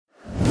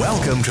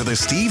Welcome to the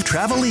Steve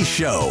Trevelise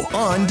Show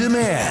on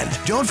demand.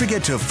 Don't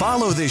forget to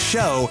follow this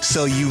show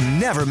so you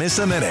never miss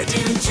a minute.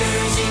 New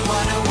Jersey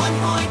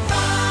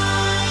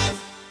 101.5.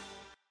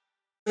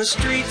 The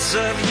streets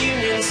of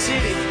Union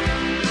City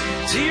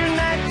to your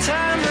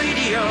nighttime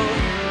radio.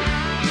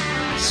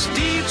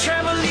 Steve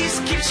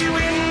Trevelise keeps you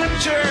in the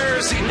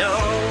Jersey know.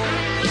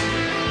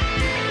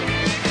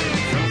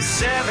 From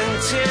 7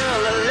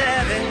 till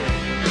 11,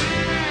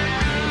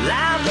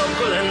 live,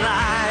 local, and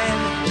live.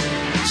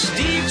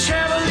 Steve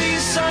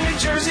Trevelise on New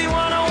Jersey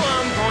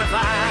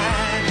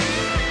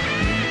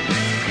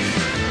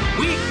 101.5.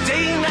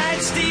 Weekday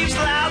night, Steve's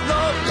loud,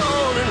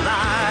 local, and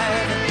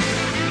live.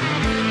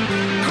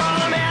 Call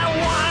him at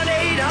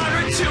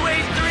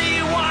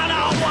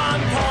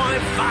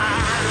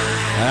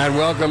 1-800-283-101.5. And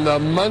welcome to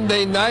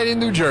Monday Night in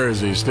New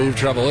Jersey. Steve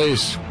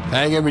Trevelise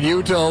hanging with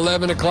you till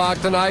 11 o'clock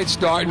tonight,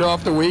 starting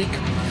off the week.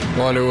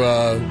 Want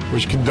to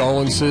wish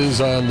condolences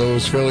on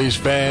those Phillies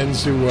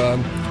fans who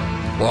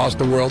lost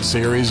the World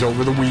Series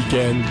over the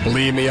weekend.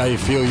 Believe me, I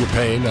feel your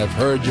pain. I've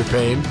heard your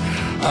pain.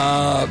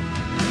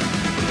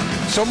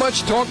 So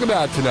much to talk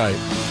about tonight.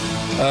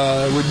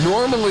 It would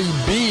normally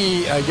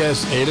be, I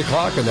guess, 8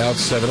 o'clock, and now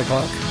it's 7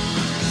 o'clock.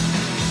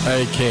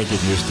 I can't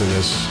get used to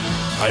this.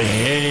 I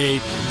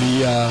hate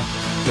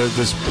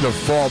the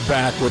fall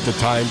back with the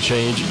time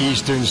change,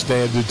 Eastern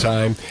Standard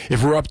Time.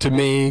 If it were up to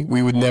me,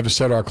 we would never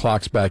set our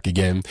clocks back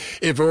again.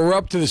 If it were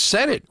up to the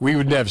Senate, we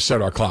would never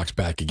set our clocks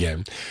back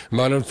again.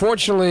 But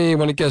unfortunately,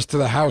 when it gets to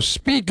the House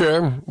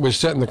Speaker, we're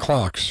setting the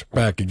clocks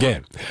back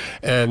again.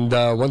 And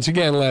once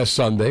again, last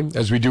Sunday,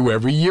 as we do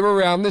every year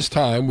around this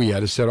time, we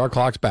had to set our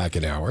clocks back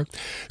an hour.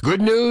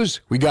 Good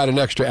news, we got an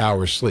extra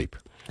hour's sleep.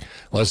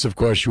 Unless, of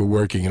course, you were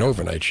working an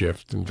overnight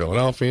shift in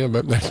Philadelphia,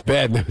 but that's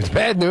bad news.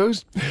 Bad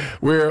news.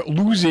 We're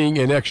losing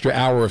an extra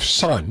hour of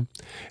sun,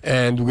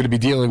 and we're going to be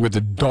dealing with the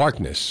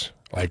darkness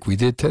like we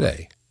did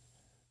today.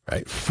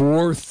 Right?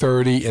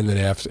 4:30 in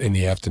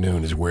the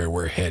afternoon is where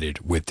we're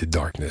headed with the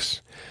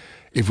darkness.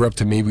 If it were up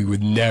to me, we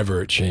would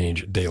never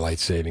change daylight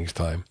savings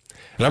time.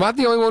 And I'm not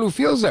the only one who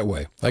feels that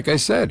way. Like I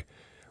said,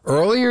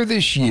 earlier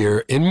this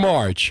year, in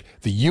March,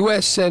 the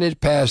U.S.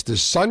 Senate passed the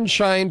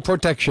Sunshine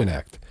Protection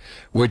Act,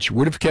 which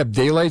would have kept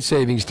daylight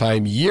savings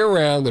time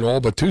year-round in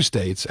all but 2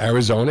 states,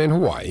 Arizona and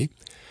Hawaii.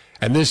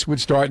 And this would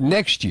start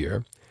next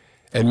year.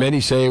 And many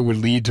say it would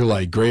lead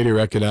to, greater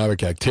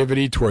economic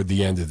activity toward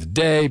the end of the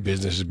day.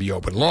 Businesses be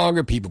open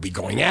longer. People be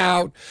going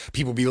out.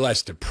 People be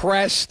less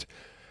depressed.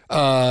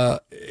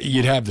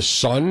 You'd have the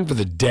sun for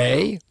the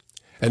day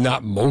and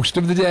not most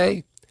of the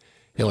day.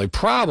 The only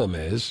problem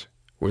is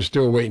we're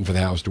still waiting for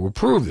the House to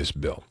approve this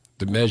bill.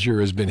 The measure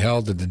has been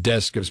held at the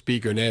desk of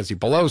Speaker Nancy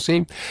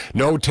Pelosi.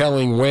 No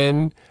telling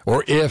when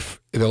or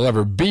if there'll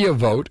ever be a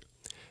vote,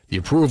 the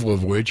approval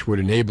of which would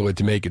enable it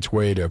to make its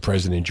way to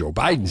President Joe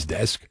Biden's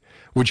desk,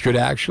 which could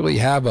actually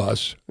have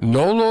us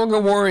no longer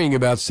worrying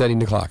about setting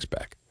the clocks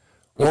back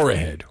or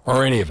ahead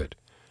or any of it.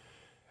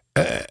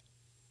 I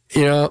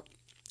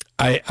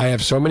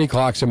have so many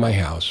clocks in my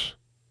house.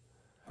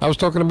 I was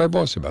talking to my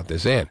boss about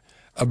this, Ann,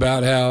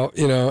 about how,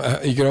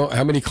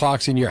 how many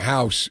clocks in your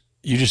house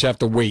you just have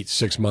to wait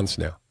 6 months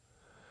now.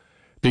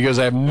 Because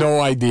I have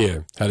no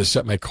idea how to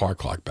set my car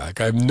clock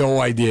back. I have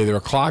no idea. There are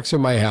clocks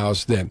in my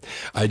house that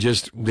they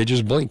just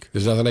blink.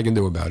 There's nothing I can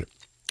do about it.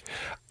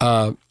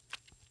 And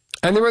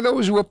there are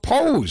those who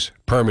oppose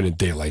permanent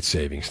daylight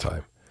savings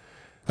time.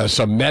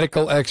 Some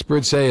medical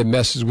experts say it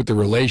messes with the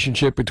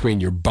relationship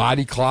between your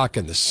body clock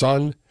and the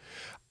sun.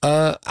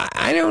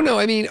 I don't know.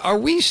 I mean, are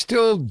we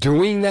still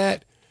doing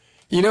that?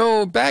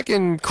 Back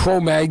in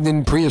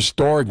Cro-Magnon,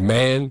 prehistoric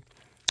man,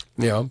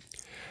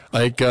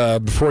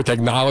 before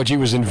technology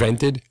was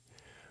invented,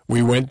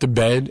 we went to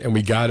bed and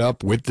we got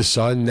up with the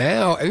sun.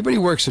 Now, everybody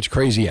works such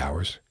crazy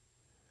hours,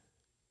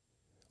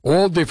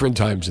 all different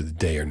times of the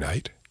day or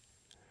night,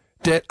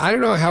 that I don't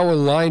know how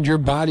aligned your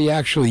body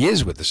actually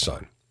is with the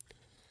sun.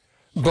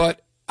 But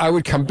I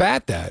would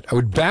combat that. I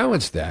would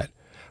balance that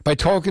by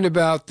talking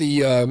about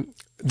the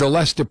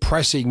less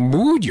depressing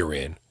mood you're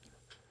in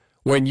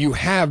when you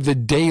have the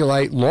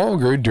daylight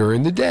longer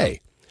during the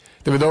day.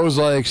 There were those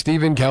like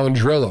Stephen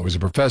Calandrillo, who's a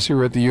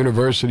professor at the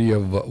University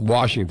of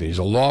Washington. He's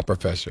a law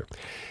professor.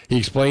 He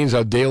explains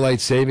how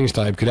daylight savings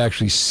time could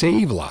actually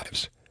save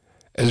lives,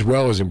 as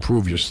well as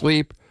improve your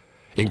sleep,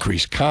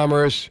 increase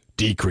commerce,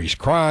 decrease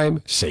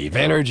crime, save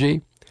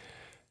energy.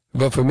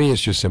 But for me,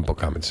 it's just simple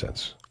common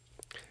sense.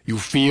 You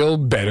feel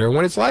better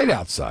when it's light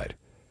outside.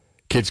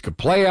 Kids could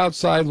play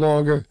outside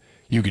longer.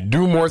 You could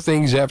do more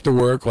things after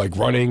work, like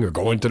running or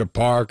going to the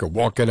park or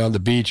walking on the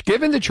beach,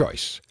 given the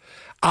choice.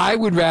 I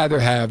would rather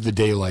have the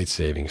daylight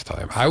savings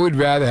time. I would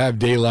rather have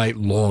daylight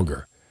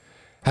longer.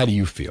 How do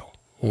you feel?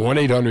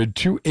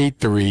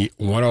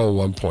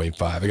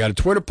 1-800-283-101.5. I got a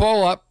Twitter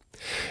poll up.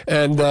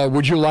 And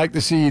would you like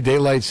to see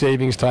daylight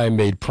savings time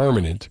made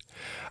permanent?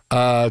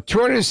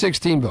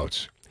 216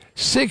 votes.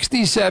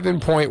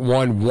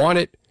 67.1 want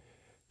it.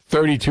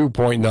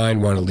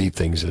 32.9 want to leave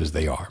things as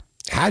they are.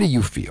 How do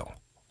you feel?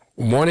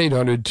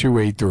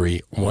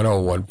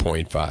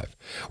 1-800-283-101.5.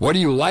 What do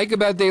you like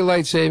about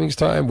daylight savings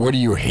time? What do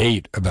you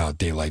hate about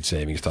daylight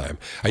savings time?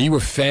 Are you a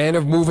fan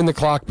of moving the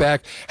clock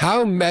back?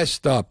 How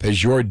messed up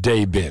has your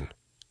day been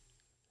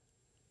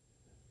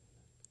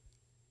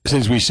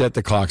since we set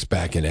the clocks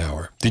back an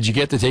hour? Did you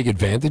get to take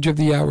advantage of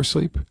the hour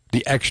sleep?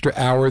 The extra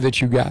hour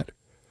that you got?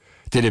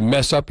 Did it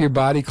mess up your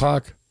body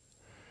clock?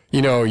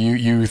 You know,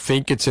 you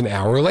think it's an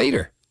hour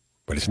later,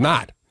 but it's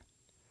not.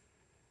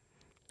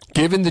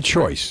 Given the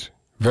choice,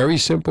 very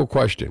simple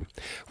question,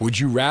 would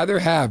you rather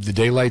have the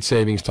daylight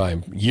savings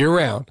time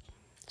year-round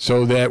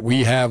so that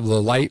we have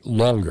the light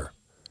longer?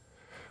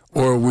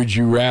 Or would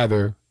you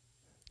rather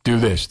do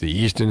this, the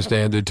Eastern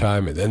Standard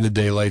Time and then the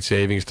daylight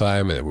savings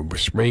time, and then we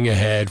spring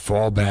ahead,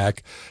 fall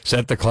back,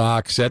 set the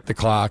clock?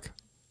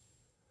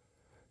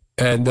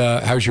 And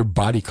how's your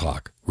body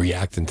clock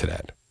reacting to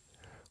that?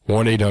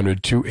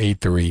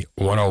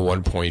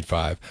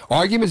 1-800-283-101.5.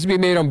 Arguments to be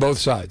made on both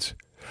sides.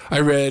 I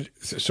read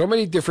so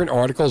many different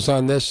articles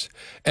on this,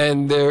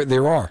 and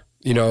there are.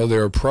 You know,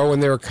 there are pro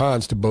and there are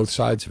cons to both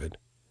sides of it.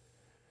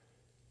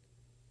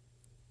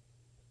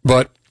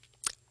 But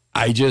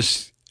I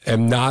just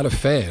am not a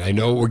fan. I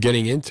know what we're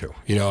getting into.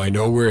 You know, I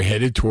know we're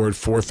headed toward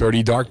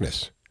 4:30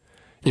 darkness.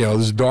 You know,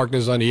 there's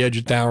darkness on the edge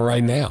of town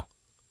right now.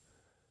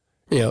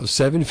 You know,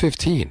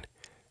 7:15,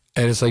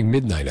 and it's like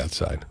midnight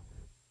outside.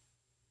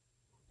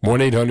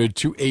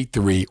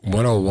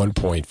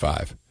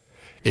 1-800-283-101.5.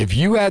 If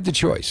you had the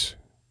choice,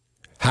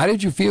 how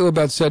did you feel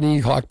about setting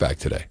your clock back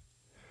today?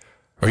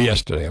 Or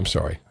yesterday, I'm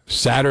sorry.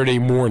 Saturday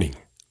morning.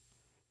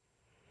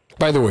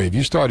 By the way, if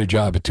you start a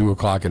job at 2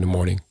 o'clock in the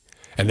morning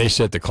and they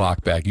set the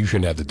clock back, you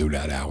shouldn't have to do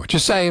that hour.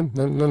 Just saying.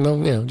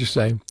 No, just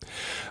saying.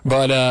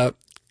 But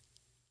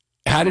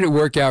how did it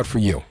work out for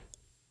you?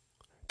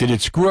 Did it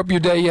screw up your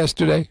day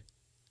yesterday?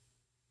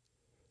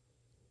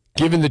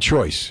 Given the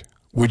choice,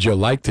 would you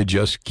like to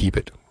just keep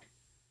it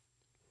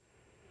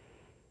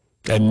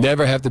and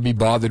never have to be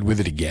bothered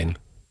with it again?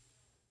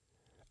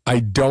 I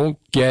don't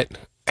get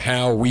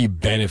how we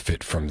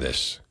benefit from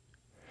this.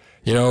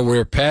 You know,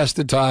 we're past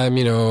the time,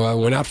 you know,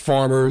 we're not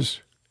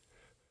farmers.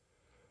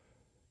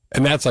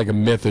 And that's like a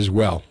myth as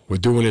well. We're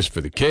doing this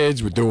for the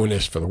kids. We're doing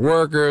this for the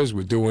workers.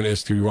 We're doing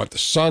this to want the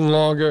sun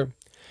longer.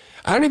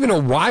 I don't even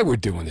know why we're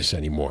doing this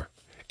anymore.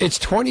 It's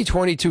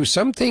 2022.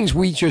 Some things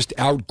we just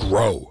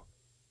outgrow.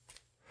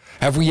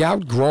 Have we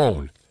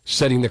outgrown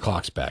setting the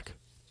clocks back?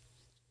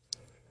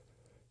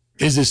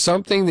 Is this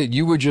something that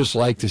you would just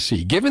like to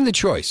see? Given the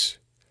choice,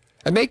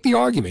 and make the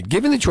argument,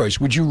 given the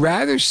choice, would you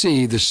rather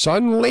see the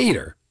sun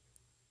later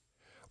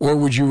or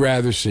would you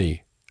rather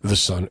see the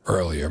sun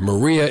earlier?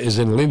 Maria is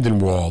in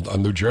Lindenwold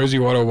on New Jersey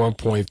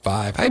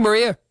 101.5. Hi,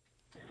 Maria.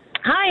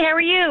 Hi, how are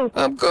you?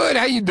 I'm good.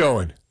 How you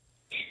doing?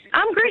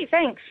 I'm great,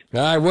 thanks.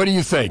 All right, what do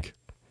you think?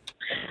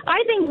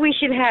 I think we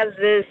should have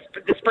the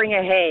spring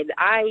ahead.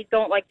 I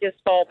don't like this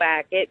fall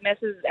back. It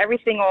messes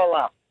everything all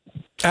up.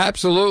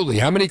 Absolutely.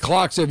 How many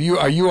clocks are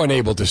you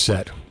unable to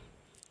set?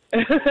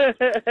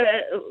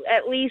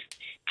 At least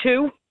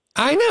 2.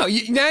 I know.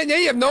 Now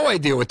you have no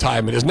idea what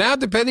time it is. Now,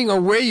 depending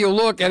on where you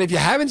look, and if you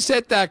haven't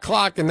set that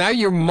clock, and now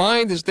your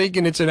mind is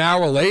thinking it's an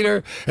hour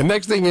later, and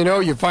next thing you know,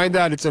 you find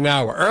out it's an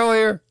hour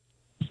earlier.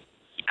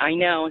 I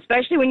know,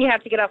 especially when you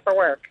have to get up for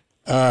work.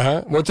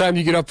 Uh-huh. What time do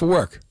you get up for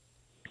work?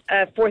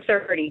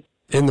 4:30.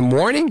 In the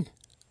morning?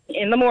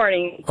 In the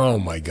morning. Oh,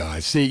 my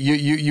God. See,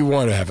 you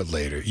want to have it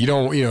later. You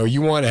don't,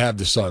 you want to have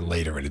the sun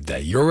later in the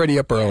day. You're already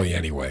up early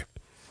anyway.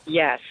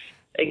 Yes.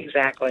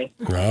 Exactly.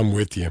 I'm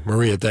with you.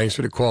 Maria, thanks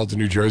for the call to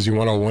New Jersey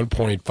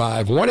 101.5.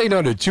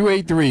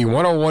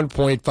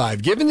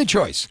 1-800-283-101.5. Given the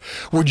choice,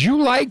 would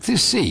you like to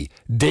see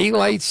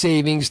daylight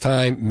savings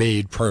time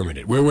made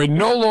permanent, where we're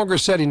no longer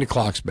setting the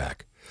clocks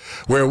back,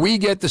 where we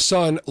get the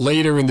sun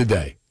later in the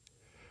day?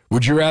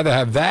 Would you rather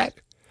have that,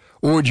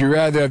 or would you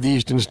rather have the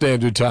Eastern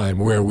Standard Time,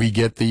 where we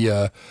get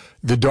the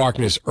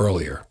darkness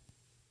earlier?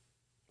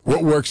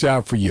 What works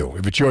out for you?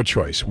 If it's your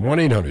choice,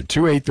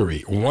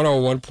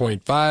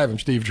 1-800-283-101.5. I'm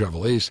Steve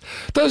Trevelise.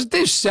 Does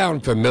this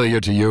sound familiar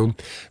to you?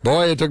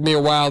 Boy, it took me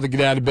a while to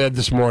get out of bed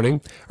this morning,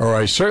 or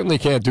I certainly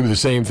can't do the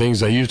same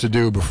things I used to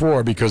do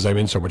before because I'm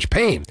in so much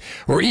pain.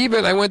 Or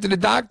even I went to the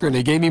doctor and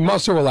they gave me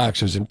muscle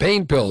relaxers and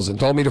pain pills and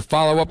told me to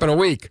follow up in a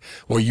week.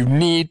 Well, you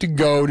need to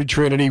go to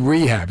Trinity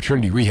Rehab.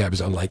 Trinity Rehab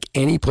is unlike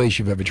any place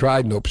you've ever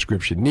tried. No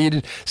prescription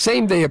needed.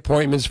 Same-day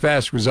appointments,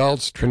 fast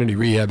results. Trinity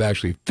Rehab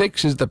actually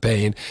fixes the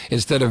pain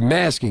instead of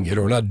masking it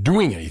or not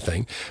doing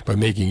anything, but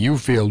making you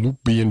feel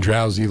loopy and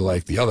drowsy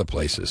like the other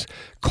places.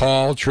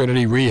 Call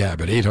Trinity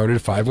Rehab at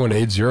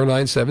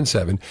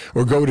 800-518-0977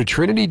 or go to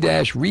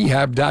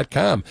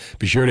trinity-rehab.com.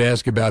 Be sure to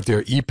ask about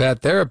their EPAT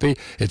therapy.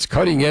 It's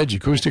cutting-edge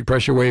acoustic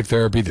pressure wave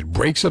therapy that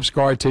breaks up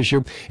scar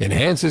tissue,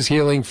 enhances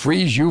healing,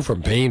 frees you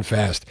from pain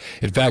fast.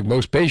 In fact,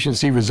 most patients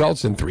see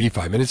results in 3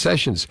 5-minute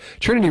sessions.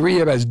 Trinity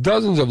Rehab has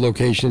dozens of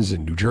locations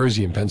in New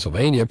Jersey and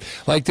Pennsylvania,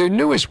 like their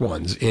newest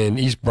ones in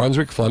East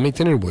Brunswick,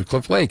 Flemington, and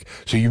Woodcliff Lake.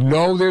 So you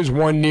know there's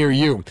one near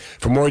you.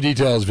 For more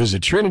details,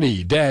 visit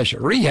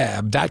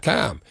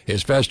trinity-rehab.com.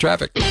 Here's Fast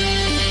Traffic.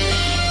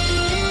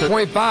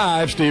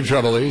 101.5, Steve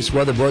Trevelise.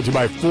 Weather brought to you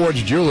by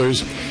Forge Jewelers.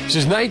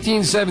 Since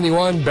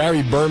 1971,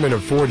 Barry Berman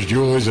of Forge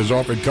Jewelers has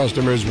offered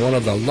customers one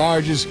of the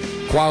largest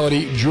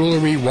quality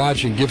jewelry,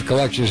 watch, and gift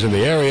collections in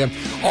the area,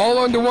 all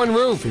under one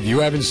roof. If you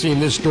haven't seen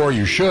this store,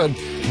 you should.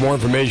 For more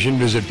information,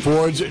 visit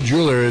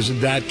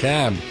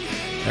ForgeJewelers.com.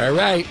 All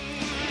right.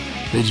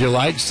 Did you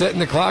like setting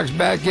the clocks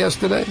back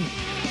yesterday?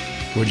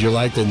 Would you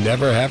like to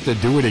never have to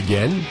do it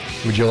again?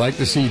 Would you like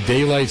to see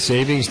daylight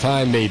savings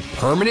time made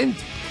permanent?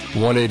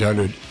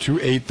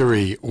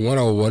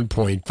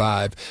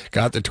 1-800-283-101.5.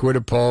 Got the Twitter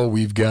poll.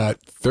 We've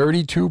got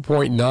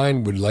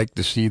 32.9 would like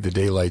to see the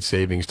daylight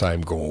savings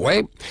time go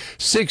away.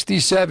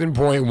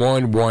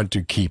 67.1 want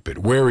to keep it.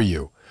 Where are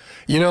you?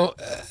 You know,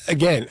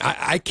 again,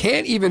 I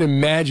can't even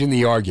imagine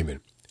the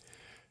argument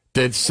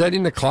that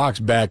setting the clocks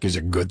back is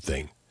a good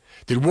thing.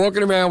 That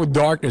walking around with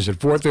darkness at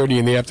 4:30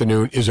 in the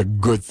afternoon is a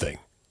good thing.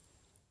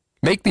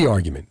 Make the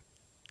argument.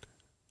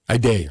 I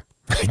dare you.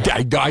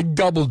 I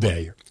double dare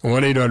you.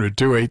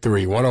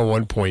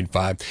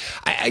 1-800-283-101.5.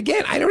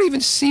 Again, I don't even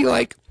see,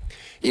 like,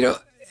 you know,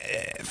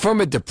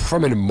 from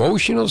an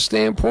emotional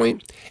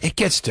standpoint, it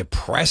gets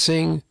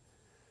depressing.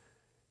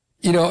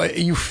 You know,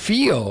 you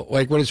feel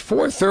like when it's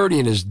 4:30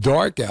 and it's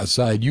dark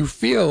outside, you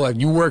feel like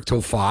you work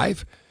till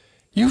 5.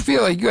 You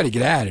feel like you got to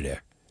get out of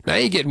there. Now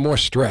you're getting more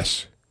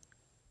stress.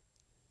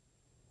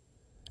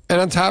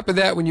 And on top of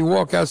that, when you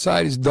walk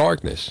outside, it's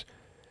darkness.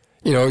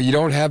 You know, you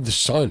don't have the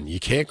sun. You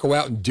can't go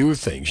out and do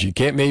things. You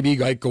can't maybe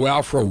like go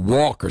out for a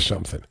walk or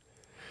something.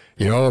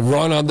 You know,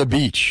 run on the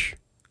beach,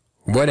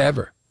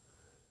 whatever.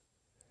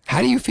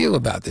 How do you feel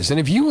about this? And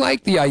if you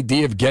like the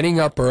idea of getting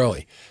up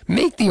early,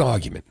 make the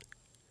argument.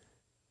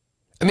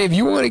 I mean, if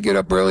you want to get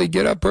up early,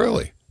 get up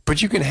early.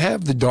 But you can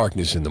have the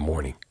darkness in the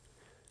morning.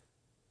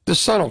 The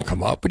sun will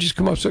come up, but just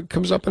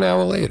comes up an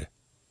hour later.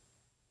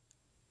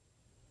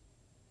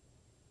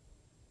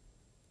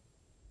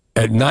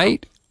 At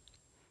night,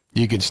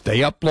 you can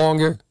stay up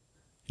longer,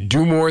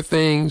 do more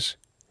things,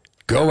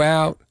 go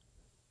out,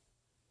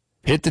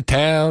 hit the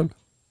town,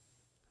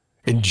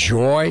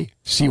 enjoy,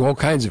 see all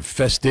kinds of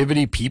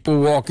festivity, people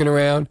walking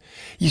around.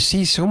 You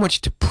see so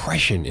much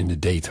depression in the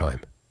daytime.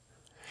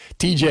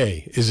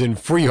 TJ is in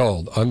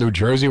Freehold on New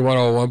Jersey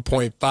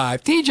 101.5.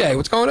 TJ,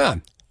 what's going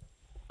on?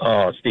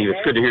 Oh, Steve, it's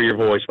good to hear your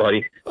voice,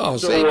 buddy. Oh,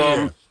 same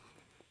here.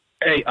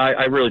 Hey,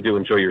 I really do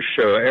enjoy your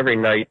show every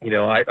night. You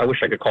know, I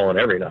wish I could call in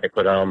every night,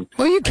 but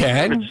well, you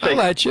can. I'll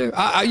let you.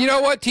 You know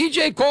what?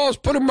 TJ calls,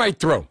 put him right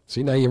through.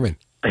 See, now you're in.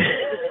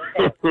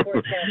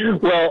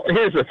 Well,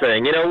 here's the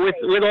thing. You know,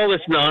 with all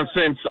this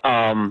nonsense,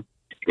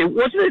 it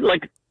wasn't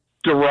like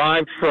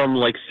derived from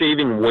like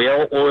saving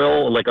whale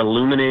oil, like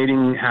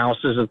illuminating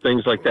houses and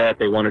things like that.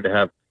 They wanted to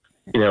have,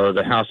 you know,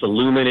 the house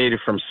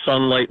illuminated from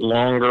sunlight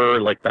longer,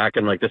 like back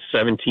in like the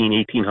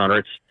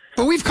 1800s.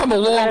 But we've come a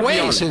long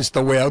way since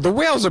the whale. The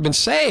whales have been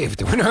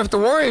saved. We don't have to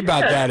worry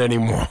about that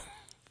anymore.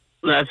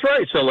 That's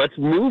right. So let's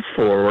move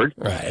forward.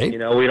 Right. You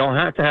know, we don't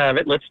have to have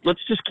it. Let's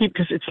just keep,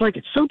 because it's like,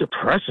 it's so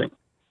depressing.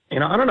 You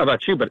know, I don't know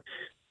about you, but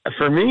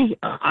for me,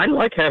 I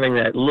like having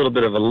that little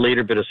bit of a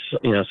later bit of,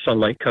 you know,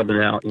 sunlight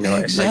coming out. You know,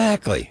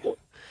 exactly. Like,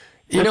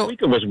 this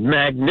weekend was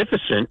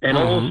magnificent, and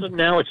all of a sudden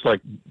now it's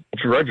like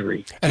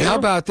drudgery. And how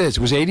about this?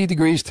 It was 80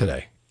 degrees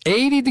today.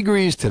 80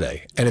 degrees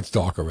today, and it's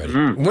dark already.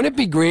 Wouldn't it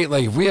be great,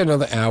 like, if we had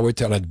another hour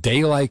on a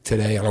day like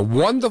today, on a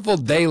wonderful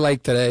day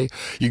like today,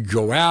 you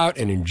go out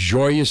and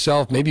enjoy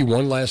yourself, maybe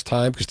one last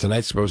time, because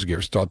tonight's supposed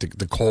to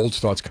the cold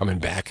starts coming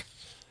back.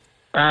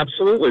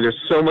 Absolutely. There's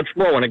so much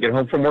more when I get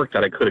home from work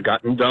that I could have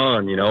gotten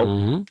done, you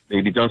know.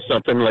 Maybe done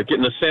something like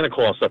getting a Santa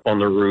Claus up on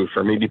the roof,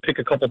 or maybe pick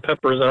a couple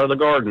peppers out of the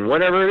garden,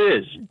 whatever it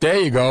is.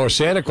 There you go.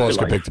 Santa Claus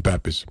can pick the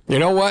peppers. You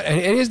know what?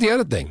 And here's the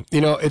other thing.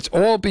 You know, it's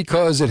all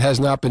because it has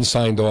not been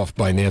signed off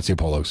by Nancy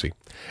Pelosi.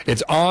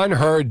 It's on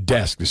her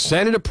desk. The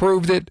Senate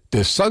approved it.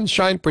 The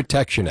Sunshine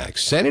Protection Act.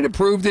 Senate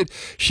approved it.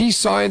 She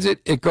signs it.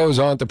 It goes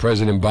on to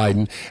President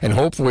Biden. And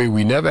hopefully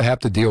we never have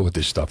to deal with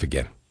this stuff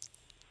again.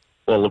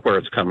 Well, look where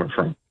it's coming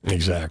from.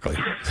 Exactly.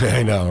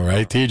 I know,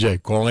 right?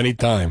 TJ, call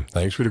anytime.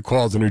 Thanks for the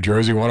call to New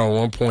Jersey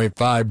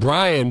 101.5.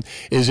 Brian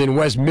is in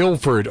West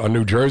Milford on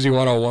New Jersey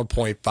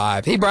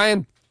 101.5. Hey,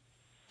 Brian.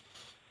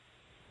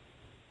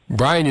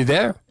 Brian, you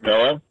there?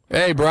 Hello?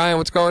 Hey, Brian,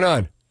 what's going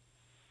on?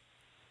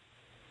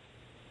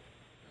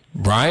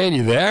 Brian,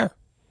 you there?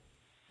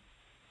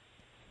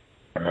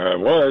 I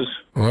was.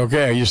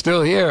 Okay, are you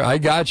still here? I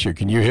got you.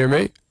 Can you hear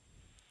me?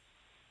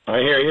 I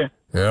hear you.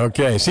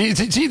 Okay. See,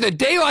 the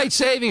daylight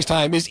savings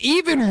time is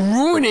even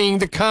ruining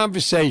the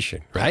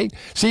conversation, right?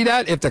 See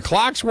that? If the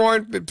clocks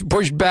weren't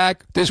pushed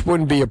back, this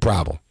wouldn't be a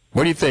problem.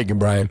 What are you thinking,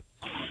 Brian?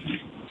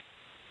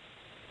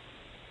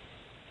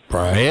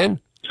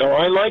 Brian? So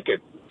I like it.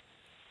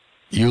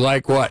 You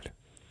like what?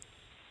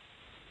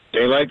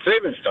 Daylight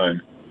savings time.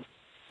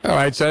 All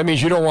right, so that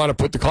means you don't want to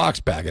put the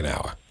clocks back an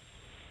hour.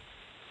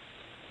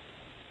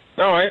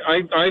 No,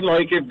 I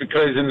like it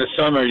because in the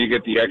summer you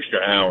get the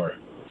extra hour.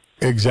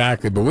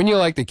 Exactly, but wouldn't you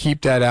like to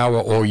keep that hour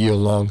all year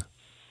long?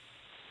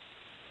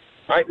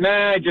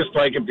 I just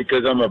like it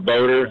because I'm a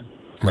boater.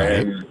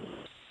 Right.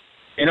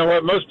 And You know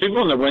what? Most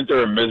people in the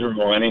winter are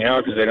miserable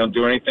anyhow because they don't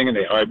do anything and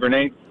they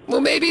hibernate.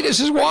 Well, maybe this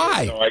is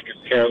why. So I could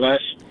care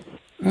less.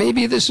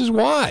 Maybe this is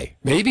why.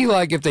 Maybe,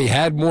 like, if they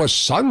had more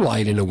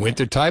sunlight in the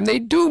wintertime,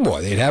 they'd do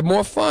more. They'd have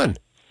more fun.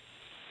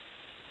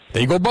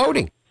 They go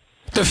boating.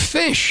 The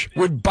fish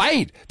would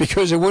bite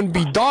because it wouldn't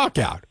be dark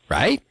out,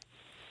 right?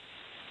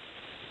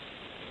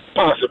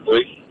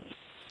 Possibly.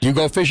 You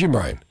go fishing,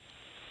 Brian?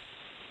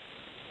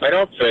 I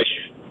don't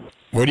fish.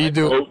 What do you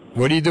do? boat.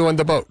 What do you do on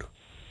the boat?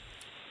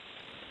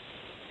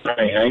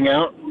 I hang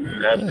out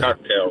and have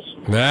cocktails.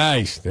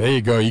 Nice. There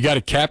you go. You got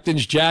a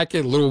captain's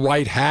jacket, a little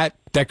white hat,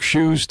 deck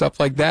shoes,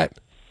 stuff like that?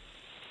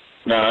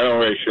 No, I don't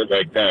wear shit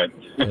like that.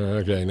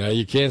 Okay, now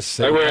you can't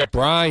say,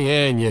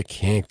 Brian, you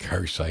can't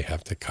curse. I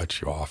have to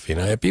cut you off. You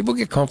know, if people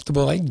get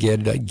comfortable, I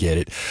get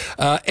it.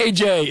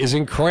 AJ is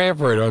in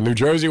Cranford on New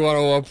Jersey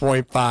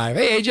 101.5.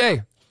 Hey,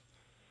 AJ.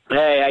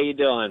 Hey, how you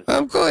doing?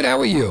 I'm good. How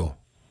are you?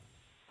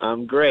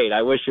 I'm great.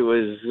 I wish it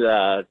was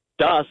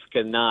dusk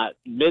and not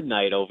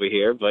midnight over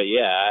here, but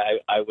yeah,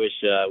 I wish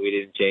we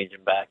didn't change them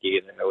back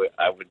either.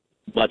 I would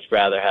much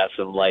rather have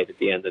some light at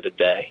the end of the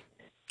day.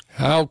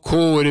 How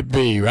cool would it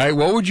be, right?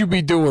 What would you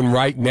be doing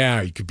right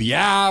now? You could be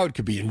out,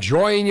 could be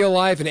enjoying your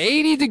life. An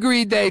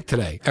 80-degree day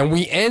today, and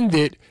we end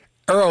it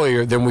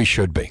earlier than we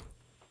should be.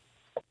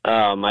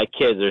 My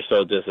kids are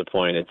so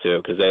disappointed,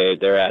 too, because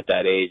they're at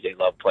that age. They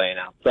love playing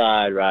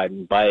outside,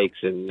 riding bikes,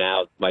 and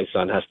now my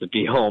son has to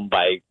be home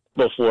by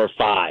before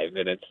 5,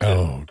 and it's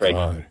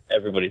breaking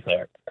everybody's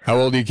heart. How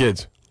old are your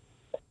kids?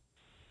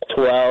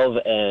 12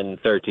 and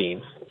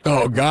 13.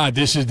 Oh, God,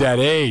 this is that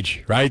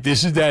age, right?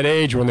 This is that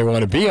age when they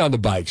want to be on the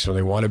bikes, when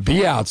they want to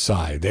be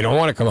outside. They don't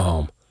want to come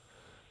home.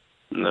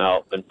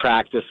 No, and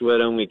practice with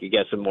them. We could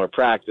get some more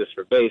practice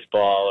for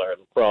baseball or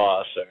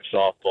lacrosse or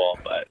softball,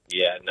 but,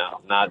 yeah, no,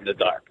 not in the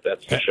dark,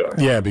 that's for sure.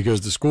 Yeah, because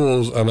the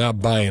schools are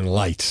not buying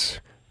lights.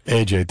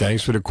 AJ,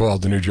 thanks for the call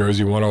to New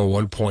Jersey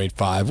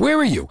 101.5. Where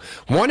are you?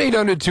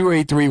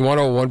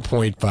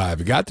 1-800-283-101.5.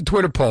 We got the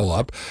Twitter poll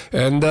up,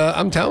 and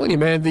I'm telling you,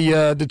 man,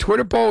 the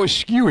Twitter poll is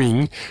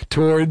skewing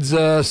towards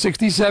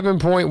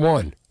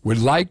 67.1. Would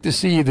like to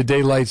see the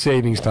daylight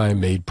savings time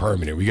made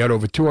permanent. We got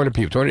over 200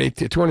 people,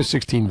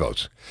 216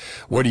 votes.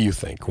 What do you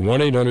think?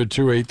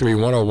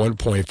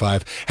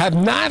 1-800-283-101.5. Have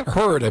not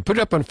heard, I put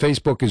it up on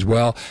Facebook as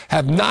well,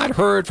 have not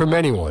heard from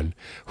anyone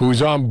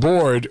who's on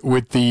board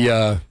with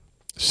the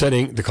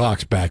setting the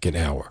clocks back an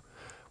hour.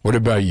 What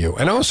about you?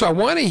 And also, I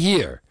want to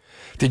hear,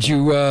 did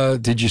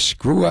you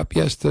screw up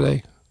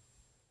yesterday?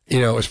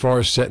 You know, as far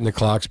as setting the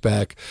clocks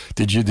back,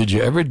 did you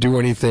ever do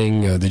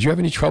anything? Did you have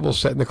any trouble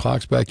setting the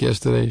clocks back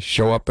yesterday?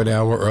 Show up an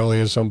hour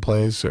earlier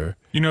someplace, or?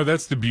 You know,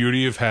 that's the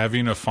beauty of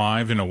having a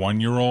 5 and a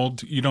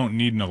 1-year-old. You don't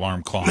need an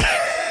alarm clock.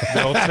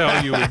 They'll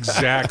tell you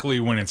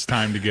exactly when it's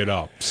time to get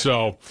up.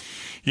 So,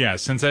 yeah,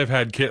 since I've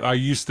had kids, I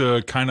used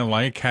to kind of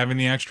like having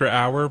the extra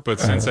hour, but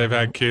since I've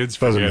had kids,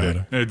 forget it.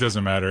 It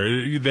doesn't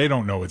matter. They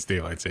don't know it's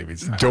daylight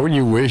savings time. Don't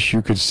you wish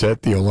you could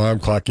set the alarm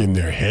clock in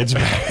their heads,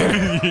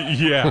 man?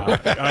 Yeah,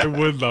 I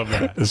would love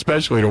that.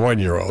 Especially the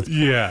 1-year-old.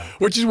 Yeah.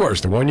 Which is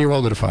worse, the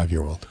 1-year-old or the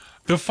 5-year-old?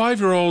 The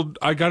 5-year-old,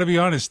 I got to be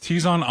honest,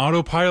 he's on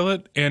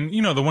autopilot. And,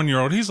 you know, the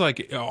 1-year-old, he's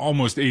like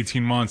almost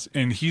 18 months,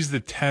 and he's the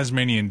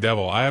Tasmanian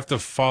devil. I have to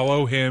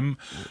follow him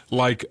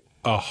like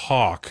a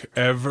hawk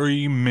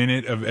every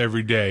minute of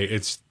every day.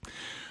 It's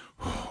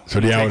so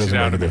the hour doesn't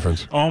make a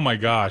difference. Oh my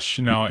gosh,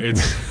 no,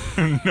 it's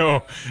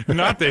no,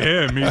 not to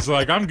him. He's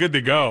like, I'm good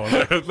to go.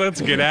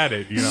 Let's get at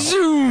it. You know,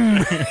 Zoom.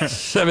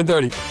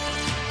 7:30.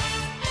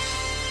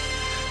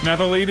 Now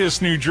the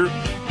latest New Jersey.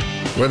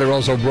 Weather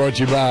also brought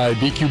to you by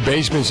BQ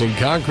Basements and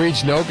Concrete.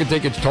 Snow can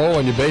take its toll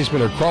on your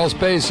basement or crawl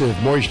space. If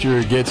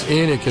moisture gets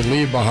in, it can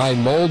leave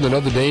behind mold and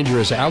other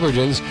dangerous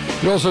allergens.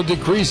 It also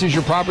decreases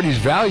your property's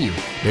value.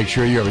 Make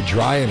sure you have a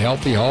dry and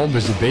healthy home.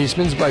 Visit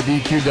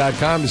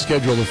basementsbybq.com to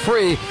schedule a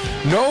free,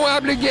 no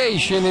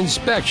obligation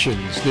inspection.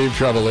 Steve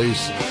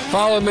Trevelise.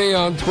 Follow me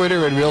on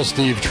Twitter at Real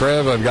Steve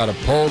Trev. I've got a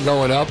poll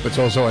going up. It's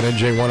also on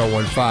NJ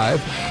 1015.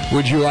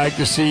 Would you like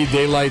to see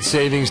daylight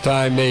savings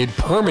time made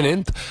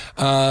permanent?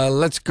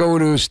 Let's go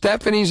to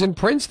Stephanie's in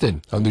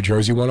Princeton on New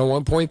Jersey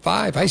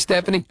 101.5. Hi,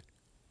 Stephanie.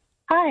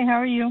 Hi, how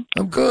are you?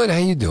 I'm good. How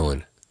you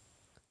doing?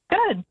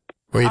 Good.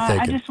 What are you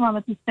thinking? I just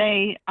wanted to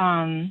say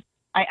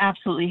I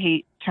absolutely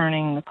hate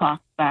turning the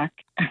clock back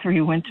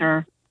every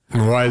winter.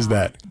 Why is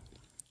that?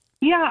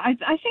 Yeah,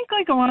 I think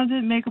like I wanted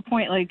to make a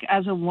point, like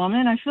as a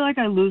woman, I feel like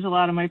I lose a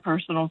lot of my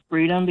personal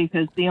freedom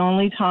because the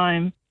only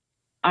time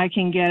I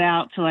can get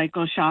out to like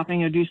go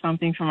shopping or do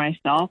something for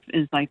myself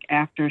is like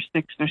after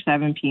 6 or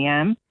 7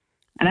 p.m.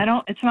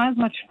 And it's not as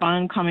much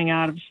fun coming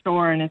out of a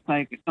store and it's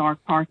like a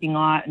dark parking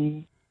lot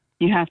and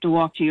you have to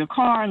walk to your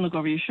car and look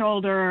over your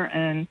shoulder.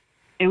 And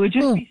It would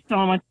just be so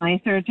much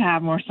nicer to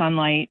have more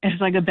sunlight.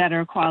 It's like a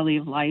better quality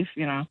of life,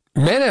 you know.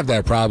 Men have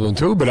that problem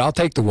too, but I'll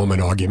take the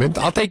woman argument.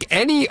 I'll take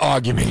any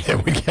argument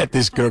that we get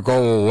this to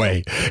go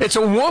away. It's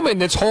a woman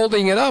that's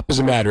holding it up, as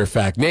a matter of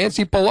fact.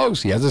 Nancy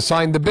Pelosi hasn't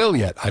signed the bill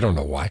yet. I don't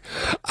know why.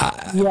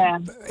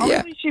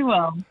 Hopefully she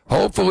will.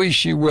 Hopefully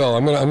she will.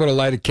 I'm gonna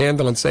light a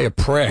candle and say a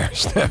prayer.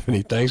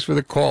 Stephanie, thanks for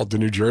the call to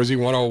New Jersey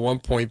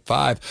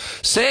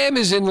 101.5. Sam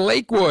is in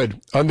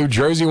Lakewood on New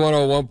Jersey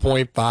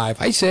 101.5.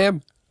 Hi,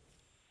 Sam.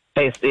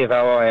 Hey, Steve,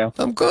 how are you?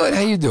 I'm good.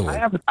 How you doing?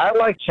 I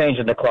like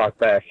changing the clock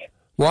back.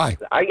 Why?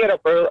 I get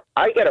up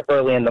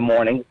early in the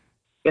morning.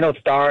 You know,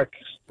 it's dark.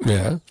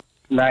 Yeah.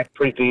 Not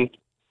creepy.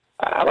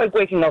 I like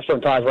waking up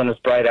sometimes when it's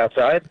bright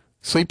outside.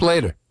 Sleep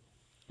later.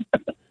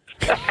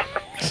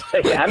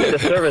 Hey, I'm in the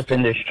service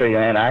industry,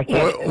 man. I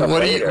can't.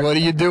 What do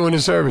you do in the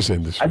service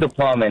industry? I do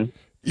plumbing.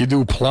 You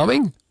do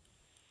plumbing?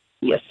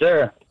 Yes,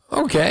 sir.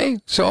 Okay.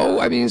 So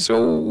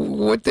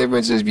what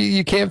difference is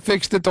you can't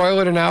fix the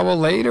toilet an hour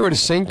later or the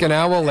sink an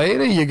hour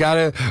later? You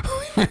gotta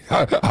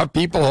are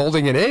people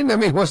holding it in? I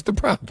mean, what's the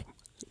problem?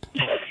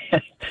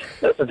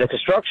 Listen, the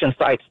construction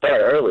sites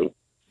start early.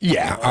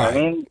 Yeah. I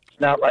mean,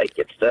 it's not like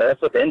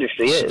that's what the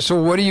industry is.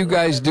 So what do you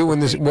guys do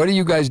what do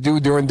you guys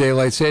do during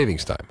daylight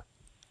savings time?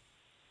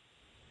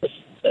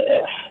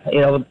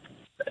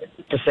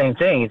 The same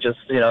thing. It just,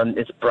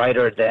 it's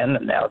brighter then,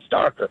 and now it's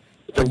darker.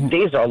 The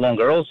days are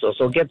longer also,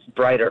 so it gets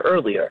brighter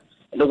earlier.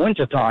 In the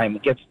wintertime,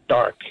 it gets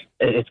dark.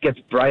 It gets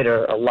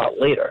brighter a lot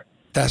later.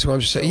 That's what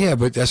I'm saying. Yeah,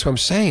 but that's what I'm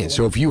saying.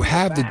 So if you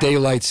have the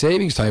daylight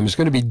savings time, it's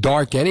going to be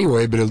dark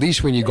anyway, but at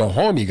least when you go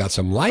home, you got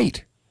some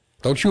light.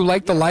 Don't you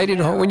like the light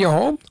when you're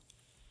home?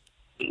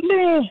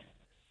 Nah.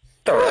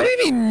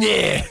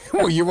 Nah.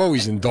 Well, you're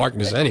always in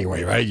darkness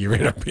anyway, right?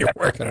 You're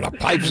working on a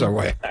pipe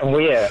somewhere.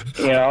 Well,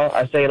 yeah.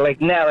 I say like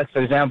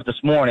for example,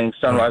 this morning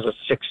sunrise was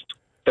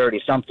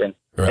 6:30 something.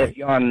 Right. If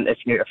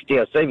you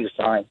have savings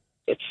time,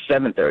 it's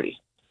 7:30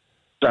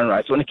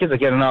 sunrise. When the kids are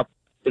getting up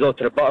to go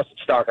to the bus,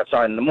 it's dark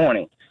outside in the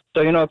morning.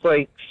 So it's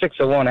like 6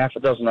 of one, half a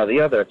dozen of the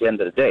other at the end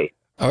of the day.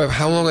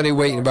 How long are they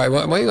waiting?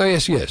 Let me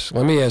ask you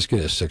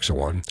this. 6 of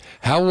 1.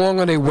 How long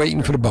are they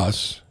waiting for the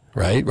bus?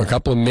 Right, a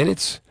couple of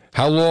minutes.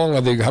 How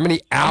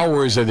many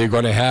hours are they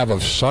going to have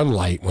of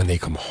sunlight when they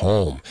come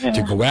home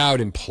to go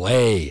out and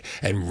play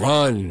and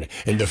run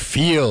in the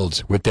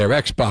fields with their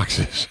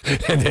Xboxes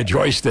and their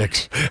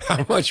joysticks?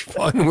 How much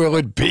fun will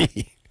it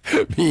be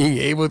being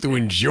able to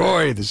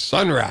enjoy the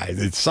sunrise,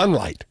 the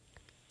sunlight?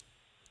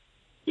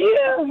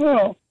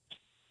 Yeah,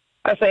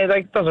 I say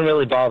it doesn't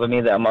really bother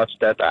me that much.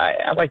 That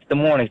I like the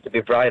mornings to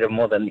be brighter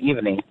more than the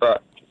evenings,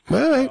 but.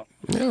 All right.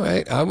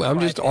 I'm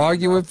just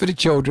arguing for the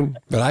children,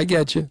 but I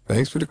get you.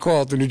 Thanks for the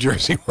call to New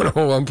Jersey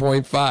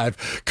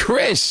 101.5.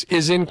 Chris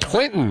is in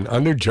Clinton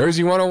on New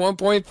Jersey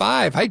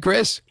 101.5. Hi,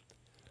 Chris.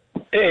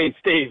 Hey,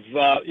 Steve.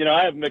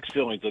 I have mixed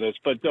feelings on this,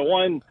 but the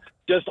one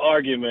just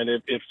argument,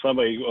 if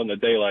somebody on the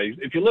daylight,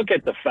 if you look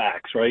at the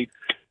facts, right?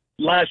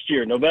 Last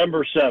year,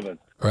 November 7th.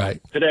 Right.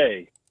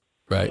 Today.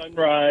 Right.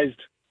 Sunrise,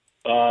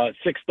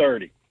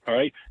 6:30. All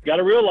right. You got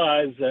to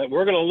realize that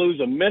we're going to lose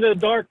a minute of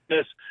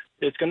darkness.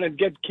 It's going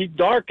to keep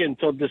dark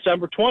until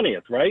December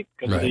 20th, right?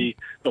 Because of the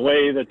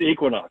way that the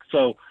equinox.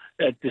 So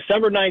at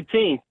December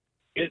 19th,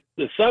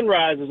 the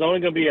sunrise is only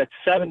going to be at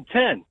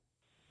 7:10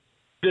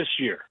 this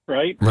year,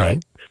 right?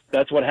 Right.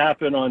 That's what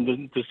happened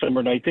on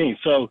December 19th.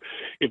 So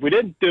if we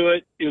didn't do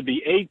it, it would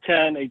be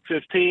 8:10,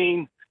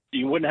 8:15.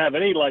 You wouldn't have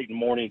any light in the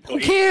morning. Who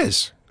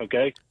cares?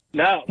 Okay.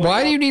 Now,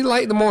 why do you need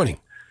light in the morning?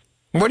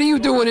 What are you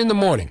doing in the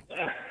morning?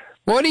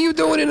 What are you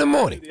doing in the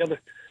morning?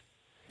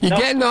 You're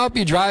getting up,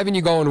 you're driving,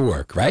 you're going to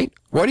work, right?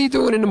 What are you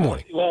doing in the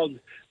morning? Well,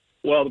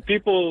 the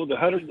people,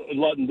 a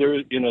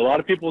lot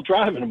of people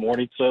drive in the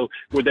morning, so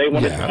would they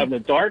want to drive in the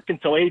dark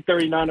until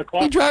 8:30, 9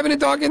 o'clock? You're driving in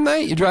the dark at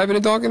night, you're driving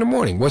in the dark in the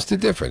morning. What's the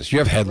difference? You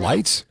have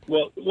headlights?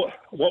 Well,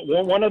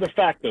 one other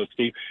fact, though,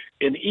 Steve.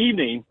 In the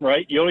evening,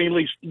 right, you only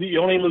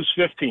lose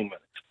 15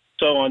 minutes.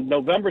 So on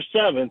November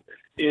 7th,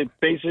 it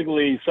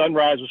basically,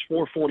 sunrise was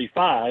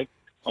 4:45.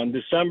 On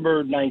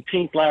December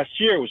 19th last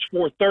year, it was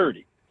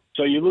 4:30.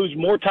 So you lose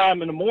more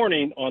time in the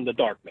morning on the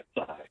darkness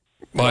side.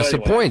 Well, that's the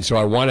point. So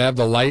I want to have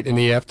the light in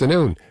the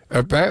afternoon.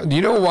 Do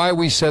you know why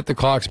we set the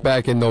clocks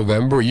back in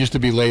November? It used to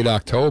be late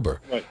October.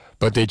 Right.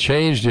 But they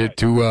changed it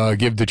to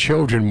give the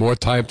children more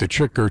time to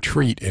trick or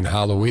treat during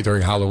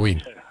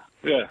Halloween.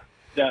 Yeah.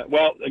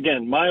 Well,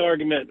 again, my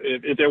argument,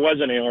 if there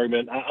was any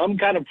argument, I'm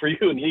kind of for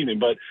you in the evening,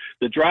 but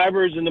the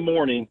drivers in the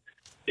morning,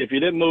 if you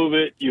didn't move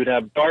it, you'd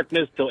have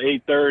darkness till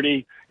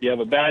 8:30. You have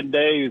a bad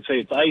day, you'd say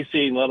it's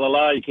icy,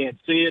 you can't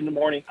see it in the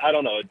morning. I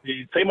don't know.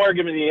 Same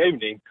argument in the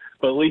evening,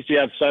 but at least you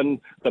have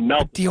the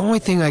melt. The only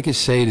thing I could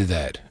say to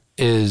that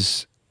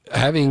is,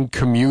 having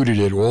commuted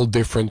at all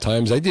different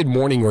times, I did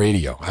morning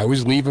radio. I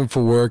was leaving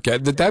for work.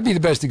 That'd be the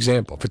best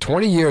example. For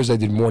 20 years, I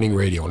did morning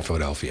radio in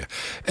Philadelphia.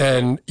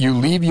 And you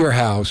leave your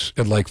house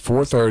at like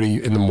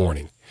 4:30 in the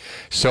morning.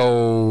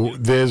 So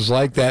there's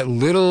like that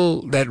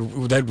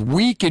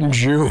week in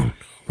June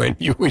when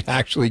you would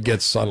actually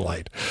get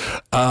sunlight.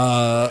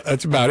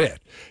 That's about it,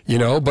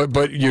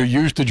 but you're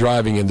used to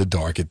driving in the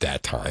dark at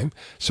that time.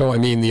 So, I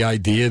mean, the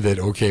idea that,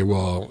 okay,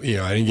 well,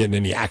 I didn't get in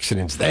any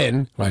accidents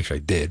then. Well, actually,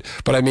 I did.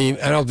 But, I mean,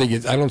 I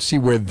don't see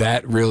where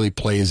that really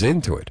plays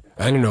into it.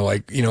 I don't know,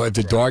 if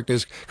the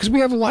darkness, because we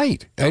have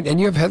light, and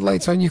you have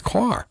headlights on your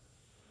car.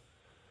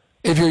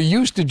 If you're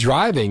used to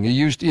driving, you're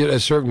used to a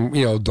certain,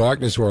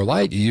 darkness or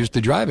light, you're used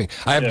to driving.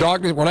 I have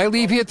darkness. When I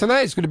leave here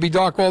tonight, it's going to be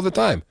dark all the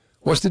time.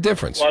 What's the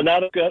difference? Well, now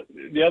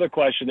the other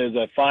question is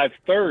at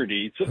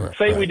 5:30. So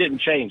say we didn't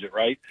change it,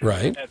 right?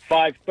 Right. At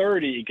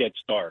 5:30, it gets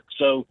dark.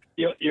 So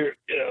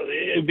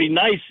it'd be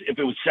nice if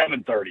it was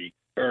 7:30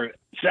 or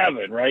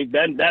 7, right?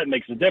 Then that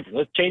makes a difference.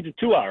 Let's change it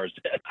 2 hours.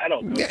 I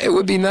don't know. Yeah, it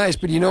would be nice,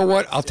 but you know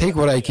what? I'll take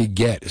what I could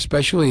get,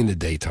 especially in the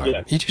daytime.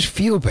 Yeah. You just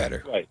feel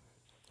better. Right.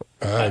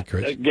 All right,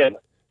 Chris. Again.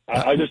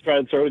 I just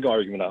tried to throw the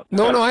argument out.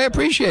 No, I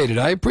appreciate it.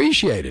 Yeah.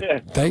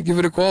 Thank you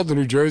for the call to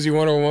New Jersey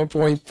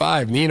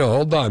 101.5. Nina,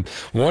 hold on.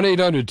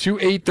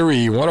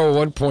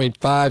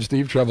 1-800-283-101.5.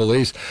 Steve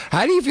Trevelise.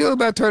 How do you feel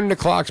about turning the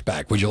clocks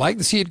back? Would you like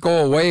to see it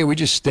go away, or we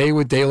just stay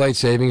with daylight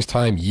savings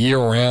time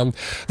year-round?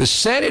 The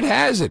Senate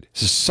has it. It's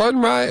the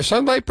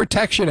Sunlight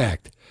Protection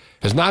Act.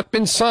 Has not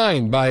been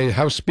signed by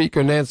House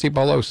Speaker Nancy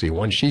Pelosi.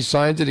 Once she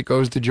signs it, it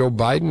goes to Joe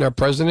Biden, our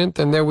president,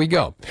 and there we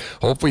go.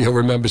 Hopefully he'll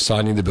remember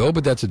signing the bill,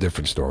 but that's a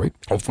different story.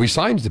 Hopefully he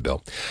signs the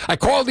bill. I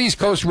called East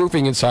Coast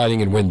Roofing and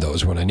Siding and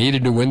Windows when I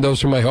needed new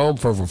windows for my home.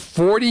 For over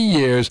 40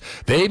 years,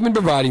 they've been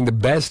providing the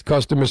best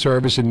customer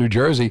service in New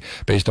Jersey.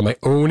 Based on my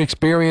own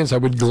experience, I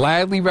would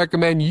gladly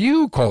recommend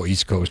you call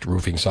East Coast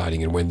Roofing,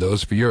 Siding and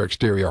Windows for your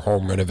exterior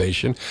home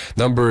renovation.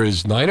 Number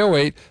is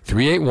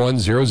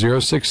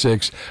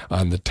 908-381-0066.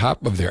 On the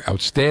top of their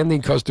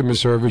outstanding customer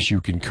service,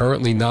 you can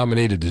currently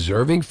nominate a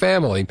deserving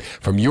family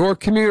from your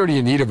community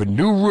in need of a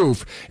new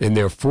roof in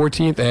their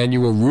 14th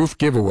annual roof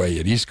giveaway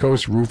at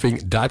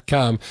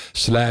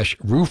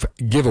eastcoastroofing.com/roof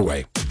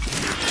giveaway.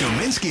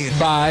 Dominski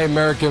By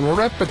American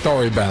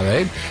Repertory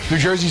Ballet, New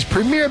Jersey's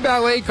premier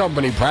ballet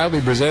company,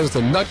 proudly presents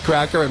the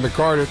Nutcracker at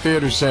McCarter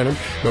Theater Center,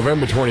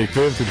 November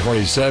 25th to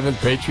 27th,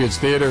 Patriots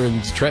Theater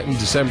in Trenton,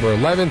 December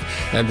 11th,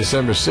 and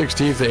December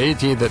 16th to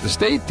 18th at the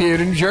State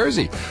Theater, New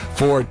Jersey.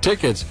 For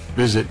tickets,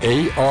 visit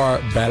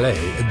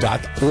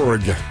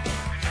arballet.org.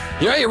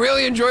 You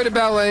really enjoy the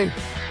ballet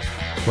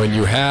when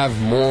you have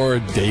more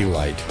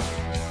daylight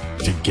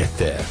to get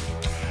there.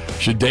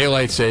 Should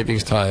daylight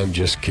savings time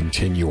just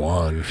continue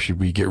on? Should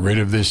we get rid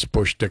of this,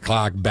 push the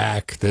clock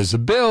back? There's a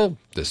bill,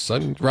 the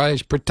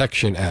Sunrise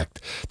Protection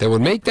Act, that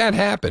would make that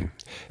happen.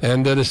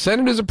 And the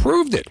Senate has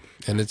approved it.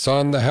 And it's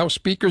on the House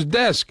Speaker's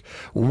desk,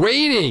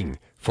 waiting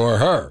for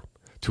her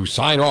to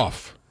sign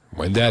off.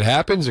 When that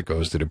happens, it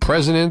goes to the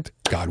president.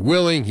 God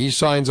willing, he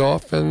signs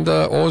off, and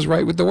all is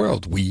right with the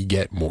world. We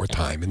get more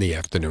time in the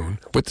afternoon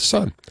with the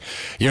sun.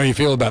 You know how you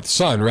feel about the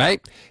sun,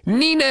 right?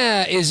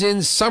 Nina is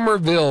in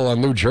Somerville on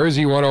New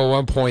Jersey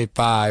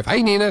 101.5.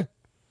 Hi, Nina.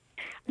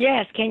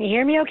 Yes, can you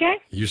hear me okay?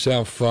 You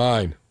sound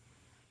fine.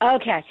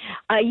 Okay.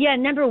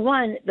 Number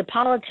one, the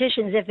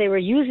politicians, if they were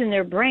using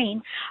their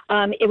brain,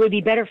 it would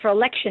be better for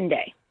Election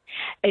Day.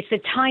 It's the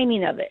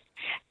timing of it.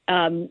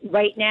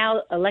 Right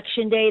now,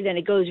 Election Day, then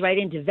it goes right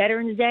into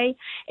Veterans Day.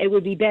 It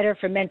would be better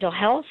for mental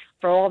health,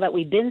 for all that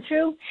we've been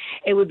through.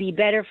 It would be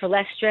better for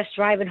less stress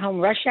driving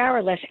home rush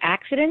hour, less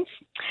accidents.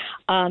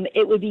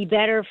 It would be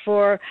better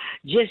for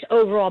just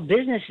overall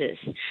businesses,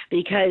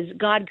 because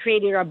God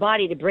created our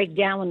body to break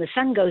down when the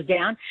sun goes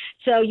down,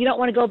 so you don't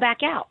want to go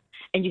back out,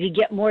 and you could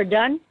get more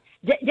done.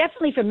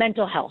 Definitely for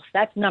mental health.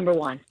 That's number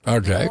one.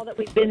 Okay. All that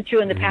we've been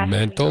through in the past.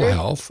 Mental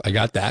health. I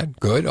got that.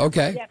 Good.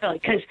 Okay. Definitely.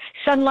 Because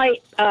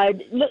sunlight,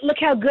 look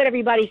how good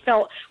everybody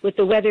felt with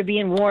the weather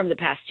being warm the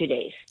past 2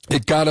 days.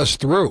 It got us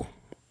through.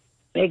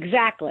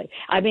 Exactly.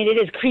 I mean, it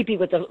is creepy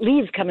with the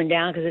leaves coming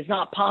down because it's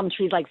not palm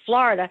trees like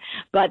Florida,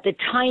 but the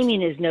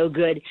timing is no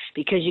good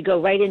because you go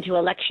right into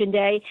Election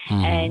Day,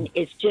 and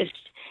it's just,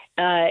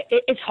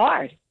 it's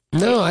hard.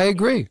 No, I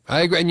agree.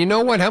 And you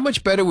know what? How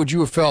much better would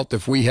you have felt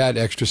if we had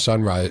extra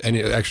sunrise and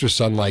extra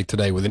sunlight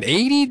today with an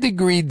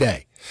 80-degree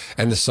day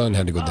and the sun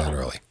had to go down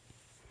early?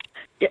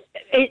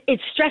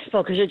 It's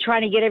stressful because you're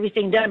trying to get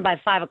everything done by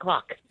 5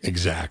 o'clock.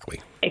 Exactly.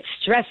 It's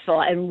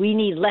stressful, and we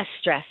need less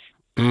stress.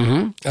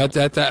 I'm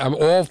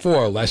all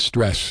for less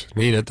stress.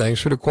 Nina, thanks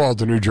for the call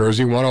to New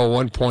Jersey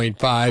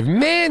 101.5.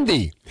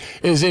 Mandy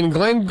is in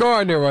Glen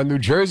Gardner on New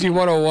Jersey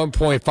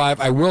 101.5.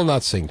 I will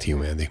not sing to you,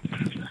 Mandy.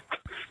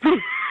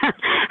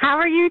 How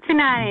are you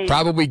tonight?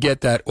 Probably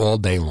get that all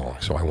day long,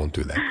 so I won't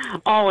do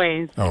that.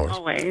 Always. So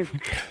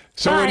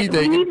what do you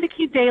think? We need to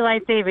keep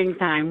daylight savings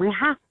time. We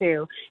have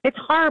to. It's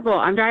horrible.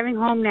 I'm driving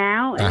home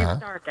now, and it's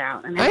dark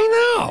out. And I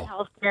know.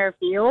 Healthcare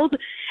field,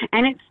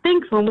 and it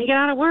stinks. When we get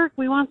out of work,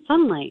 we want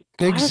sunlight.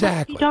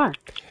 Exactly. Why does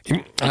it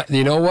be dark?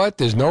 You know what?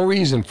 There's no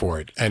reason for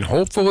it, and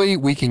hopefully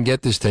we can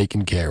get this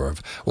taken care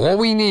of. All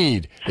we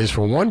need is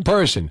for one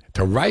person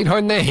to write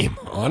her name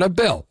on a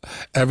bill.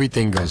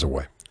 Everything goes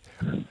away.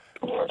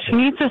 He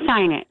needs to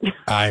sign it.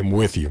 I'm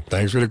with you.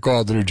 Thanks for the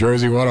call to New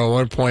Jersey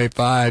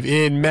 101.5.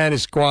 In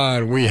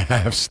Manasquan, we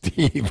have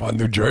Steve on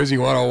New Jersey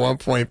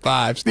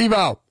 101.5.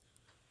 Steve-O.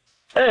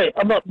 Hey,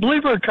 I'm a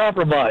believer in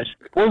compromise.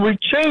 When we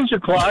change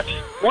the clocks,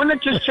 why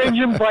not just change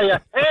them by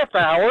a half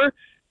hour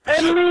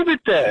and leave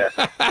it there?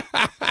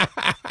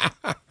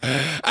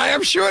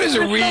 I'm sure there's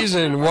a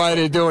reason why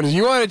they're doing this.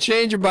 You want to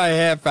change it by a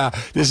half hour.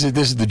 This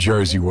is the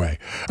Jersey way.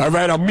 All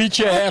right, I'll meet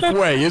you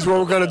halfway. Here's what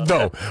we're going to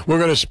do. We're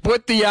going to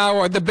split the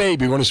hour, the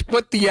baby. We're going to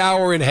split the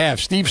hour in half.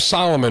 Steve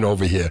Solomon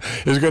over here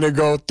is going to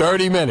go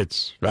 30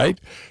 minutes,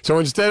 right? So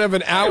instead of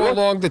an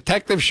hour-long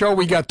detective show,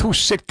 we got 2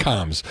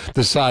 sitcoms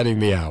deciding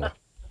the hour.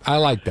 I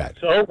like that.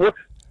 So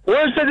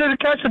where's it in the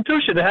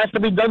Constitution? It has to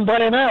be done by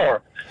an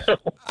hour.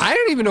 I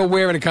don't even know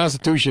where in the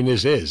Constitution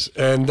this is.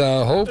 And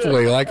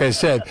hopefully, like I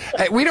said,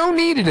 we don't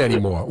need it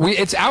anymore.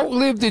 It's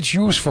outlived its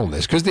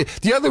usefulness. Because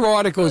the other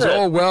article is,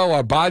 oh, well,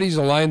 our bodies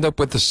are lined up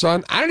with the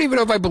sun. I don't even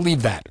know if I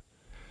believe that.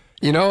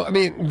 You know, I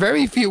mean,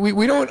 very few.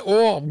 We don't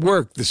all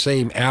work the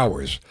same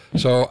hours.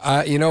 So,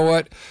 you know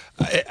what?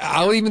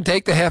 I'll even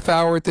take the half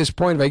hour at this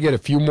point if I get a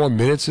few more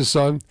minutes of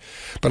sun.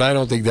 But I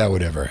don't think that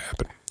would ever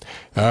happen.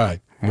 All right.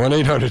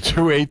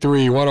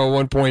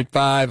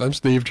 1-800-283-101.5. I'm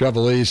Steve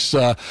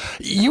Trevelise.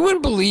 You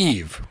wouldn't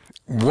believe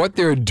what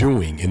they're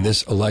doing in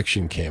this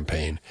election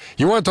campaign.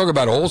 You want to talk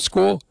about old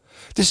school?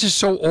 This is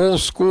so old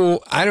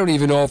school, I don't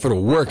even know if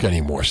it'll work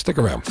anymore. Stick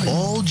around.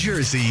 Old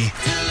Jersey.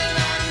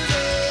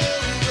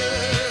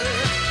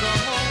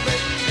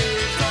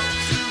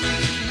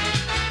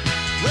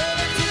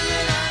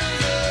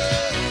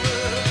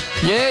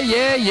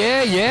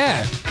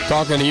 Yeah.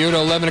 Talking to you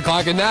till 11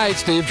 o'clock at night,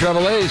 Steve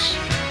Trevelise.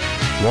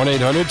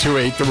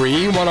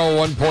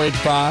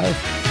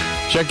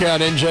 1-800-283-101.5. Check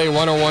out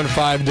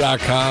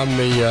NJ1015.com,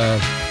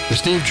 the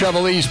Steve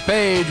Trevelise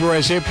page, where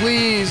I say,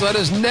 please let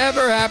us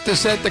never have to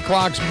set the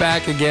clocks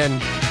back again.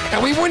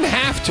 And we wouldn't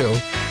have to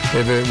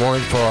if it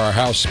weren't for our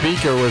House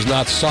Speaker who has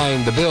not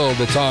signed the bill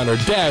that's on her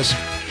desk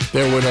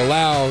that would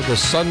allow the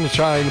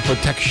Sunshine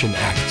Protection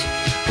Act,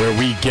 where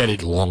we get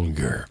it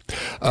longer.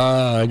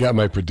 I got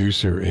my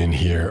producer in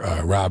here,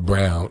 Rob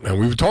Brown, and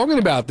we were talking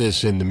about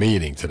this in the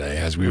meeting today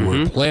as we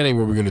were planning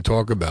what we're going to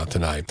talk about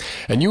tonight.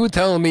 And you were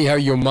telling me how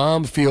your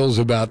mom feels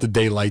about the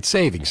daylight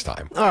savings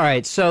time. All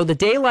right, so the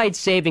daylight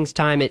savings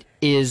time, it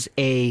is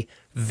a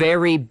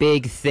very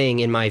big thing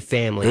in my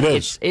family. It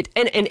is.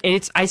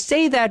 I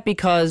say that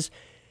because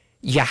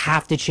you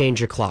have to change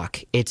your clock.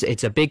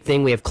 It's a big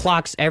thing. We have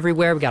clocks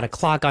everywhere. We got a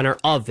clock on our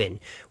oven.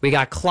 We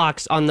got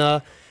clocks on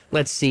the...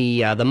 Let's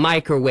see, the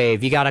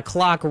microwave. You got a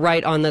clock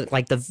right on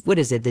what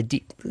is it? I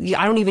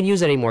don't even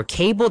use it anymore.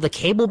 The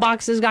cable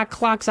box has got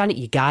clocks on it.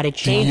 You got to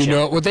change it. You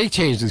know what they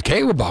changed? The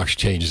cable box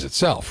changes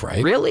itself,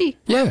 right? Really?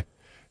 Yeah.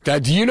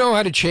 Do you know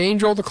how to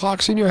change all the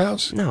clocks in your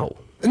house? No.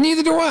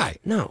 Neither do I.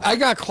 No. I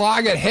got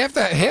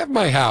half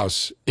my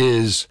house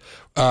is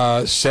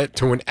set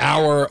to an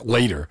hour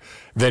later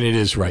than it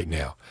is right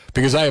now.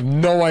 Because I have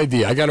no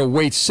idea. I got to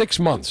wait 6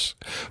 months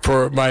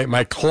for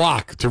my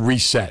clock to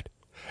reset.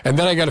 And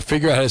then I got to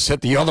figure out how to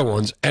set the other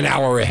ones an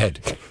hour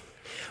ahead.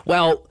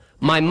 Well,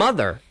 my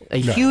mother,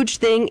 huge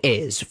thing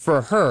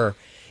for her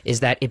is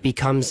that it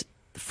becomes,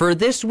 for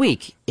this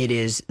week, it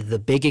is the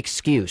big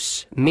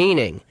excuse,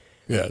 meaning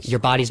your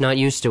body's not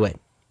used to it.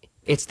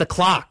 It's the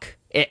clock.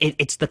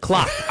 It's the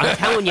clock. I'm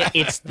telling you,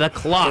 it's the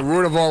clock. The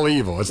root of all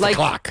evil. It's the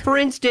clock. For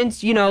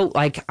instance,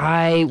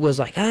 I was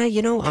like,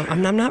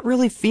 I'm not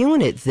really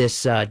feeling it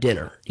this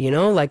dinner.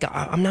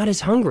 I'm not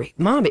as hungry.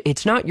 Mom,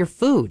 it's not your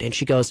food. And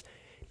she goes,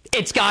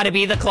 it's got to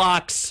be the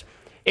clocks.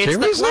 It's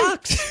Seriously? the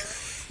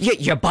clocks.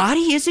 Your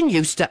body isn't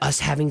used to us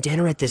having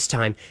dinner at this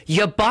time.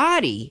 Your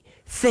body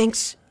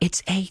thinks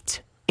it's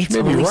 8. It's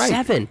Maybe only right.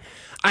 7.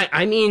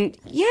 I mean,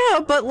 yeah,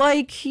 but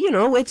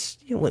it's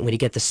when you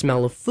get the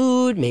smell of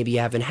food, maybe you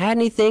haven't had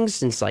anything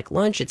since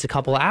lunch. It's a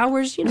couple of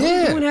hours. You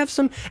want to have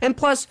some. And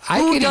plus, I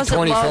can eat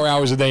 24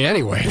 hours a day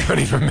anyway. It don't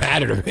even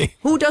matter to me.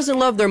 Who doesn't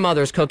love their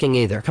mother's cooking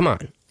either? Come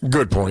on.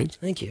 Good point.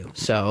 Thank you.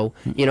 So,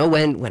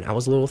 when I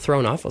was a little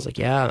thrown off, I was like,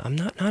 yeah, I'm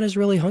not as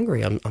really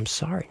hungry. I'm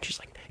sorry. And she's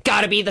like,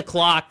 gotta be the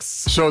clocks.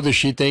 So does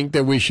she think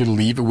that we should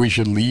leave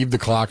the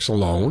clocks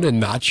alone and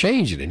not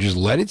change it and just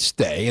let it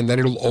stay, and then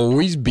it'll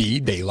always be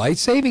daylight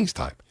savings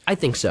time? I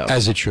think so.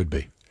 As it should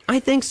be. I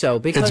think so,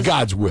 because it's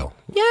God's will.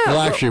 Yeah.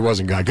 Well, actually, it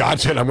wasn't God. God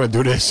said, I'm going to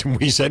do this. And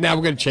we said, now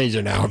we're going to change it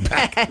an hour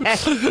back.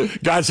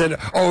 God said,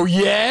 oh,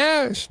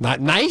 yeah? It's not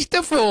nice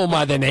to fool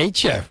Mother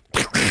Nature.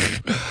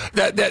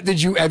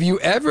 Have you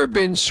ever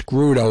been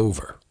screwed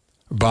over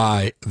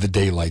by the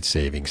daylight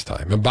savings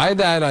time? And by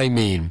that, I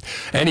mean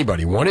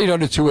anybody.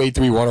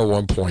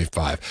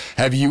 1-800-283-101.5.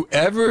 Have you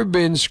ever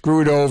been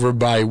screwed over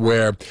by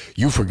where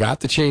you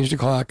forgot to change the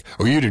clock,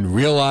 or you didn't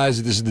realize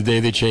that this is the day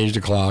they changed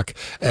the clock,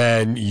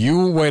 and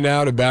you went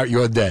out about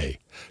your day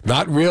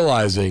not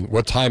realizing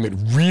what time it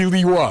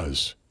really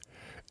was,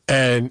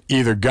 and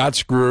either got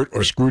screwed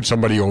or screwed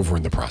somebody over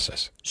in the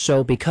process?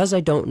 So because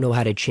I don't know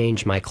how to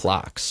change my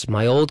clocks,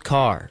 my old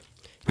car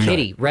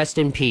Kitty, rest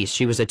in peace.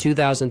 She was a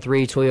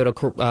 2003 Toyota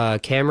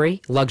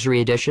Camry, luxury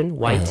edition,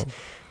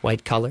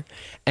 white color.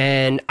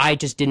 And I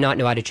just did not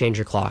know how to change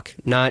her clock.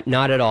 Not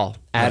at all,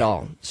 at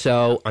all.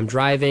 So I'm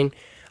driving.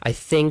 I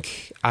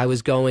think I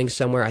was going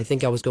somewhere. I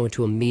think I was going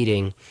to a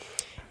meeting.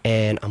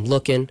 And I'm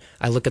looking.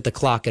 I look at the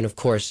clock, and of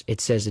course,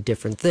 it says a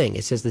different thing.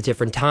 It says the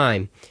different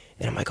time.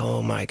 And I'm like,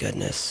 oh, my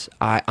goodness.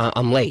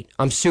 I'm late.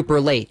 I'm super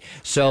late.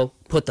 So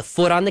put the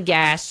foot on the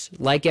gas,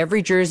 like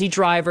every Jersey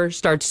driver,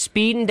 start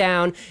speeding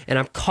down, and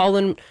I'm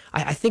calling.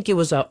 I think it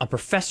was a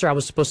professor I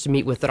was supposed to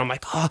meet with, and I'm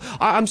like, oh,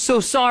 I'm so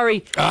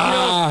sorry.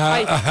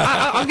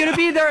 I'm going to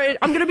be there.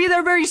 I'm going to be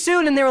there very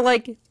soon. And they were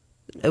like,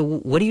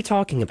 what are you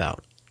talking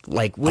about?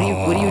 Like, what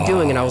are you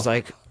doing? And I was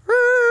like,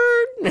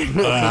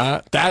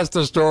 that's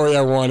the story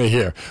I want to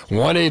hear.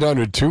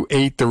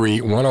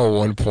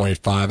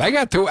 1-800-283-101.5. I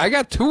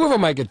got two of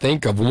them I could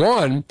think of.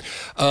 One,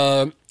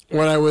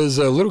 when I was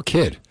a little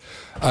kid,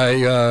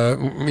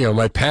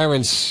 my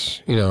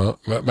parents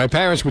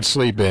would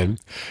sleep in,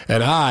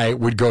 and I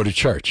would go to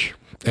church.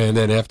 And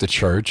then after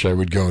church, I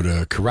would go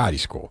to karate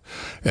school,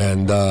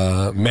 and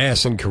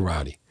mass and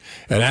karate.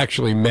 And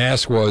actually,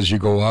 mass was you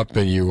go up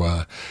and you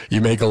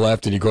make a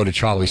left and you go to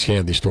Charlie's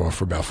candy store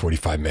for about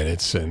 45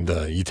 minutes, and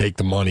you take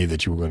the money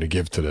that you were going to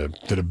give to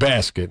the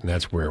basket, and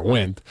that's where it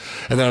went.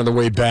 And then on the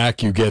way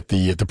back, you get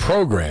the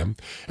program,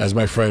 as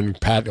my friend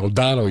Pat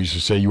O'Donnell used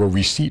to say, you a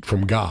receipt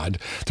from God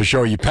to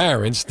show your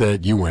parents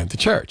that you went to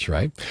church,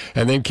 right?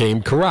 And then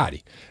came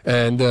karate.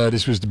 And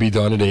this was to be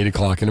done at 8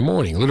 o'clock in the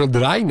morning. Little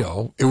did I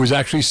know, it was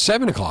actually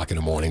 7 o'clock in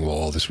the morning while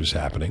all this was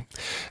happening.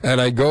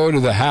 And I go to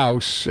the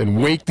house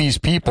and wake these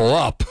people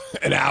up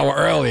an hour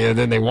earlier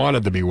than they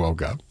wanted to be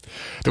woke up.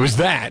 There was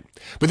that.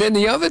 But then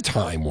the other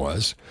time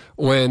was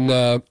when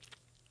I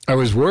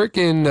was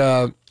working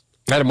at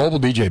a mobile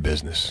DJ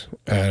business.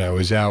 And I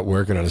was out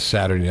working on a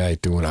Saturday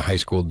night doing a high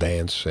school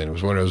dance. And it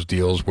was one of those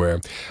deals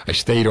where I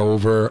stayed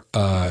over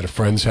at a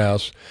friend's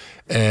house.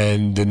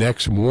 And the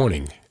next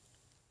morning,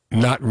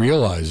 not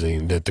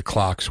realizing that the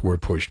clocks were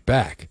pushed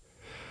back.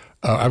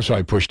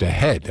 Pushed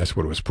ahead. That's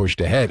what it was,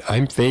 pushed ahead.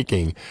 I'm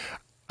thinking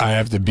I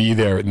have to be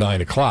there at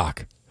 9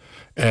 o'clock,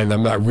 and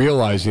I'm not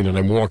realizing that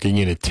I'm walking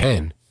in at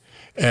 10,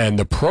 and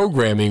the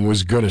programming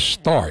was going to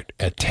start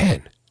at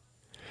 10,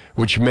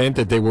 which meant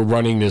that they were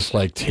running this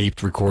like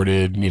taped,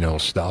 recorded,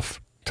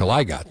 stuff till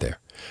I got there.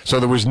 So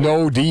there was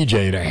no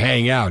DJ to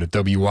hang out at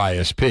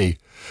WYSP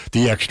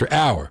the extra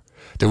hour.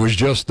 There was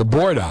just the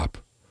board op,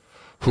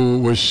 who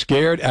was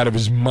scared out of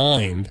his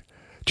mind,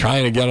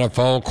 trying to get on the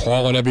phone,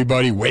 calling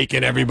everybody,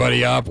 waking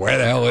everybody up. Where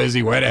the hell is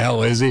he? Where the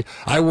hell is he?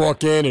 I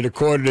walk in at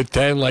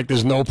 9:45 like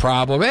there's no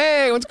problem.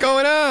 Hey, what's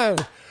going on?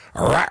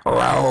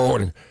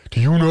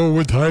 Do you know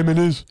what time it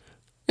is?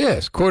 Yeah,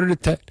 it's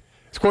 9:45.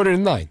 It's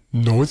 9:45.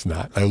 No, it's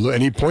not.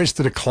 And he points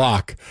to the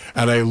clock,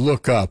 and I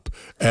look up,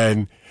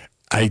 and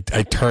I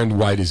turned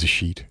white as a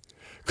sheet.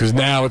 Because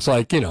now it's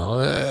like,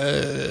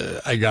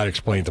 I got to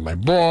explain to my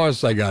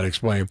boss. I got to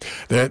explain.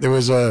 There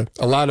was a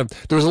lot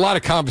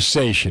of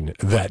conversation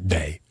that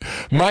day.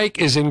 Mike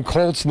is in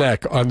Colts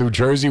Neck on New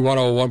Jersey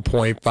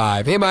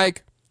 101.5. Hey,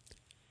 Mike.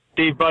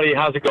 Steve, buddy,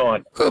 how's it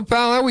going? Good,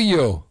 pal. How are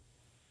you?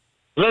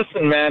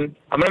 Listen, man,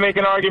 I'm going to make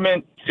an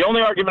argument. It's the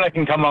only argument I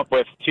can come up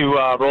with to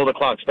roll the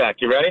clocks back.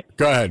 You ready?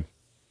 Go ahead.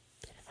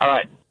 All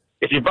right.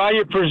 If you buy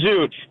your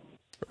Pursuit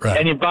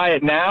and you buy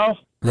it now,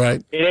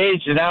 right, it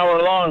aged an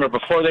hour longer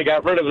before they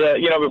got rid of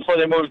before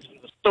they moved to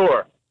the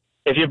store.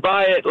 If you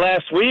buy it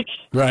last week,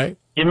 right,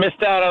 you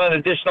missed out on an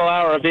additional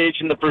hour of age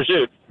in the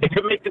Pursuit. It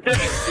could make the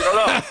difference. You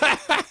don't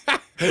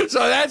know. So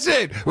that's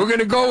it. We're going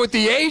to go with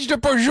the age de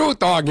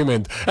Pursuit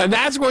argument, and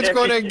that's what's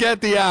going to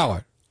get the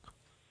hour.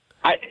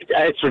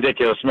 It's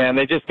ridiculous, man.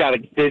 They just got to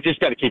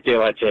keep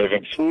daylight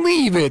savings.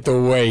 Leave it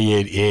the way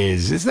it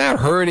is. It's not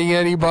hurting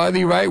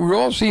anybody, right? We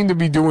all seem to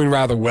be doing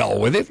rather well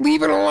with it.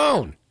 Leave it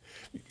alone.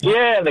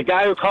 Yeah, and the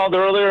guy who called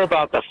earlier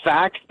about the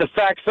facts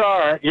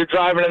are you're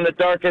driving in the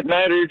dark at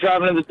night or you're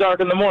driving in the dark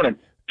in the morning.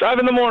 Drive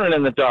in the morning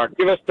in the dark.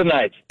 Give us the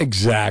night.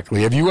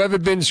 Exactly. Have you ever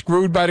been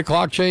screwed by the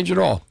clock change at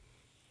all?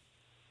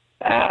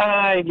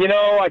 I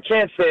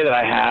can't say that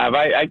I have.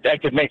 I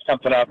could make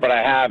something up, but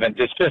I haven't.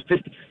 It's just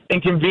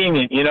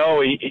inconvenient, You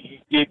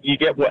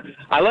get what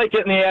I like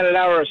getting the added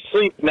hour of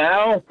sleep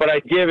now, but I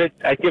give it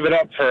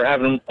up for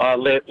having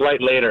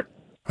light later.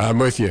 I'm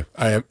with you.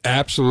 I am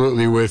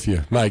absolutely with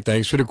you. Mike,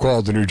 thanks for the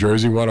call to New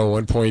Jersey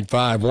 101.5.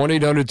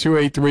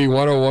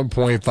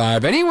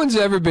 1-800-283-101.5. Anyone's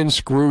ever been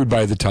screwed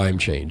by the time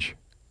change?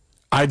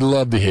 I'd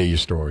love to hear your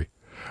story.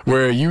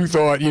 Where you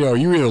thought, you were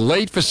either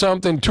late for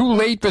something, too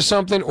late for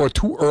something, or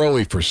too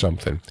early for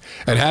something.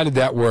 And how did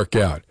that work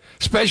out?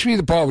 Especially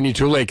the part when you're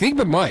too late. Keep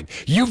in mind,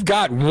 you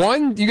got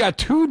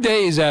 2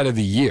 days out of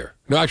the year.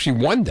 No,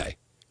 actually 1 day.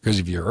 Because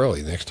if you're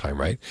early next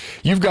time, right?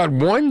 You've got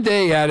 1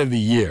 day out of the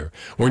year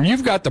when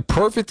you've got the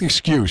perfect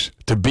excuse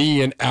to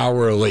be an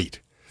hour late.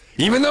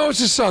 Even though it's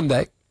a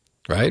Sunday,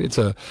 right?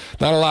 Not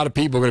a lot of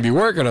people are going to be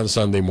working on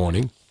Sunday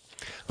morning.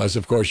 Unless,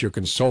 of course, you're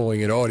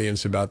consoling an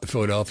audience about the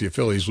Philadelphia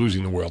Phillies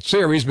losing the World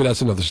Series, but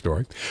that's another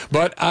story.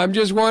 But I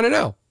just want to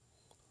know,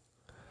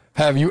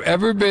 Have you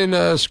ever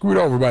been screwed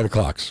over by the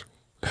clocks?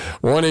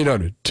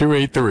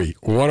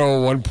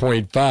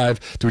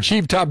 1-800-283-101.5. To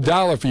achieve top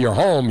dollar for your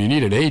home, you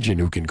need an agent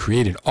who can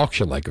create an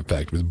auction-like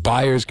effect with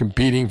buyers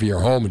competing for your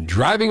home and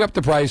driving up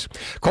the price.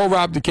 Call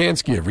Rob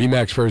Dukansky of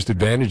RE/MAX First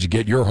Advantage to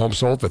get your home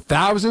sold for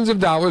thousands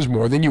of dollars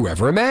more than you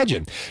ever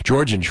imagined.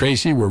 George and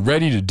Tracy were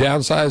ready to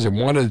downsize and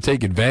wanted to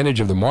take advantage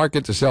of the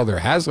market to sell their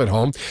Hazlitt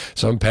home.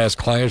 Some past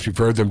clients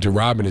referred them to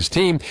Rob and his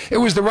team. It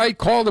was the right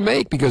call to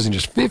make because in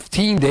just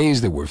 15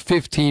 days there were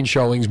 15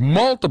 showings,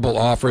 multiple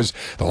offers,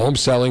 the home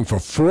selling for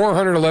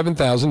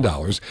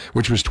 $411,000,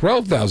 which was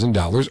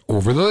 $12,000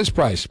 over the list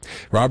price.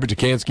 Robert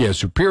Dukansky has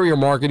superior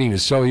marketing to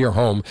sell your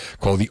home.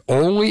 Call the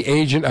only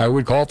agent I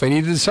would call if I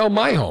needed to sell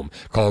my home.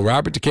 Call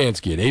Robert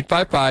Dukansky at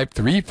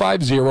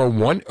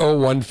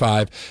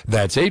 855-350-1015.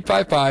 That's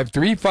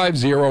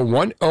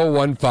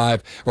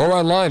 855-350-1015 or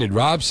online at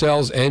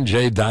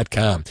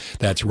robsellsnj.com.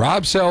 That's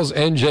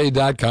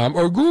robsellsnj.com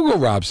or Google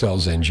Rob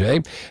Sells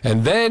NJ,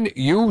 and then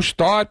you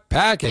start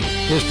packing.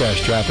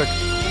 Dispatch traffic.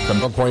 From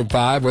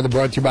 1.5, weather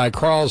brought to you by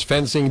Carl's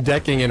Fencing,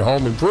 Decking, and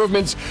Home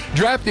Improvements.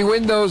 Drafty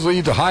windows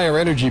lead to higher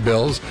energy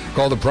bills.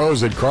 Call the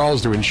pros at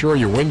Carl's to ensure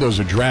your windows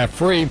are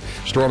draft-free.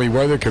 Stormy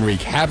weather can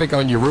wreak havoc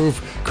on your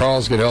roof.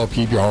 Carl's can help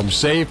keep your home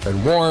safe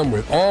and warm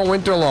with all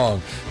winter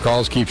long.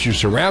 Carl's keeps you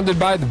surrounded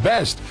by the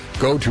best.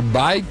 Go to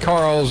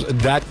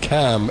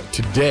buycarls.com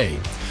today.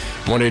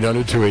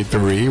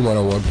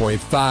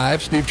 1-800-283-101.5.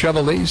 Steve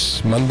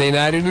Trevelise, Monday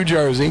night in New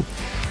Jersey.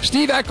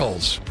 Steve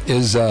Eccles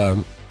is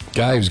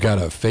guy who's got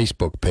a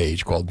Facebook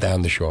page called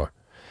Down the Shore,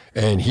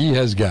 and he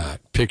has got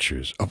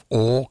pictures of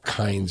all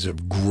kinds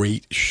of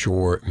great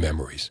shore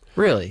memories.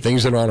 Really?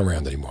 Things that aren't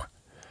around anymore.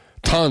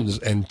 Tons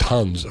and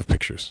tons of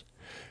pictures.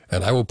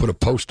 And I will put a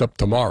post up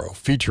tomorrow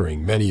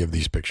featuring many of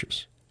these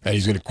pictures. And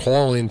he's going to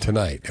call in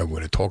tonight, and we're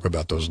going to talk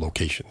about those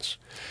locations.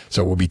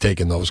 So we'll be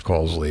taking those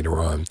calls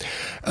later on.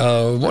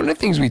 One of the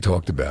things we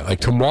talked about, like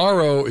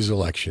tomorrow is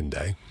election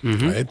day.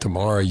 Right?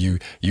 Tomorrow you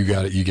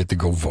get to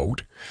go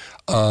vote.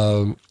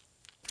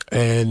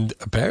 And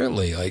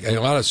apparently, like a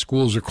lot of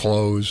schools are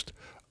closed.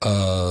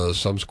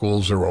 Some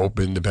schools are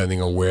open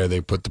depending on where they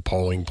put the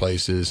polling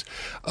places.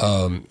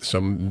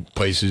 Some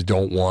places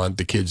don't want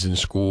the kids in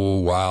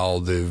school while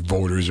the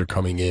voters are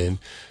coming in.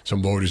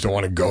 Some voters don't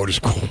want to go to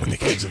school when the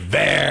kids are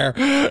there.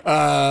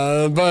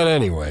 But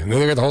anyway, then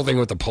they got the whole thing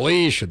with the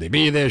police. Should they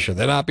be there? Should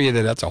they not be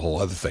there? That's a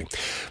whole other thing.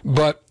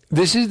 But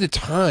this is the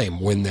time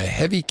when the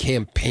heavy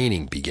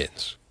campaigning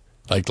begins,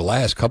 like the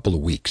last couple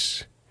of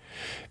weeks.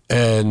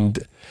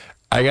 And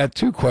I got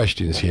two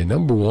questions here.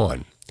 Number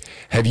one,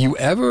 have you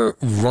ever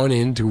run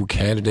into a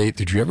candidate?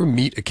 Did you ever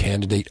meet a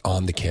candidate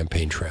on the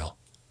campaign trail?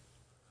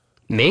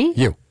 Me?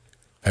 You.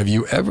 Have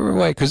you ever,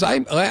 like, because I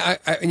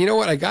you know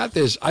what? I got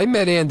this. I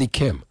met Andy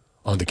Kim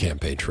on the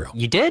campaign trail.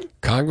 You did?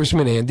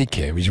 Congressman Andy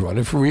Kim. He's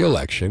running for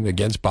re-election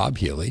against Bob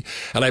Healy.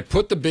 And I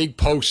put the big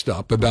post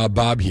up about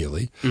Bob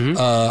Healy.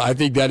 I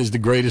think that is the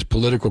greatest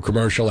political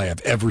commercial I have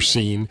ever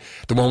seen.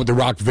 The one with the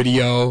rock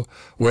video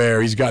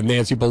where he's got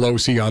Nancy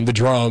Pelosi on the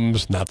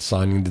drums, not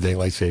signing the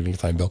daylight savings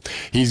time bill.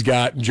 He's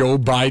got Joe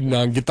Biden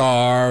on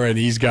guitar, and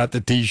he's got the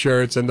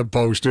T-shirts and the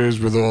posters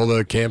with all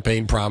the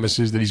campaign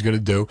promises that he's going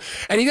to do.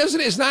 And he doesn't,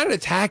 it's not an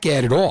attack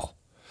ad at all.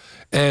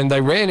 And I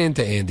ran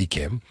into Andy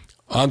Kim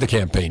on the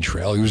campaign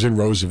trail. He was in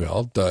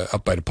Roosevelt,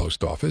 up by the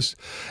post office.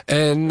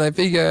 And I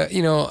figure,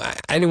 you know,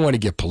 I didn't want to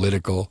get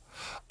political,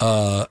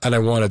 and I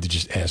wanted to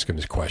just ask him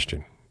this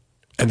question.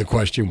 And the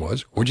question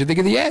was, what'd you think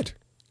of the ad?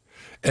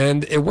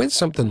 And it went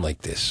something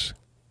like this.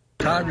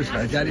 Congressman,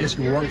 I got to ask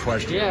you one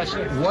question. Yeah,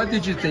 sure. What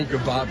did you think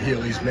of Bob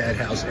Healy's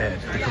Madhouse ad,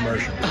 the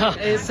commercial?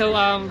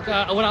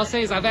 What I'll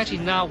say is I've actually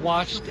not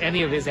watched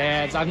any of his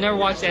ads. I've never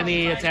watched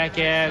any attack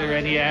ad or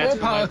any ads. All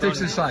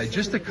politics aside,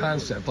 just the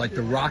concept, like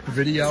the rock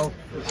video.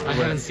 I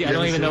haven't seen. I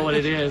don't even know what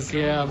it is.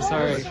 Yeah, I'm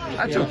sorry.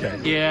 That's okay.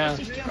 Yeah.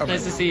 Right.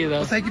 Nice to see you, though.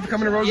 Well, thank you for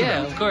coming to Roosevelt.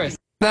 Yeah, of course.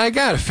 Now, I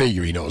got to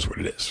figure he knows what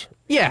it is.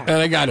 Yeah.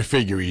 And I got to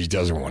figure he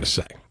doesn't want to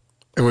say.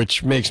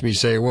 Which makes me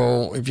say,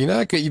 well, if you're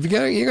going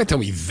to tell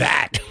me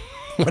that,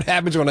 what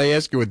happens when I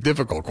ask you a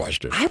difficult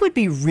question? I would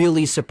be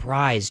really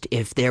surprised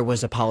if there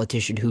was a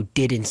politician who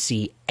didn't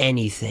see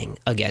anything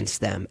against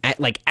them, at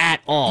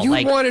all. You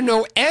want to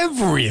know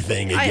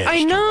everything against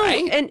I know,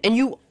 you, right? and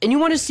you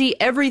want to see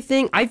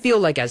everything. I feel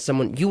like as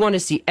someone, you want to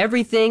see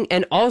everything,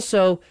 and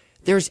also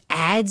there's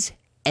ads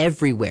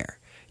everywhere.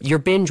 You're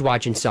binge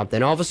watching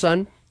something, all of a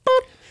sudden,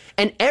 boop,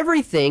 and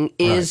everything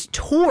is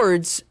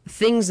towards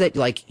things that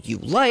you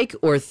like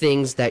or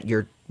things that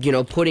you're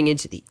putting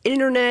into the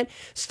internet,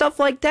 stuff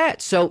like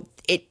that. So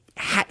it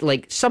had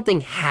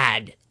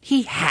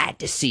he had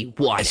to see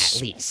one at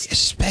least.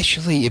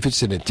 Especially if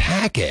it's an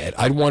attack ad,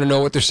 I'd want to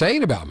know what they're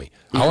saying about me.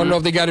 I want to know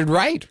if they got it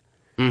right.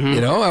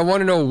 I want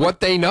to know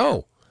what they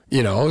know.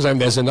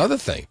 There's another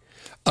thing.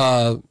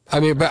 But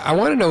I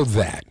want to know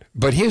that.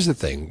 But here's the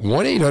thing: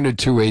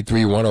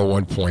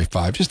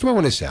 1-800-283-101.5. Just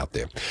throwing this out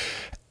there.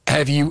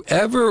 Have you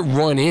ever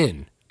run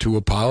into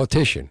a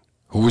politician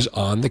who was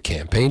on the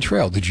campaign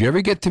trail? Did you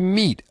ever get to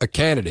meet a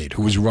candidate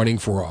who was running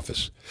for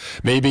office?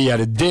 Maybe at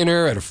a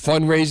dinner, at a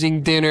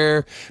fundraising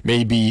dinner,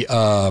 maybe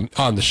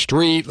on the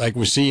street, like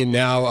we're seeing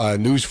now,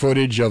 news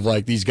footage of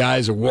like these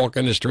guys are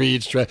walking the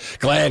streets,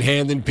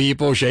 glad-handing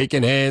people,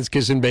 shaking hands,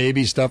 kissing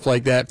babies, stuff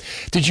like that.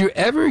 Did you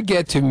ever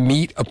get to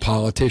meet a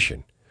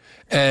politician?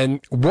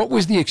 And what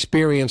was the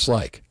experience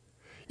like?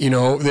 You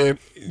know,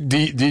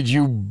 did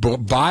you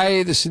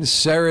buy the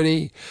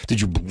sincerity? Did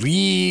you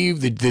believe?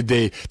 Did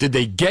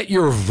they get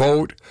your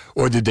vote,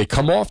 or did they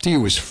come off to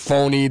you as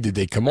phony? Did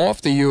they come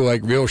off to you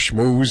like real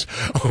schmooze,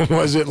 or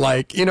was it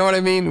like, you know what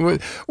I mean?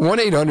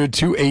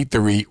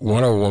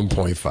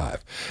 1-800-283-101.5.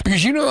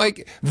 Because you know,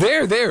 like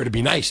they're there to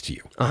be nice to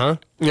you.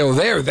 You know,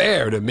 they're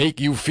there to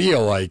make you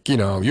feel like, you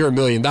know, you're $1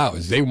 million.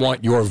 They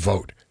want your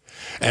vote.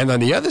 And on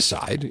the other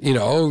side, you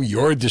know,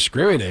 you're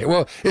discriminating.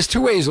 Well, there's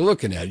two ways of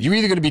looking at it. You're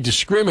either going to be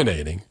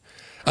discriminating,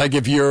 like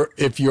if you're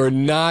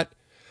not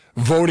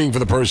voting for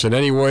the person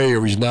anyway,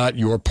 or he's not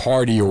your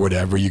party or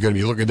whatever, you're going to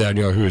be looking down,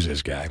 you know, who's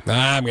this guy?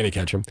 I'm going to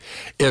catch him.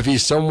 If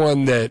he's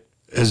someone that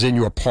is in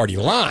your party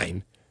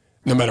line,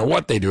 no matter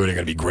what they do, they're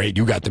going to be great.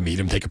 You got to meet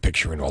him, take a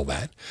picture and all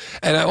that.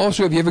 And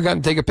also, have you ever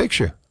gotten to take a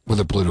picture with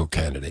a political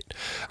candidate?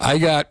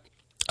 I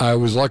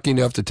was lucky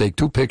enough to take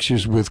 2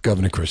 pictures with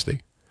Governor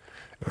Christie.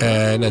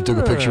 And I took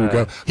a picture with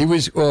Governor. He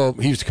used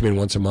to come in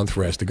once a month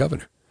for Ask the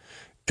Governor.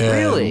 And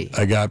really?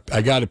 I got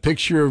a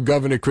picture of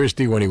Governor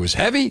Christie when he was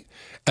heavy,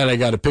 and I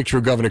got a picture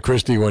of Governor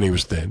Christie when he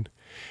was thin.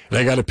 And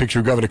I got a picture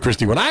of Governor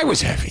Christie when I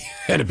was heavy,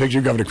 and a picture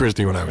of Governor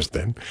Christie when I was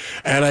thin.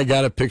 And I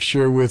got a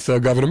picture with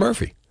Governor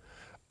Murphy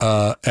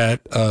at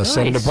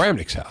Senator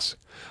Bramnick's house.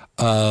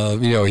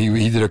 You know,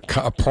 he did a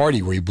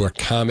party where he brought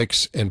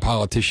comics and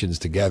politicians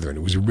together, and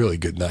it was a really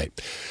good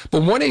night.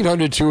 But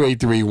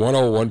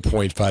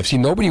 1-800-283-101.5. See,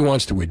 nobody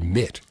wants to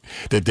admit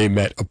that they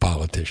met a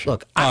politician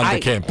on the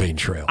campaign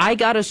trail. I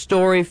got a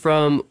story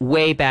from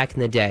way back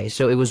in the day.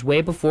 So it was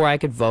way before I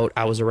could vote.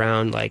 I was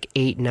around like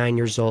 8, 9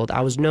 years old.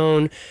 I was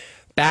known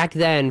back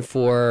then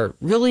for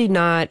really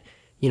not,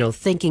 you know,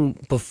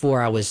 thinking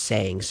before I was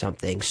saying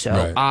something.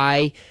 So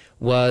I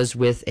was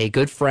with a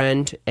good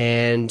friend,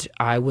 and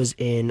I was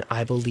in,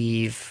 I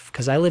believe,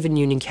 because I live in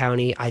Union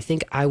County, I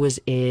think I was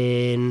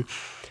in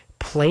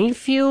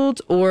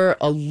Plainfield or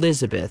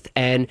Elizabeth,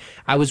 and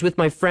I was with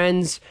my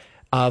friend's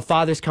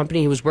father's company.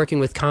 He was working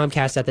with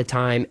Comcast at the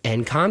time,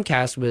 and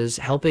Comcast was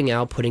helping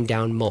out putting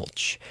down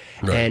mulch.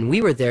 And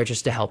we were there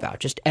just to help out,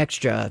 just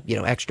extra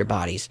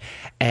bodies.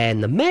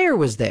 And the mayor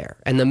was there,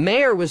 and the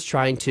mayor was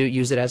trying to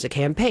use it as a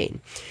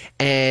campaign.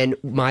 And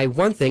my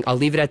one thing, I'll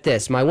leave it at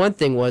this. My one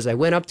thing was I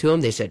went up to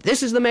him. They said,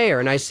 "This is the mayor."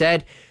 And I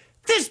said,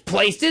 "This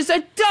place is a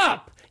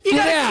dump. You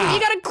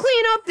gotta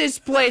clean up this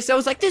place." I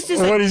was like, "This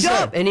is a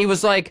dump." And he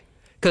was like,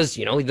 because,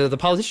 you know, the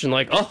politician,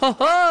 like,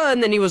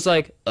 and then he was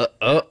like, and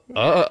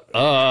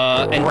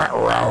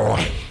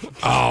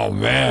oh,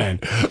 man.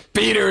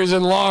 Peter is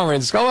in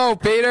Lawrence. Hello,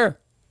 Peter.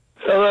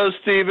 Hello,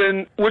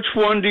 Stephen. Which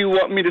one do you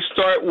want me to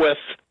start with?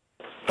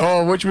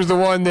 Oh, which was the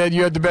one that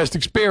you had the best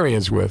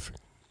experience with?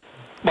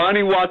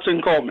 Bonnie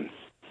Watson Coleman.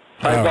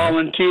 I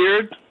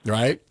volunteered.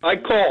 Right. I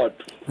called.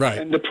 Right.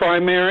 In the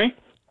primary,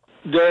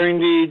 during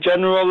the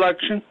general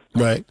election.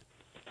 Right.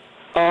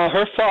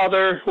 Her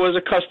father was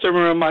a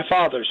customer of my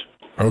father's.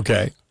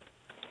 Okay.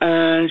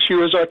 And she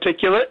was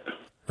articulate.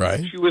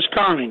 Right. She was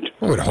kind.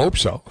 I would hope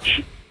so.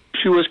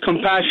 She was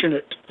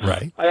compassionate.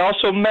 Right. I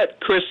also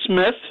met Chris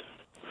Smith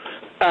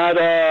at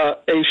a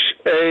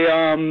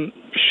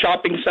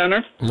shopping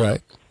center.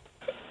 Right.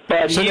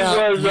 But so he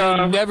now, was.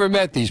 You never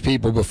met these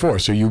people before,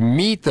 so you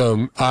meet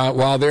them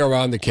while they're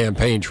on the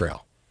campaign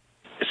trail.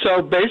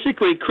 So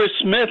basically, Chris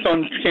Smith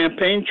on the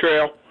campaign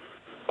trail,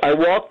 I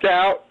walked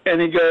out,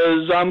 and he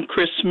goes, "I'm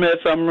Chris Smith.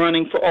 I'm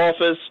running for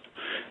office."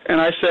 And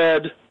I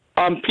said,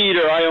 "I'm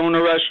Peter. I own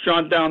a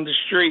restaurant down the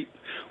street.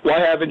 Why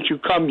haven't you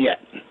come yet?"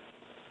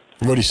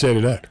 What do you say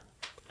to that?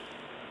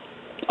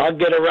 I'll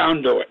get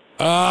around to it.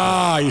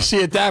 You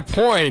see, at that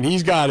point,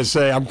 he's got to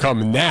say, "I'm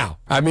coming now."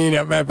 I mean,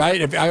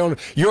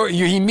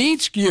 he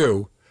meets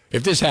you.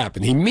 If this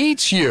happened, he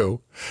meets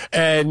you,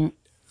 and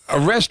a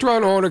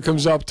restaurant owner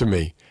comes up to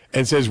me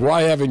and says,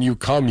 "Why haven't you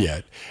come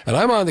yet?" And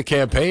I'm on the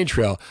campaign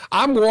trail.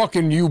 I'm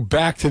walking you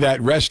back to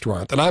that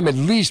restaurant, and I'm at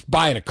least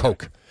buying a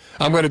Coke.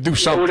 I'm going to do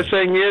something. So the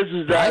thing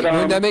is that...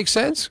 Wouldn't that make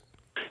sense?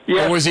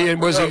 Yeah. Or was he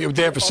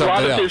there for something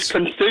else? A lot of his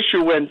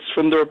constituents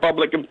from the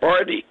Republican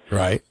Party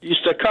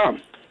used to come.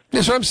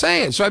 That's what I'm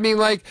saying. So, I mean,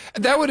 like,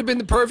 that would have been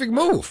the perfect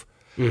move.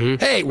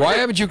 Hey, why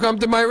haven't you come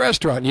to my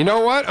restaurant? You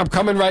know what? I'm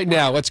coming right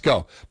now. Let's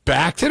go.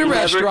 Back to the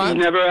restaurant.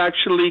 He never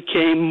actually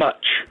came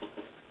much.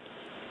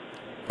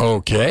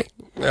 Okay.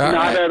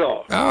 Not at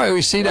all. All right,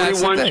 we see that.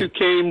 The only ones who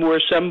came were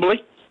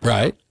Assembly.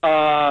 Right.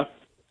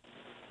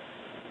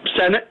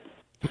 Senate.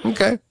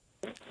 Okay.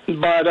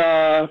 But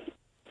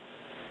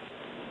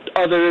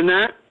other than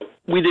that,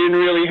 we didn't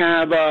really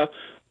have a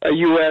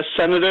U.S.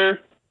 senator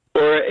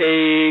or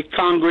a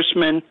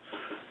congressman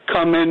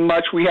come in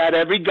much. We had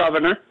every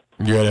governor.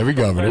 You had every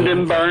governor.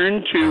 Brendan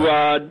Byrne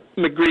to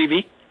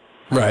McGreevey.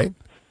 Right.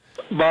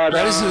 But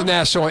now, this is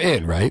Nassau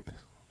Inn, right?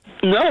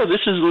 No,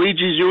 this is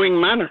Leedy's Ewing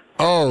Manor.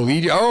 Oh,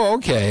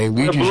 okay.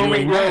 The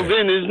Blooming Grove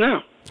Inn is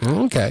now.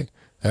 Okay.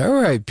 All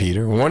right,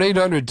 Peter.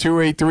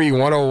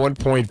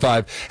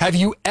 1-800-283-101.5. Have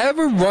you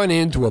ever run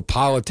into a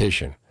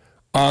politician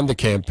on the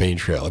campaign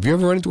trail? Have you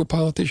ever run into a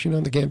politician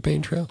on the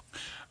campaign trail?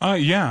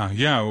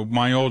 Yeah.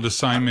 My old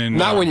assignment.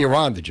 Not when you're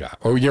on the job.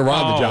 Or when you're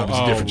on the job is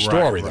a different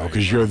story, though,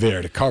 because you're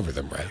there to cover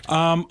them, right?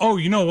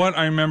 You know what?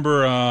 I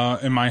remember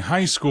in my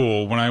high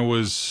school when I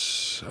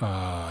was,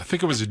 I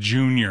think it was a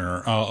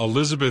junior,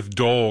 Elizabeth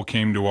Dole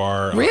came to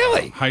our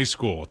high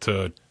school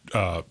to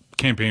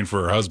campaign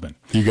for her husband.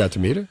 You got to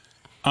meet her?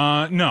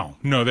 No,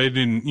 they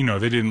didn't.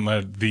 They didn't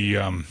let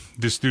the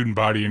student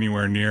body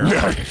anywhere near.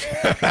 But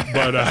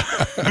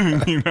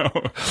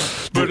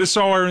but I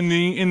saw her in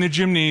the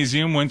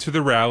gymnasium. Went to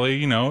the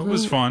rally. It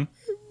was fun.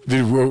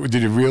 Did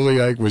it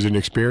really was it an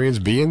experience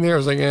being there? I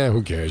was like,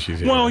 who cares?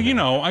 She's here. Well,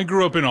 I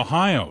grew up in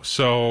Ohio,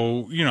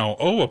 so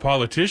a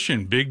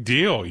politician, big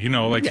deal.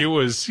 It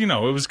was it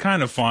was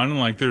kind of fun.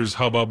 Like there's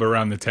hubbub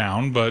around the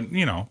town, but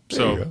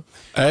so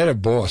I had a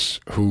boss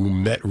who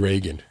met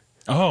Reagan.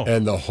 Oh,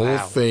 and the whole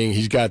thing,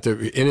 he's got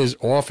in his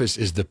office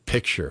is the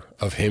picture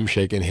of him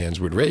shaking hands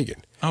with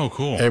Reagan. Oh,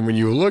 cool. And when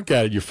you look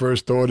at it, your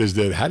first thought is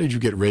that, how did you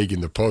get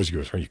Reagan to pose? He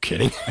goes, are you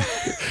kidding?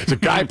 There's a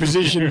guy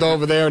positioned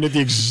over there, and at the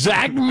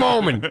exact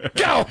moment,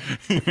 go!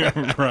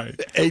 Yeah, right.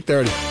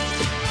 8:30.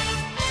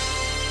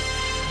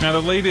 Now,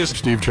 the latest.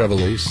 Steve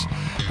Trevelise.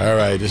 All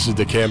right, this is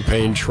the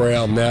campaign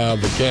trail now.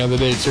 The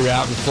candidates are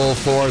out in full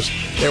force.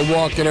 They're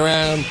walking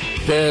around.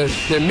 They're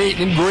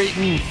meeting and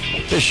greeting.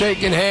 They're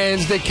shaking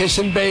hands. They're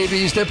kissing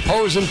babies. They're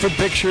posing for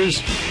pictures.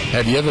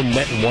 Have you ever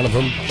met one of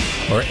them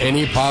or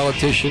any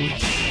politician?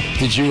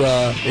 Did you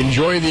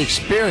enjoy the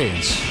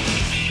experience?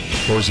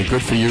 Or was it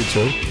good for you,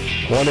 too?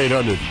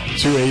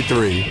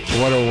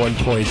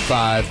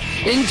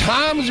 1-800-283-101.5. In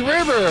Tom's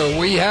River,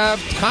 we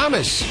have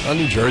Thomas on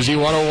New Jersey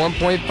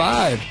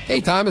 101.5.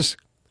 Hey, Thomas.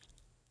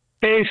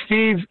 Hey,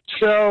 Steve.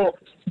 So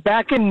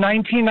back in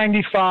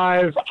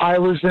 1995, I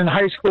was in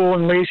high school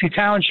in Lacey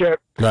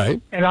Township.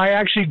 Right. And I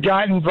actually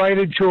got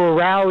invited to a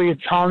rally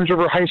at Tom's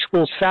River High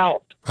School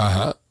South.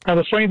 Uh-huh. Now,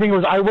 the funny thing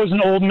was I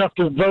wasn't old enough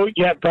to vote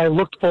yet, but I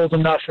looked old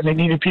enough, and they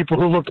needed people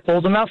who looked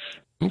old enough.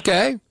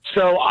 Okay.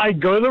 So I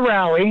go to the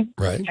rally,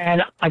 right,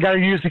 and I got to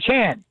use the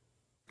can.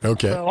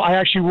 Okay. So I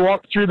actually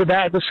walked through the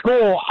back of the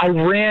school. I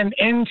ran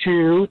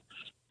into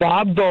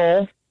Bob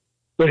Dole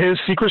with his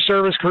Secret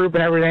Service group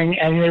and everything,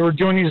 and they were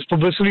doing these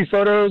publicity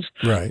photos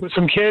with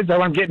some kids. I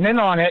wasn't getting in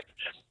on it,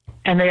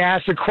 and they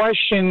asked the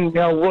question,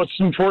 what's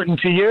important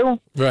to you?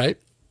 Right.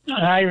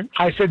 And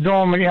I said to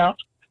them,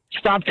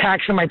 stop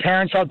taxing my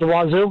parents out the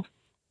wazoo.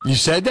 You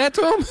said that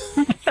to him?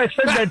 I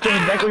said that to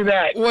him, exactly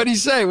that. What'd he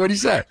say?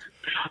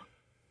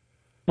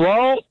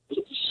 Well,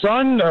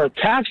 son,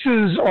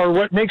 taxes are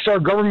what makes our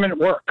government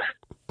work.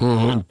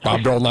 Mm-hmm.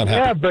 Bob Dole not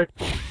happy. Yeah, but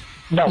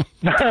no.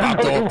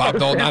 Bob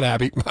Dole not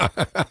happy.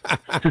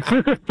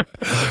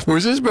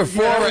 Was this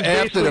before or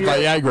after the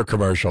Viagra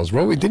commercials?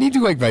 Well, didn't he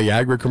do like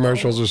Viagra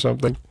commercials or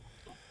something?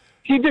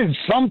 He did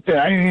something.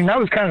 I mean, that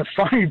was kind of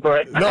funny,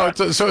 but... No,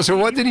 so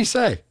what did he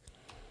say?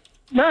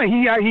 No,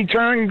 he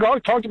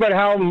talked about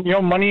how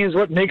money is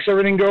what makes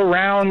everything go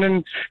around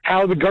and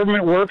how the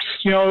government works.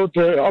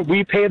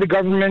 We pay the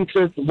government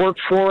to work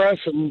for us,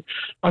 and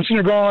I'm sitting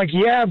there going like,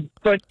 yeah,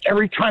 but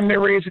every time they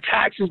raise the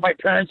taxes, my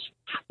parents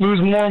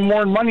lose more and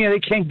more money, and they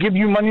can't give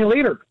you money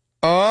later.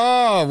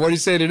 Oh, what did he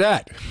say to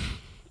that?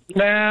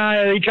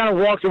 Nah, he kind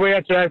of walked away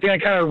after that. I think I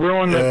kind of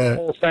ruined the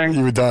whole thing.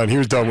 You were done. He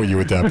was done with you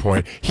at that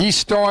point. He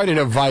started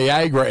a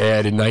Viagra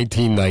ad in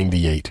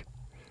 1998.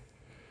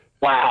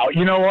 Wow,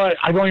 you know what?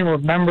 I don't even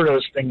remember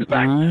those things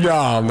back then.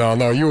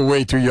 No. You were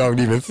way too young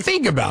to even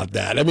think about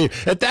that. I mean,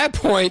 at that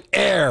point,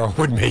 air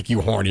would make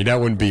you horny. That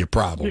wouldn't be a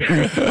problem.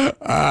 All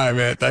right,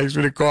 man. Thanks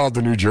for the call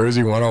to New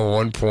Jersey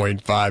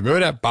 101.5.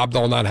 Remember that Bob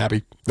Dole not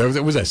happy? Was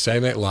that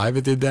Saturday Night Live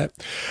that did that?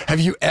 Have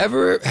you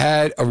ever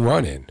had a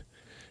run-in,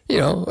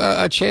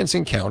 a chance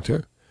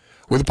encounter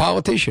with a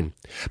politician?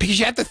 Because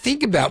you have to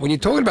think about, when you're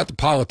talking about the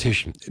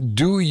politician,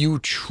 do you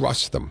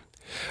trust them?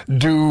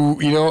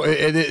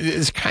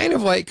 It's kind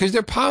of like, because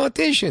they're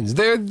politicians.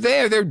 They're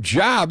there. Their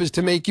job is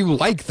to make you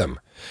like them.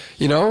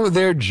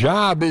 Their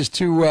job is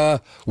to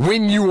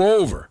win you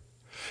over.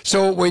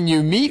 So when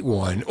you meet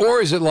one,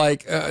 or is it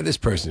like, this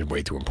person is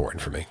way too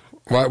important for me.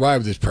 Why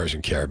would this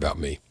person care about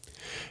me?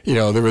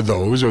 There were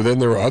those, or then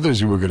there were others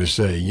who were going to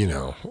say,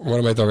 what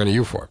am I talking to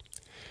you for?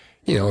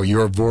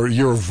 Your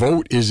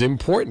vote is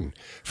important.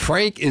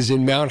 Frank is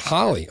in Mount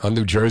Holly on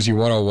New Jersey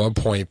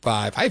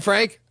 101.5. Hi,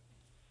 Frank.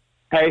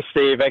 Hey,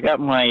 Steve, I got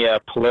my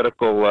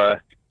political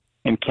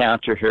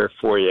encounter here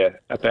for you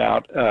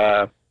about,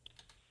 I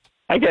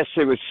guess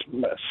it was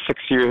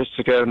 6 years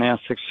ago now,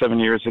 7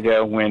 years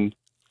ago, when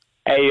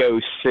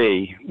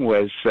AOC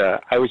was,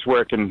 I was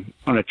working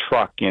on a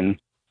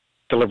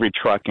delivery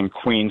truck in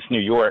Queens, New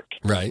York.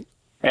 Right.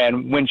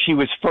 And when she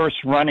was first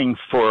running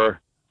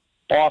for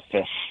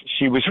office,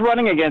 she was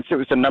running against, it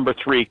was the number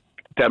 3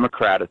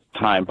 Democrat at the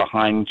time,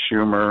 behind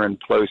Schumer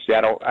and Pelosi. I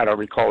don't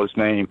recall his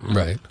name.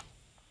 Right.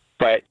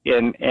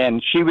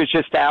 And she was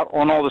just out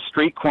on all the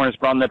street corners,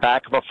 but on the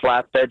back of a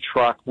flatbed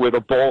truck with a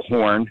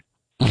bullhorn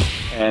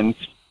and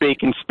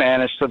speaking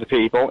Spanish to the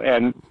people.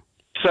 And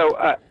so,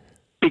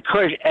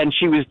 and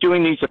she was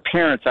doing these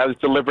appearances, I was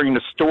delivering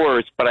to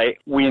stores, but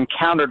we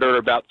encountered her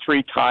about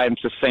 3 times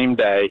the same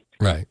day.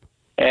 Right.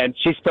 And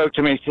she spoke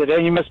to me and said,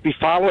 "Hey, you must be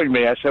following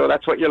me." I said, "Well,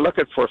 that's what you're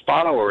looking for,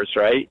 followers,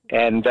 right?"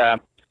 And,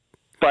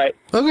 but.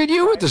 Look at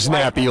you with the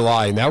snappy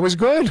line. That was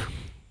good.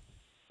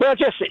 Well,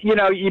 just,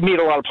 you meet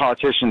a lot of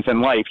politicians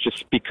in life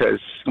just because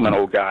I'm an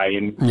old guy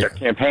and they're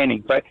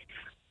campaigning. But,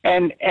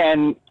 and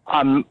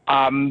I'm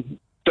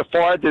the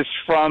farthest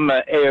from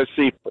an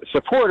AOC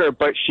supporter,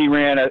 but she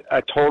ran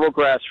a total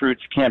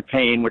grassroots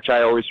campaign, which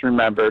I always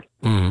remembered.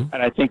 Mm-hmm.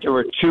 And I think there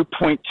were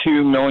 2.2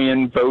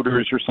 million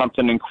voters or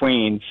something in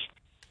Queens.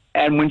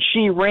 And when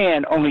she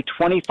ran, only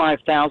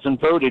 25,000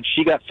 voted.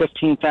 She got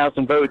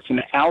 15,000 votes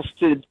and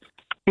ousted.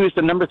 He was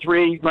the number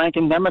 3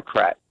 ranking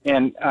Democrat.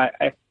 And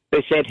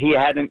they said he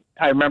hadn't.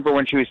 I remember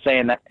when she was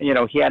saying that,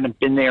 he hadn't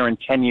been there in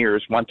 10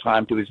 years one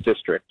time to his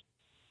district.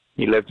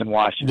 He lived in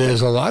Washington.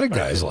 There's a lot of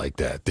guys like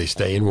that. They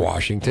stay in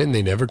Washington.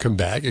 They never come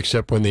back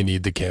except when they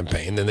need the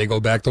campaign. Then they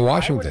go back to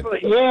Washington.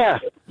 Yeah,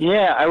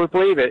 I would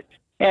believe it.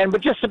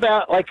 But just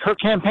about like her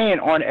campaign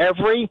on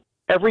every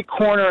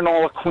corner in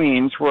all of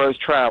Queens where I was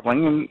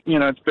traveling, and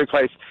it's a big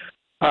place.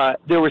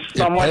 There was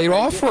someone. It paid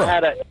off for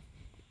her.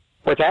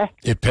 What's that?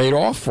 It paid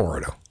off for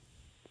her, though.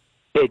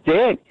 It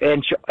did,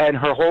 and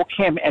her whole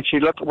campaign. And she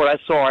looked at what I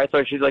saw. I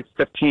thought she was like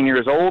 15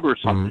 years old or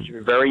something. She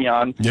was very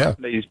young. Yeah,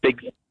 these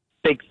big,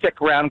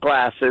 thick, round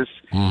glasses.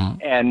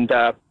 And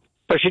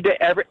but she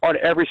did on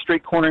every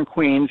street corner in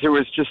Queens. There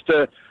was just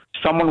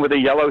someone with a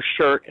yellow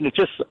shirt, and it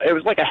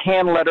was like a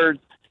hand lettered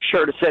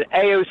shirt. It said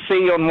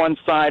AOC on one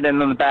side, and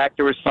on the back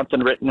there was something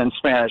written in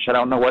Spanish. I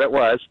don't know what it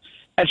was.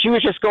 And she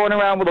was just going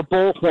around with a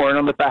bullhorn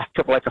on the back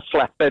of like a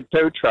flatbed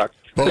tow truck.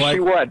 But she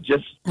was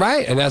just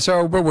right, and that's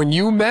how. But when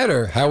you met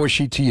her, how was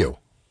she to you?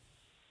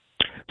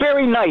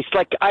 Very nice.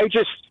 Like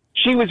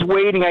she was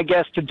waiting, I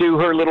guess, to do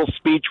her little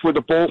speech with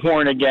a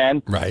bullhorn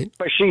again. Right.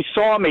 But she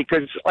saw me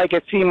because,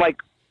 it seemed like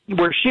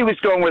where she was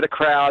going were the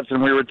crowds,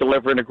 and we were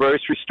delivering to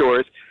grocery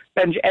stores.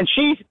 And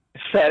she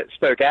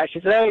spoke out. She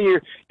said, "Hey,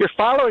 you're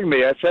following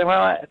me." I said,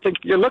 "Well, I think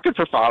you're looking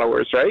for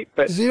followers, right?"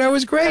 But see, that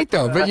was great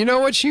though. But you know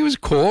what? She was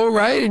cool,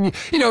 right? And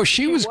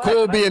she was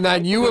cool being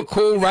that. You were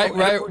cool, right?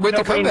 With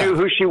the comeback. Nobody knew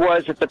who she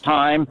was at the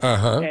time.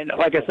 Uh-huh. And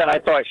like I said, I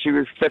thought she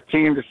was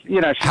 15.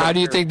 How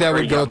do you think that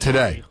would go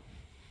today?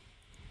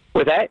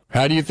 With that?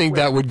 How do you think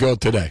that would go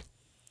today?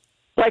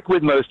 Like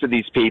with most of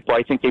these people,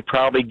 I think they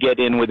probably get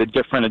in with a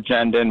different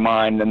agenda in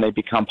mind, and they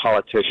become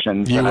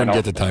politicians. You wouldn't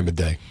get the time of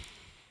day.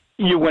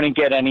 You wouldn't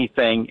get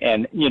anything,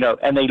 and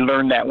and they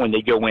learn that when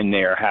they go in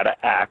there how to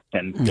act,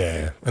 and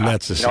and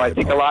that's the I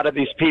think a lot of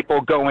these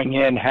people going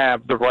in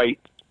have the right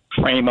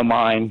frame of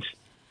mind.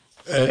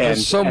 And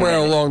somewhere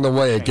along the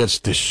way, it gets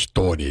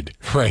distorted.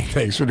 Frank,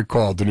 thanks for the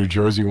call to New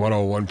Jersey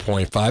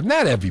 101.5.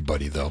 Not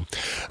everybody, though.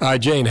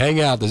 Jane,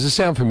 hang out. Does this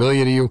sound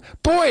familiar to you?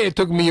 Boy, it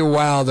took me a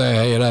while to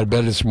get out of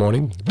bed this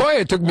morning. Boy,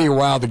 it took me a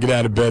while to get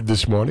out of bed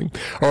this morning.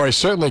 Or I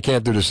certainly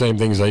can't do the same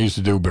things I used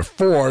to do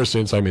before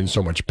since I'm in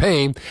so much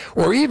pain.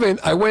 Or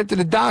even I went to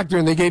the doctor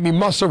and they gave me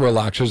muscle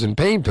relaxers and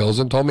pain pills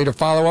and told me to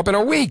follow up in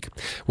a week.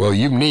 Well,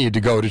 you need to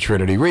go to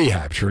Trinity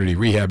Rehab. Trinity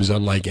Rehab is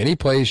unlike any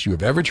place you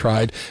have ever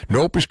tried.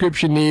 No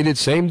prescription needed.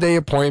 Same-day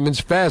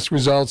appointments, fast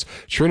results.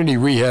 Trinity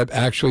Rehab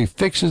actually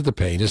fixes the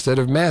pain instead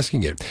of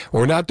masking it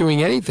or not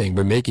doing anything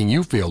but making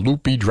you feel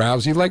loopy,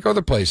 drowsy like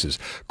other places.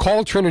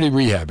 Call Trinity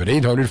Rehab at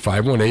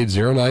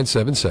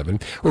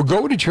 800-518-0977 or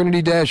go to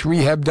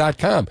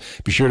trinity-rehab.com.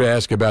 Be sure to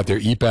ask about their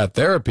EPAT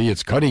therapy.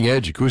 It's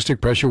cutting-edge acoustic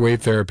pressure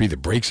wave therapy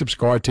that breaks up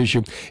scar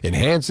tissue,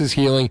 enhances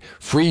healing,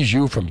 frees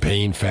you from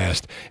pain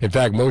fast. In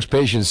fact, most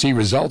patients see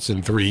results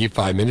in 3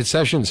 5-minute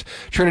sessions.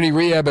 Trinity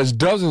Rehab has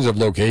dozens of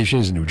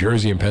locations in New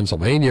Jersey and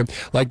Pennsylvania,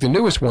 like the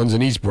newest ones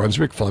in East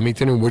Brunswick,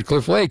 Flemington, and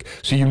Woodcliff Lake.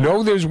 So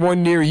there's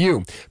one near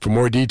you. For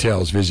more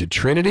details, visit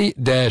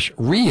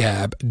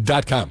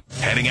trinity-rehab.com.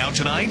 Heading out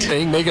tonight?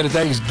 Making a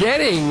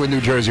Thanksgiving with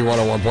New Jersey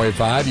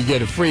 101.5. You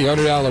get a free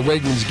 $100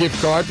 Wegmans gift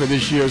card for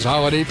this year's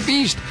holiday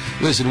feast.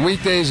 Listen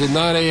weekdays at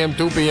 9 a.m.,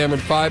 2 p.m.,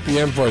 and 5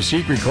 p.m. for a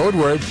secret code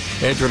word.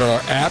 Enter in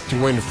our app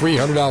to win a free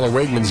 $100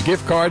 Wegmans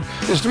gift card.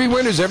 There's 3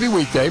 winners every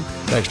weekday,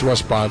 thanks to our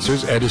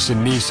sponsors,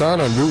 Edison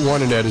Nissan on Route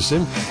 1 in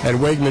Edison and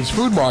Wegmans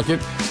Food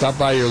Market. Stop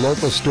by your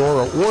local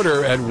store or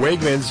order at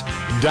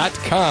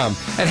Wegmans.com.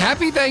 And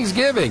happy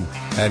Thanksgiving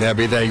and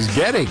happy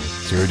Thanksgiving.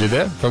 So we did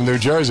that from New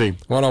Jersey,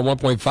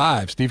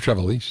 101.5, Steve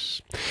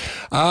Trevelise.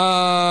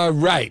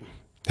 Right.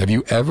 Have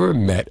you ever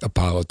met a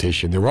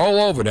politician? They're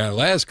all over now. The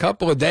last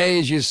couple of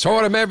days, you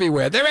saw them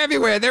everywhere. They're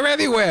everywhere. They're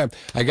everywhere.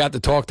 I got to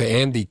talk to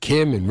Andy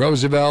Kim in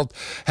Roosevelt.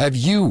 Have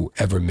you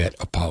ever met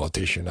a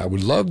politician? I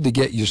would love to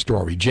get your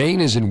story.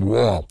 Jane is in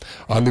Wall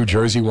on New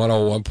Jersey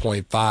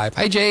 101.5.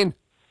 Hi, Jane.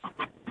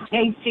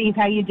 Hey, Steve.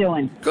 How you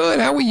doing? Good.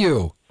 How are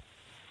you?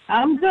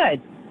 I'm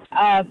good.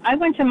 I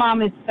went to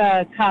Monmouth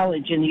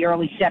College in the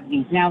early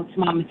 70s. Now it's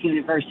Monmouth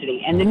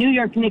University. And the New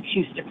York Knicks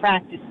used to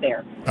practice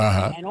there.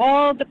 Uh-huh. And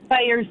all the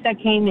players that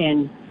came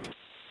in,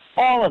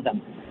 all of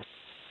them,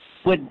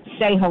 would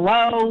say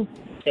hello.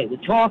 They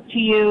would talk to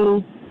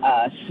you,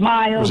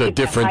 smile. It was a give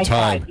you different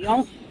high time.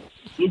 five.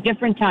 A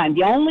different time.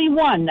 The only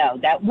one, though,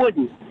 that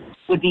wouldn't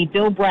would be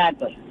Bill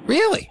Bradley.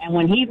 Really? And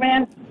when he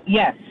ran,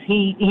 yes,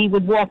 he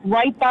would walk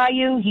right by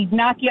you. He'd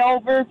knock you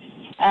over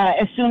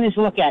as soon as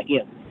look at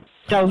you.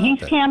 So he's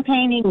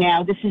campaigning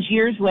now. This is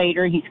years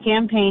later. He's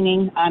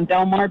campaigning on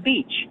Belmar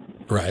Beach.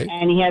 Right.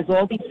 And he has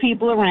all these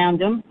people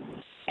around him,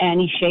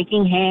 and he's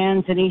shaking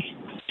hands, and he's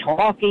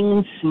talking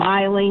and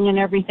smiling and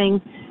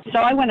everything. So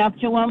I went up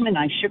to him, and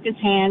I shook his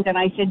hand, and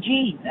I said,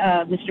 gee,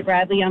 Mr.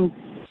 Bradley, I'm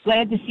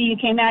glad to see you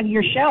came out of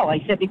your shell. I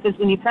said, because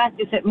when you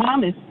practice at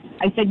Monmouth,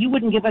 I said, you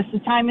wouldn't give us the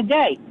time of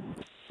day.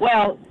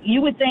 Well,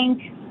 you would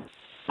think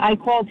I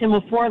called him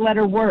a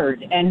four-letter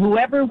word, and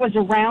whoever was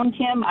around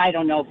him, I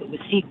don't know if it was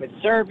Secret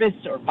Service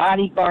or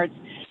bodyguards,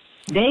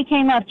 they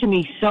came up to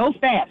me so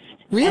fast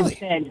and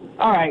said,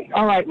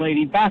 all right,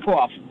 lady, back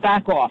off.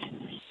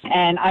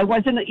 And I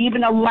wasn't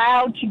even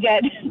allowed to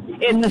get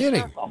in the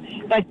circle.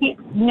 But he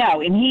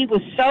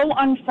was so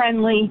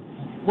unfriendly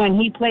when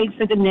he played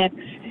for the Knicks,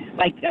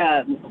 like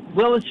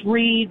Willis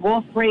Reed,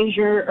 Wolf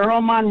Frazier,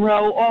 Earl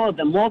Monroe, all of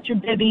them, Walter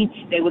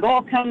Bibby, they would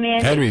all come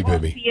in. Henry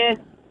Bibby.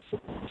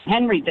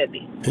 Henry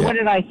Bibby. Yeah. What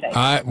did I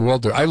say?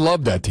 Walter, I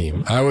loved that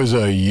team. I was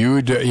a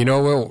huge, one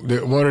of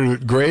the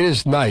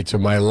greatest nights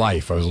of my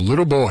life. I was a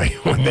little boy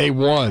when they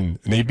won.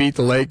 And they beat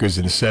the Lakers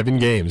in 7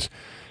 games.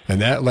 And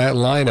that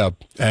lineup,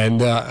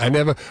 and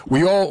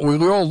we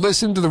all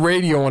listened to the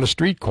radio on a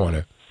street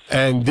corner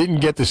and didn't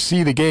get to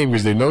see the game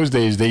because in those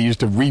days they used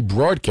to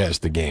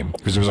rebroadcast the game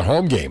because it was a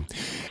home game.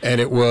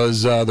 And it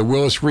was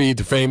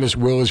the famous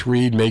Willis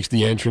Reed makes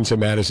the entrance at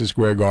Madison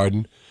Square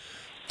Garden,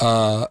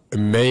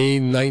 May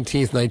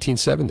 19th,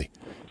 1970.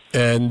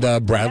 And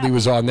Bradley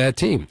was on that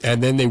team.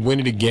 And then they win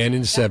it again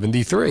in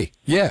 73.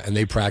 Yeah, and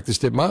they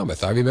practiced at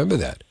Monmouth. I remember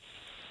that.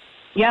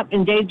 Yep,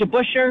 and Dave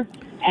DeBuscher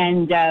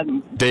and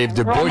Dave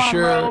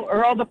DeBuscher,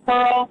 Earl the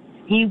Pearl.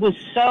 He was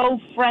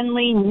so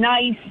friendly,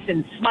 nice,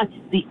 and smart.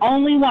 The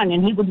only one,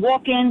 and he would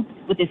walk in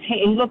with his hair.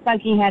 He looked like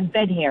he had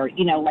bed hair,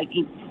 like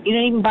he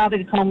didn't even bother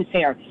to comb his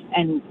hair.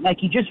 And like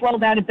he just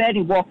rolled out of bed,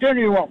 he walked in, and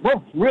he walked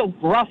real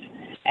gruff,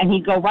 and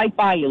he'd go right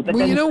by you. But well,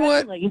 then you know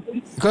what?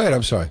 Go ahead,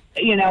 I'm sorry.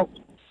 No,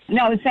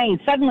 I was saying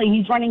suddenly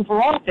he's running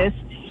for office,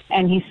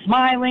 and he's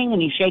smiling,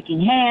 and he's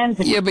shaking hands.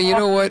 And yeah, but you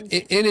know what?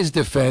 In his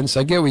defense,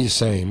 I get what you're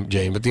saying,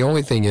 Jane, but the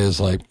only thing is,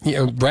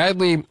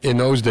 Bradley, in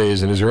those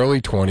days, in his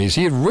early 20s,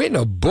 he had written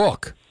a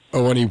book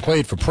when he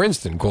played for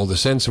Princeton called The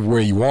Sense of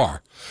Where You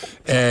Are.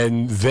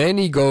 And then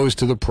he goes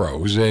to the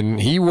pros, and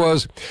he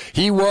was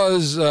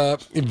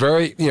very,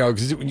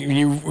 because when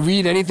you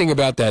read anything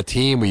about that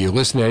team, or you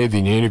listen to any of the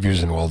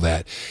interviews and all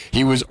that,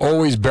 he was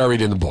always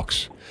buried in the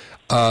books.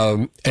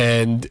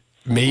 And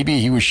maybe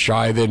he was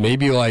shy then.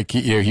 Maybe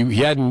he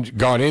hadn't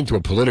gone into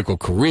a political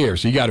career.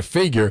 So you got to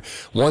figure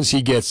once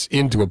he gets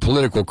into a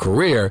political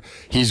career,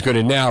 he's going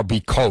to now be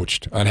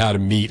coached on how to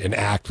meet and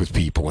act with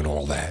people and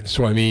all that.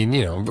 So, I mean,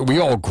 we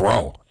all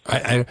grow.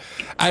 I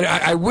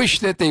wish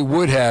that they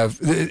would have,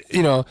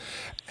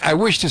 I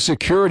wish the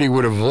security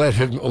would have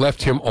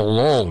left him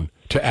alone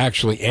to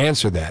actually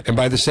answer that. And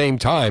by the same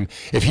time,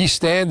 if he's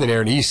standing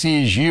there and he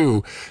sees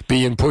you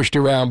being pushed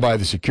around by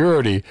the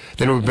security,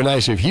 then it would be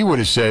nice if he would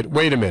have said,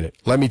 wait a minute,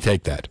 let me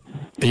take that.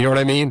 You know what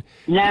I mean?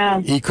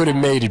 No. He could have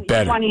made it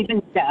better. He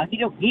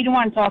didn't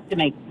want to talk to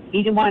me.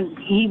 He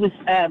was,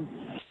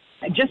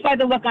 just by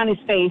the look on his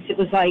face, it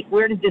was like,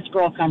 where did this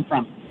girl come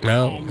from?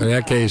 Well, in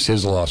that case,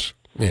 his loss.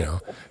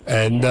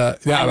 And I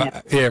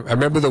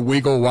remember the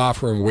Wiggle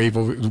Waffle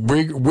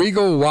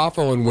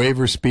and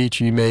Waiver speech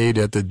he made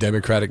at the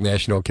Democratic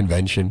National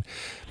Convention.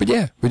 But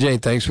Jane,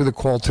 thanks for the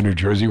call to New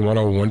Jersey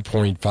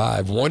 101.5,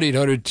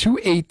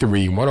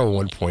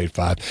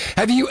 1-800-283-101.5.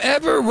 Have you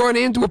ever run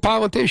into a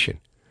politician?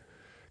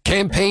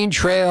 Campaign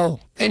trail,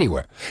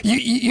 anywhere.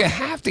 You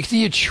have to. Do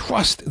you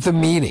trust the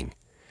meeting?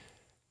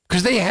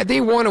 Because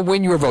they want to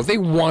win your vote. They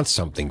want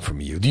something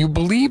from you. Do you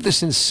believe the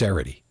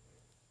sincerity?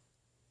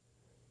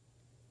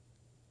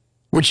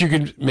 Which you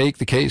can make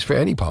the case for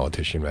any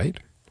politician, right?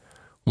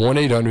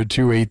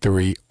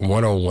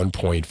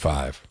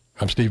 1-800-283-101.5.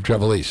 I'm Steve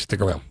Trevelise. Stick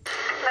around.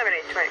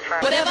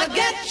 Whatever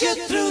gets you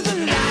through the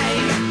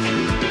night.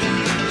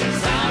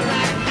 It's all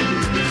right.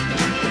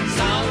 It's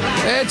all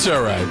right. It's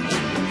all right.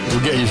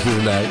 We'll get you through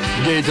the night.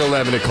 We'll get you to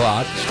 11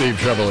 o'clock. Steve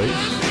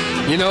Trevelise.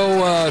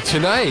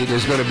 Tonight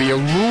is going to be a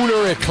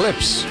lunar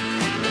eclipse.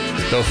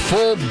 The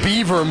full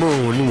beaver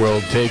moon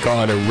will take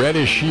on a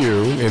reddish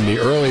hue in the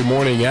early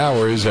morning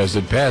hours as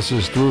it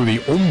passes through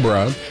the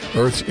umbra,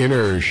 Earth's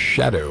inner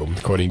shadow.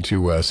 According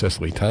to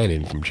Cecily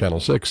Tynan from Channel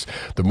 6,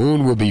 the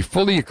moon will be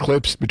fully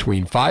eclipsed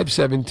between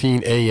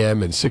 5:17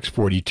 a.m. and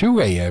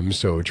 6:42 a.m.,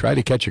 so try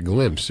to catch a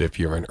glimpse if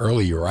you're an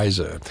early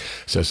riser,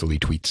 Cecily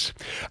tweets.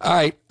 All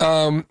right,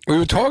 we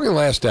were talking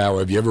last hour.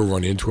 Have you ever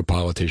run into a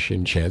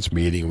politician, chance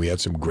meeting? We had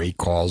some great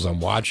calls I'm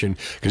watching,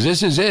 because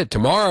this is it.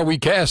 Tomorrow we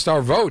cast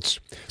our votes.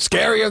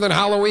 Scarier than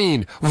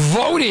Halloween,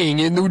 voting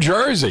in New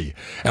Jersey.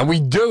 And we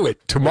do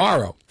it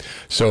tomorrow.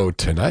 So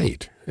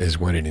tonight is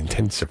when it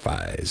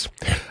intensifies.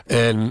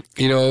 And,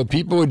 you know,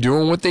 people are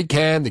doing what they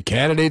can. The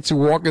candidates are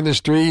walking the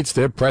streets.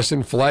 They're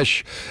pressing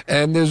flesh.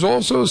 And there's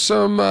also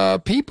some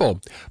people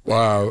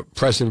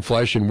pressing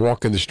flesh and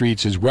walking the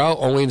streets as well.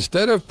 Only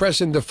instead of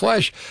pressing the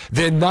flesh,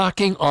 they're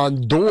knocking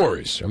on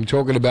doors. I'm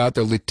talking about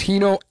the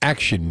Latino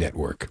Action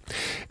Network.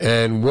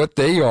 And what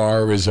they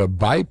are is a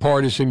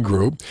bipartisan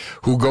group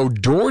who go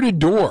door to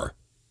door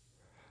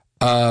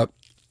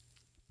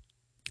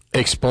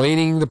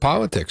explaining the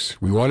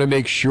politics. We want to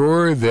make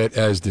sure that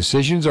as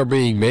decisions are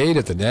being made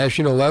at the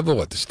national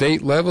level, at the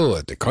state level,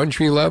 at the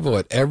country level,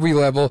 at every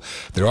level,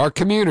 that our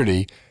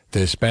community, the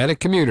Hispanic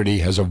community,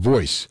 has a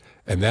voice.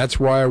 And that's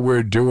why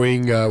we're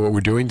doing what we're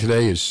doing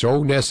today is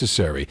so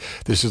necessary.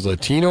 This is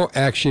Latino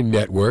Action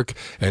Network,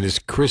 and it's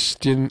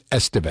Christian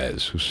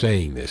Estevez who's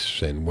saying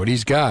this. And what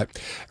he's got,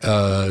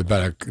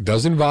 about a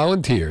dozen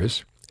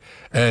volunteers,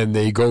 and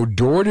they go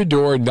door to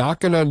door,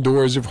 knocking on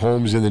doors of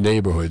homes in the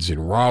neighborhoods in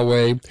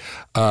Rahway,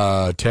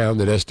 a town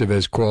that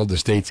Estevez called the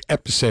state's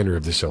epicenter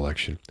of this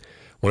election.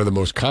 One of the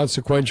most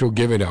consequential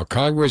given how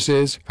Congress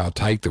is, how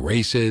tight the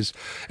race is.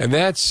 And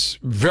that's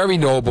very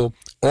noble,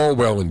 all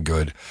well and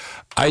good.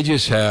 I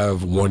just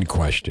have one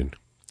question.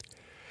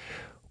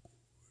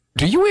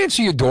 Do you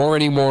answer your door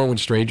anymore when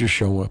strangers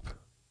show up?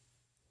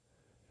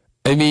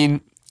 I mean,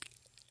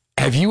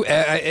 have you,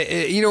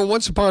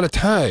 once upon a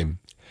time,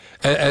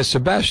 as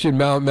Sebastian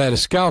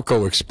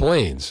Maniscalco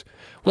explains,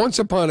 once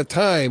upon a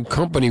time,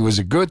 company was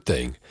a good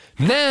thing.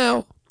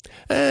 Now,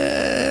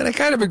 and I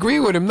kind of agree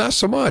with him, not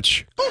so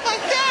much. Oh, my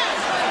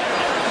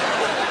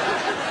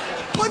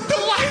God! Put the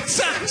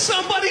lights on.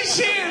 Somebody's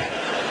here.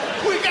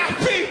 We got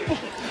people.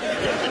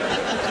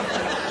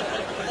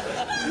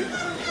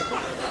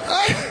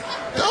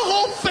 The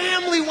whole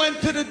family went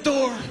to the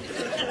door.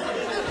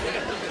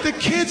 The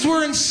kids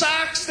were in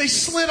socks. They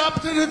slid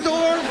up to the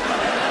door.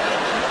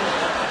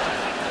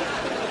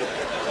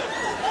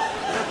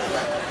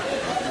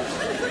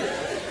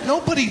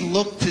 Nobody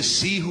looked to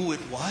see who it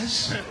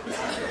was. All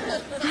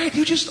right,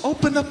 you just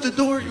opened up the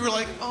door. You were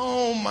like,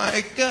 oh,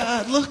 my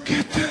God, look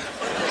at that.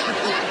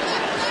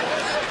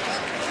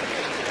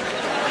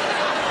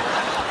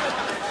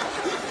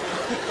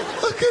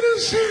 Look at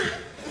us here.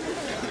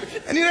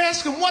 And you'd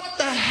ask him, what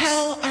the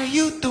hell are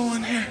you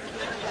doing here?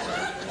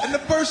 And the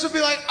person would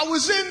be like, I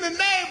was in the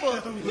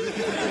neighborhood.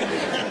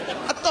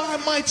 I thought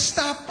I might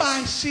stop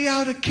by, see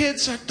how the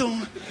kids are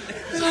doing.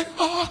 They're like,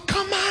 oh,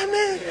 come on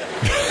in.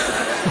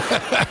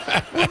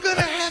 We're going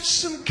to have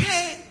some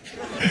cake.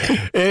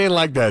 It ain't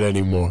like that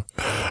anymore.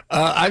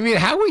 I mean,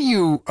 how are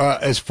you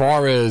as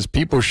far as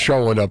people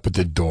showing up at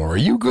the door? Are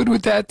you good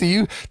with that? Do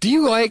you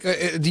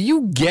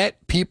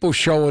get people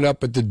showing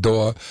up at the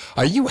door?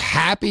 Are you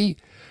happy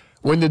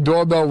when the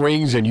doorbell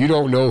rings and you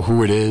don't know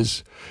who it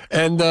is?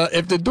 And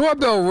if the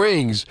doorbell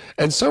rings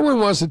and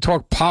someone wants to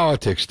talk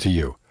politics to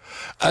you,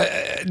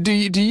 do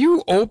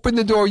you open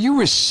the door? Are you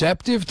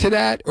receptive to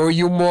that? Or are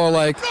you more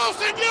like, no,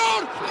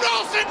 senor!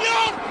 No,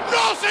 senor!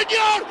 No,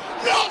 senor!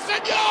 No,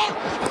 senor!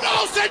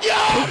 No,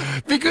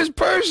 senor! Because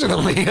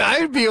personally,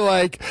 I'd be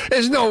like,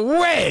 there's no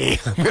way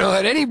I'm going to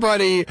let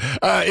anybody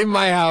in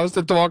my house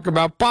to talk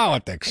about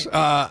politics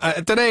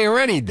today or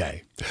any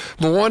day.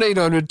 But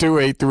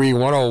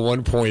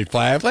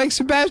 1-800-283-101.5, like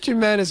Sebastian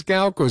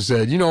Maniscalco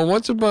said,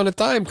 once upon a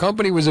time,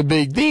 company was a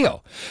big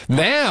deal.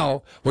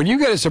 Now, when you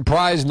get a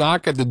surprise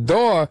knock at the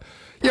door,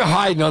 you're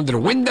hiding under the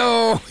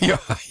window. You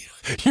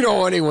don't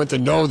want anyone to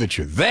know that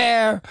you're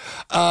there.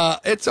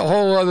 It's a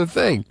whole other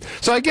thing.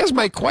 So I guess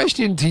my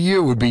question to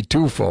you would be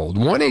twofold.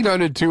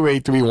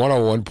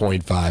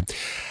 1-800-283-101.5.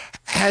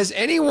 Has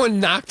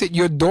anyone knocked at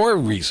your door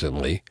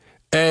recently?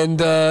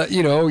 And,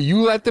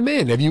 you let them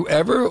in. Have you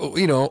ever,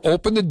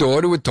 opened the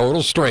door to a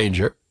total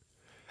stranger?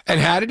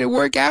 And how did it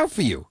work out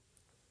for you?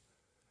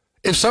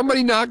 If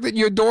somebody knocked at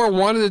your door and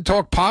wanted to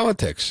talk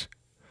politics,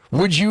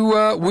 would you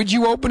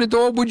open the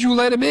door? Would you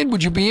let them in?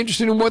 Would you be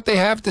interested in what they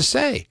have to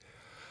say?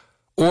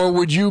 Or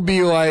would you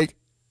be like,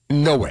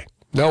 no way,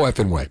 no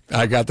effing way.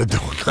 I got the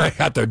door. I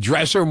got the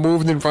dresser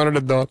moved in front of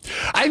the door.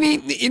 I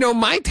mean,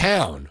 my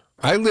town,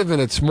 I live in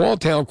a small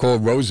town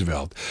called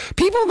Roosevelt.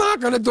 People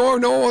knock on the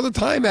door all the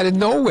time out of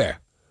nowhere.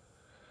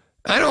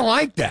 I don't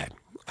like that.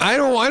 I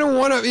don't want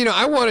to,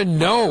 I want to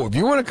know. If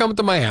you want to come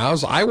to my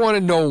house, I want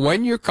to know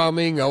when you're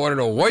coming. I want to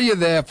know what you're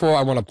there for.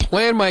 I want to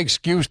plan my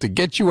excuse to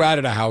get you out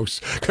of the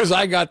house because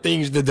I got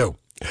things to do.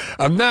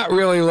 I'm not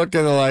really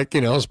looking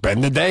to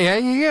spend the day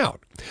hanging out.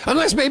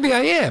 Unless maybe I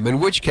am, in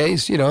which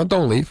case,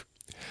 don't leave.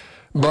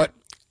 But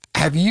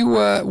have you,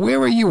 where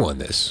are you on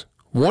this?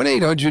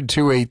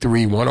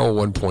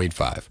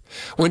 1-800-283-101.5.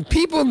 When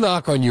people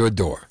knock on your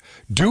door,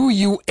 do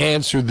you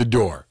answer the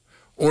door?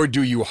 Or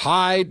do you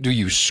hide? Do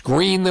you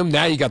screen them?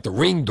 Now you got the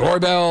Ring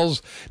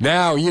doorbells.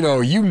 Now,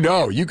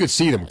 you could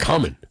see them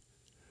coming.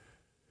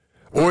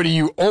 Or do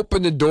you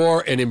open the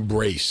door and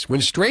embrace?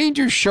 When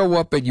strangers show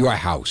up at your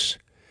house,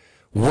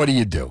 what do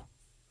you do?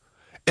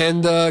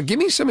 And give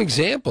me some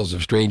examples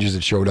of strangers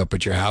that showed up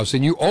at your house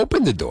and you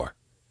opened the door.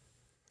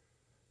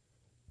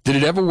 Did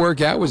it ever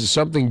work out? Was it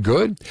something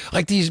good?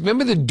 Like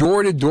remember the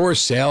door-to-door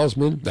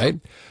salesman, right?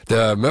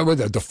 Remember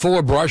the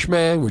Fuller Brush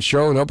man would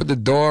show up at the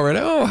door and,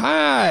 oh,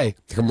 hi.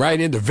 Come right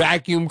in. The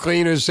vacuum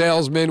cleaner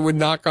salesman would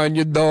knock on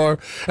your door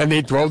and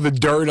they'd throw the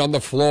dirt on the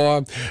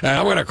floor. And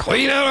I'm going to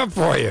clean it up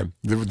for you.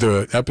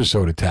 The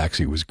episode of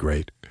Taxi was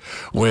great.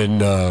 When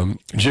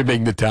Jim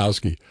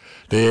Ignatowski,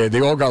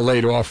 they all got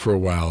laid off for a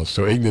while,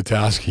 so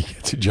Ignatowski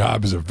gets a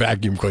job as a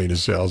vacuum cleaner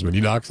salesman. He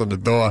knocks on the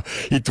door,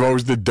 he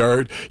throws the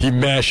dirt, he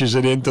mashes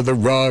it into the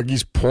rug,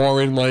 he's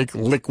pouring like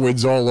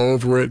liquids all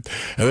over it,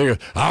 and they go,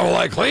 how will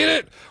I clean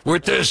it?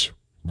 With this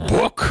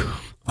book?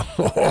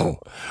 Oh,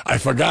 I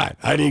forgot.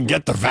 I didn't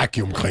get the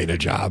vacuum cleaner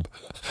job.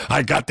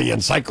 I got the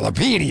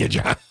encyclopedia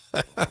job.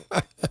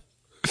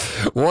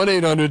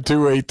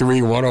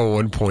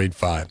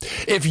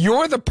 1-800-283-101.5. If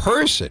you're the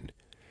person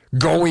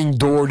going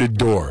door to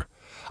door,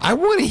 I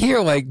want to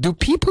hear, do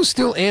people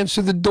still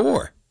answer the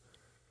door?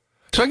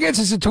 So I guess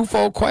it's a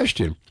twofold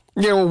question.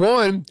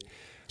 One,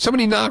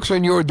 somebody knocks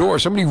on your door,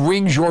 somebody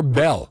rings your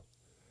bell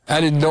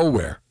out of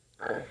nowhere.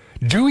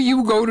 Do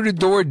you go to the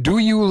door? Do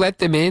you let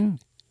them in?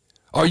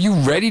 Are you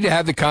ready to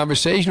have the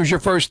conversation? Or your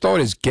first thought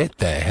is, get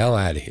the hell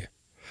out of here?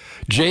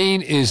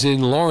 Jane is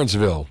in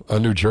Lawrenceville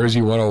on New Jersey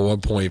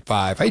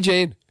 101.5. Hey,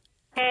 Jane.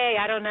 Hey,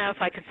 I don't know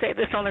if I could say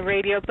this on the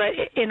radio, but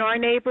in our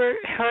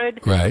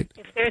neighborhood, right,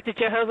 if there's a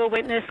Jehovah's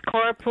Witness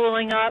car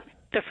pulling up,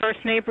 the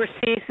first neighbor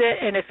sees it,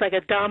 and it's like a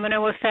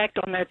domino effect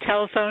on their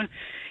telephone.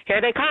 Here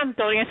they come.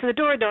 Don't answer the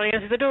door. Don't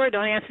answer the door.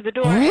 Don't answer the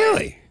door.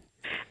 Really?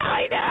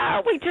 I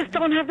know. We just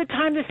don't have the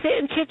time to sit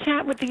and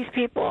chit-chat with these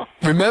people.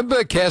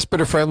 Remember Casper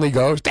the Friendly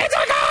Ghost? There's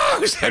a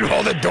ghost! And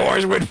all the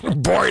doors would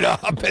board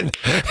up and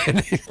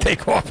they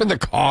take off in the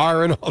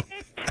car and all.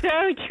 It's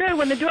so true.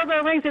 When the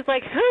doorbell rings, it's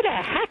like, who the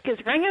heck is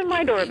ringing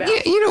my doorbell?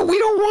 Yeah, we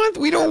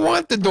don't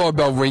want the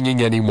doorbell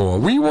ringing anymore.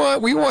 We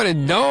want to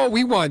know.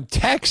 We want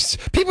texts.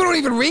 People don't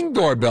even ring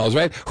doorbells,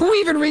 right? Who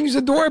even rings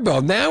the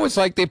doorbell? Now it's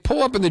like they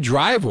pull up in the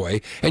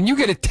driveway and you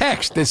get a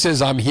text that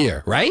says, I'm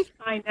here, right?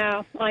 I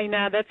know.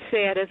 That's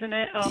sad, isn't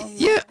it?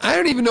 Yeah, I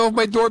don't even know if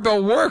my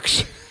doorbell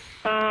works.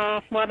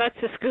 Well, that's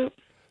a scoop.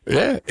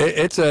 Yeah,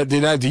 it's a.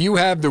 Do you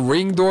have the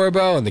Ring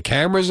doorbell and the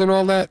cameras and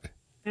all that?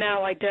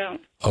 No, I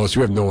don't. Oh, so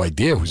you have no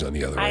idea who's on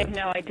the other end. I have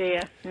no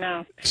idea.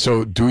 No.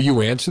 So, do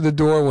you answer the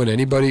door when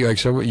anybody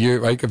if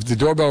the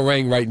doorbell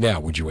rang right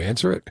now, would you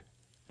answer it?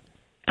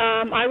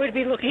 I would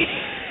be looking.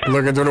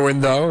 Looking through the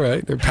window,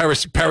 right? The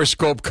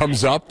periscope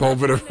comes up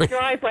over the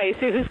driveway,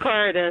 see whose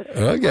car it is.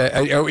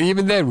 Okay.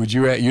 Even then,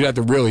 you'd have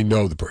to really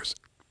know the person.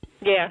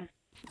 Yeah.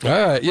 All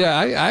right. Yeah,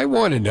 I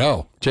want to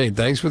know. Jane,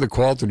 thanks for the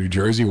call to New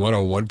Jersey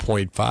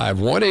 101.5.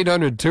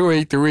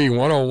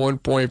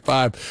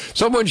 1-800-283-101.5.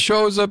 Someone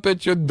shows up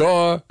at your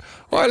door.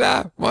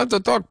 Hola, want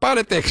to talk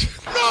politics.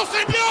 No,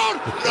 senor!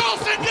 No,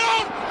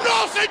 senor!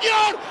 No,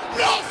 senor!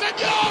 No,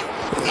 senor!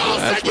 No,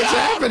 That's what's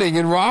happening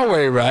in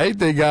Rahway, right?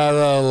 They got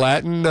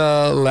Latin,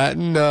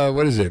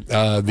 what is it?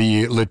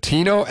 The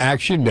Latino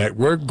Action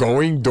Network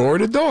going door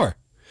to door,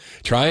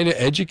 trying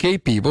to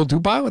educate people to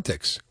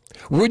politics.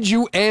 Would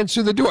you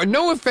answer the door?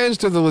 No offense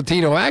to the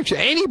Latino Action.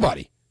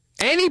 Anybody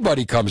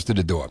comes to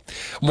the door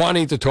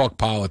wanting to talk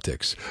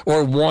politics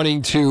or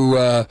wanting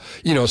to,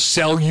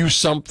 sell you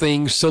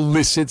something,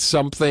 solicit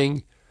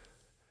something,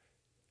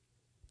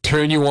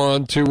 turn you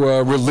on to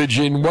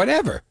religion,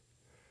 whatever.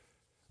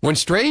 When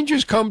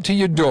strangers come to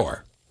your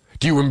door,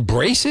 do you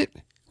embrace it?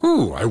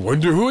 Ooh, I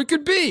wonder who it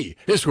could be.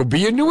 This will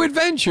be a new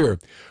adventure.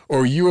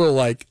 Or you are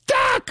like,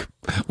 Doc!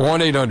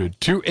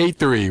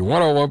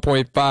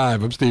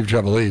 1-800-283-101.5. I'm Steve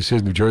Trevelise.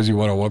 Here's New Jersey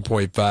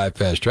 101.5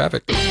 Fast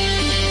Traffic.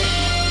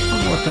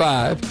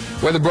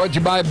 101.5. Weather brought to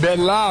you by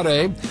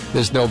Bellare.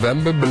 This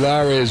November,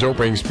 Bellare is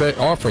offering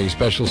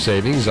special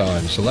savings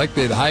on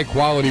selected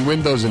high-quality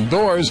windows and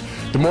doors.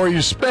 The more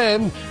you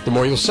spend, the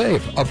more you'll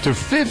save. Up to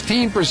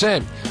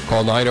 15%.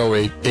 Call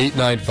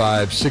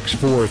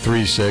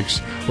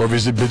 908-895-6436 or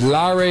visit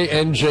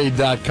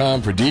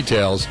BellarNJ.com for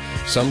details.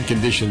 Some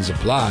conditions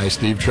apply.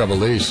 Steve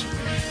Trevelise.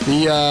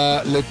 The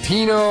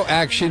Latino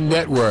Action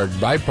Network,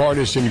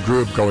 bipartisan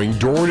group going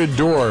door to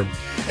door,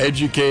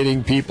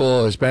 educating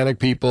people, Hispanic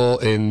people,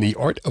 in the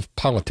art of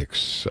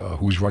politics.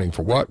 Who's running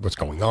for what's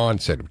going on,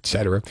 et cetera, et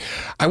cetera.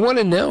 I want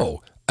to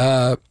know,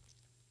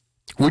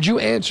 would you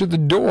answer the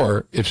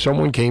door if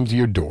someone came to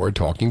your door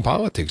talking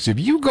politics?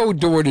 If you go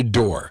door to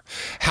door,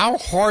 how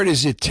hard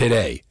is it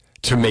today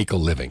to make a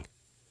living?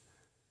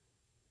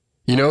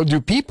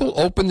 Do people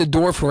open the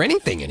door for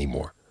anything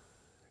anymore?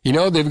 You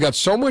know, they've got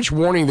so much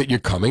warning that you're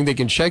coming. They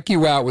can check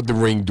you out with the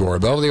Ring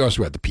doorbell. They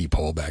also had the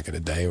peephole back in the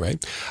day,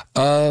 right?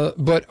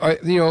 But,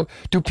 you know,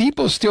 do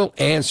people still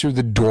answer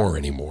the door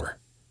anymore?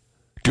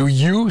 Do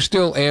you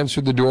still answer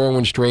the door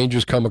when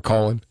strangers come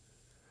a-calling?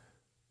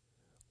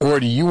 Or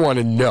do you want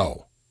to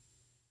know?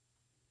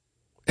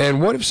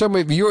 And what if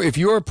if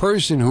you're a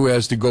person who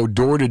has to go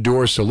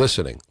door-to-door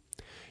soliciting,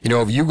 you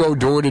know, if you go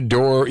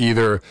door-to-door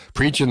either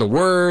preaching the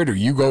word or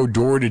you go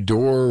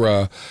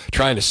door-to-door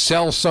trying to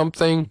sell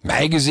something,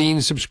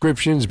 magazine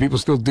subscriptions, people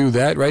still do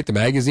that, right? The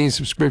magazine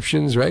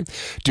subscriptions, right?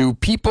 Do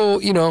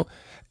people, you know,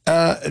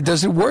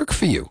 does it work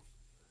for you?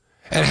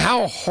 And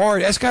how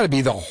hard, that's got to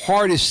be the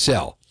hardest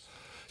sell.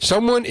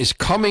 Someone is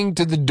coming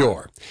to the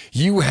door.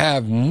 You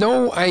have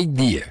no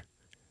idea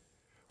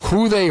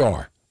who they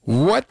are,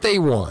 what they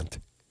want.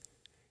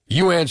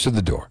 You answer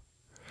the door.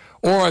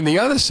 Or on the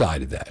other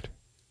side of that,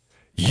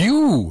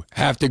 you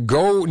have to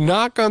go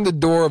knock on the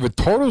door of a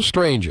total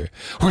stranger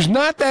who's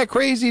not that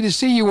crazy to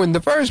see you in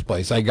the first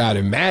place, I got to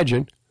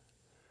imagine.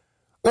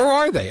 Or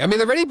are they? I mean,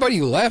 have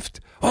anybody left?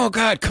 Oh,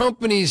 God,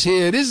 company's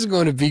here. This is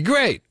going to be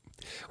great.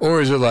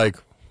 Or is it like,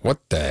 what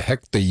the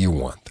heck do you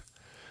want?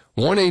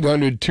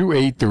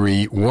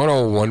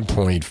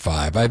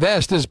 1-800-283-101.5. I've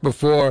asked this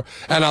before,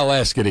 and I'll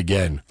ask it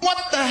again. What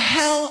the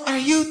hell are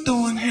you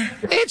doing here?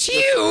 It's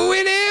you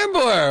and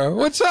Ambler.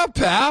 What's up,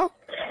 pal?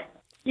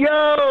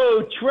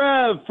 Yo,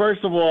 Trev.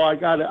 First of all, I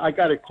got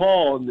a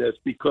call on this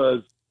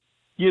because,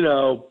 you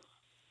know,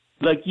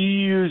 like you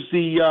use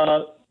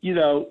the, you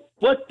know,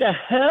 what the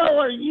hell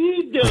are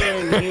you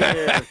doing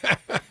here?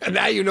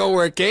 Now you know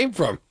where it came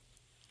from.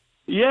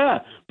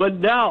 Yeah, but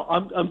now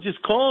I'm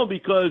just calling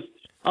because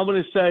I'm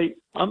going to say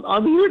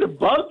I'm here to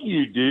bug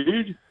you,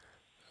 dude.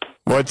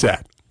 What's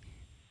that?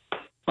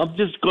 I'm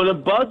just going to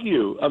bug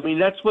you. I mean,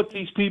 that's what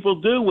these people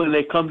do when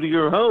they come to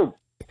your home.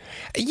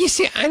 You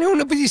see, I don't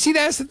know, but you see,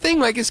 that's the thing.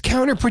 Like, it's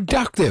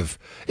counterproductive.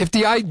 If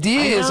the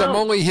idea is I'm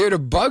only here to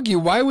bug you,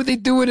 why would they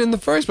do it in the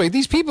first place?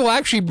 These people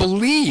actually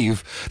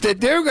believe that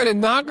they're going to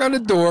knock on the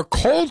door,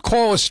 cold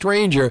call a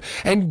stranger,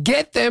 and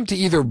get them to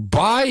either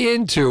buy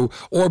into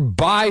or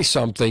buy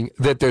something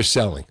that they're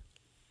selling.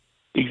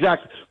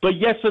 Exactly. But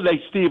yesterday,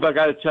 Steve, I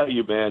got to tell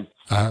you, man,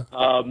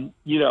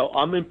 you know,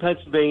 I'm in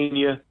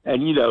Pennsylvania,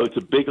 and, you know, it's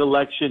a big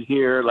election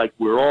here. Like,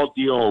 we're all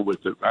dealing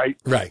with it, right?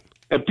 Right.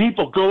 And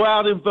people, go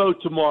out and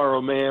vote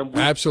tomorrow, man.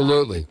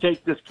 Absolutely.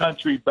 Take this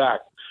country back.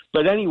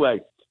 But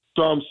anyway,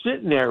 so I'm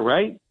sitting there,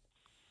 right?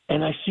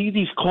 And I see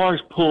these cars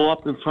pull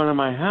up in front of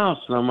my house,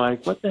 and I'm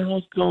like, what the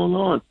hell's going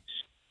on?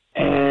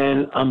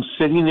 And I'm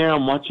sitting there,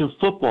 I'm watching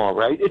football,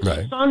 right? It's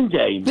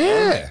Sunday, man.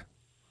 Yeah.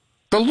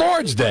 The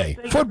Lord's Day.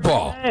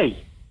 Football.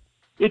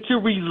 It's a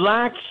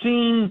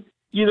relaxing,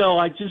 you know,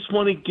 I just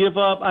want to give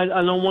up. I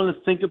don't want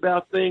to think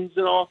about things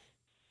and all.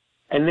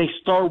 And they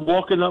start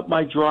walking up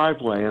my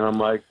driveway, and I'm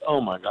like, oh,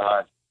 my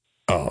God.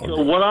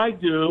 So what I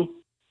do,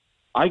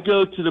 I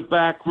go to the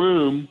back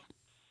room.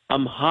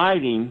 I'm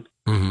hiding.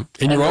 In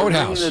your own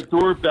house. The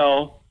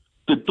doorbell.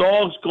 The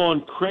dog's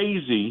going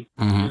crazy,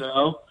 you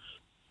know.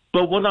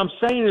 But what I'm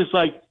saying is,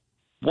 like,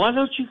 why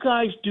don't you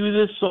guys do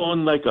this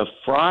on, like, a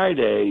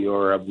Friday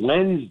or a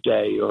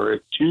Wednesday or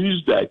a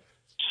Tuesday?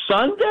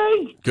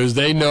 Sunday? Because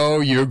they know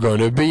you're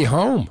going to be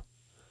home.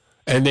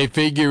 And they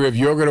figure if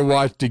you're going to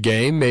watch the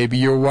game, maybe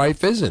your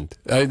wife isn't.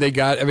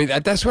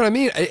 That's what I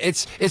mean.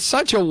 It's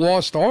such a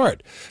lost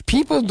art.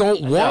 People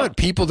don't want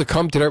people to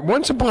come to their.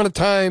 Once upon a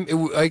time,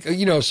 like,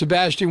 you know,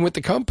 Sebastian with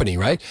the company,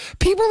 right?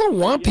 People don't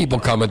want people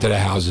coming to their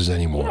houses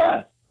anymore.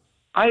 Yeah,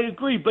 I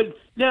agree. But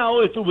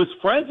now, if it was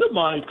friends of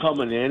mine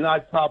coming in,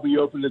 I'd probably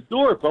open the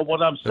door. But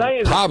what I'm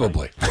saying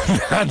probably,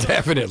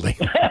 definitely,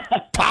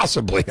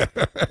 possibly,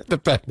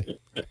 depending.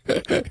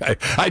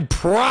 I'd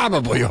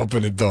probably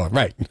open the door.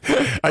 Right.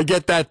 I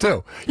get that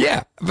too.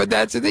 Yeah, but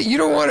that's the thing. You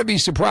don't want to be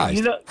surprised.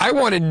 You know, I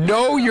want to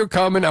know you're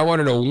coming. I want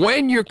to know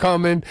when you're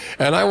coming,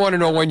 and I want to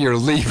know when you're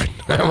leaving.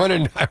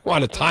 I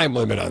want a time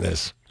limit on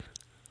this.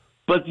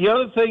 But the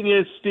other thing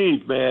is,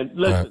 Steve, man,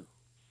 listen,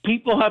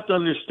 people have to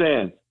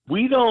understand.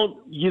 We don't,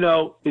 you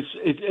know, it's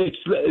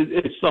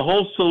the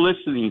whole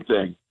soliciting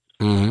thing.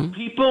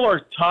 People are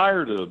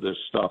tired of this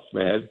stuff,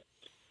 man.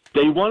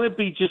 They want to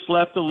be just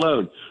left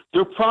alone.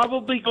 They're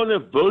probably going to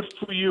vote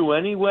for you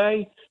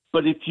anyway,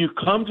 but if you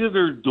come to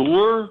their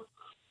door,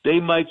 they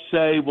might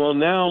say, well,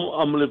 now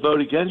I'm going to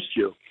vote against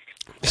you.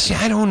 See,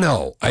 I don't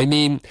know. I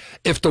mean,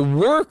 if the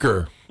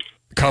worker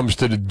comes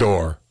to the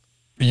door,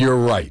 you're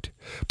right.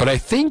 But I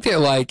think that,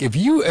 like, if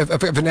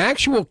an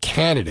actual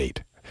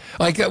candidate,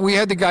 like we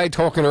had the guy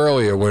talking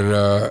earlier when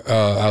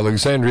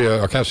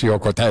Alexandria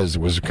Ocasio-Cortez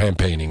was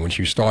campaigning when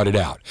she started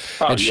out,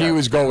 and she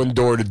was going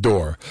door to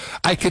door.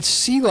 I could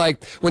see,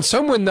 like, when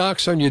someone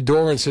knocks on your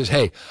door and says,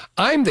 hey,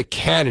 I'm the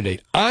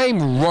candidate,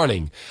 I'm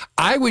running,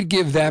 I would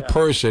give that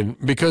person,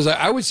 because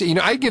I would say, you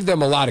know, I give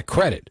them a lot of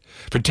credit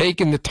for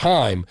taking the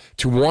time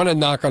to want to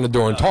knock on the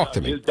door and talk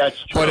to me. That's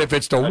true. But if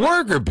it's the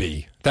worker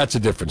bee, that's a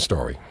different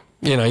story.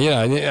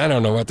 I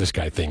don't know what this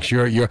guy thinks.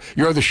 You're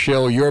the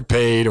shill, you're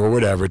paid or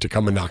whatever to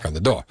come and knock on the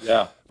door.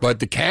 Yeah. But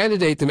the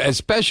candidate,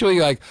 especially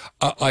like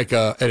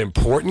an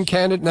important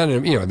candidate,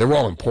 they're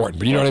all important,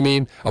 but you know what I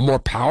mean? A more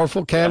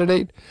powerful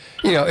candidate.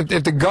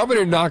 If the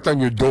governor knocked on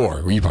your door,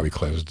 well, you probably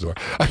closed the door.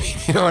 I mean,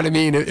 you know what I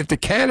mean? If the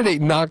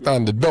candidate knocked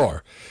on the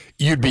door,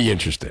 you'd be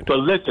interested. But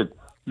listen,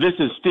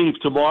 Steve,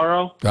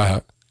 tomorrow,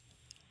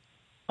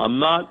 I'm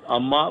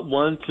not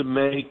one to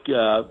make,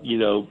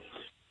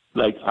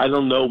 like, I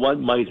don't know what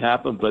might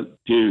happen,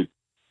 but dude,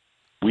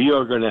 we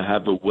are going to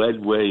have a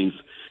red wave.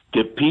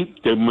 The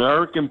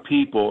American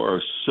people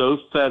are so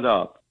fed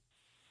up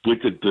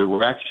with the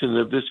direction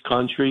of this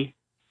country.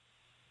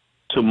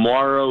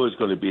 Tomorrow is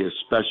going to be a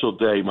special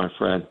day, my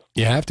friend.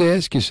 You have to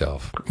ask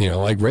yourself,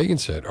 like Reagan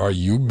said, are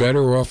you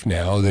better off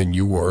now than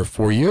you were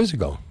 4 years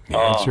ago? The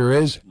answer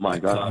is, my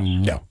God,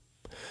 no.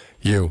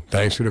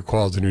 Thanks for the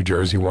call to New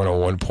Jersey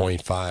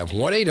 101.5.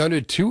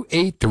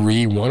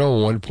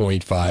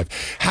 1-800-283-101.5.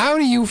 How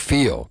do you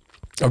feel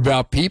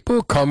about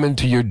people coming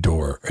to your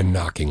door and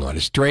knocking on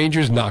it?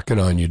 Strangers knocking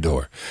on your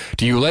door.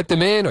 Do you let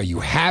them in? Are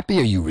you happy?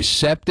 Are you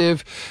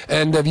receptive?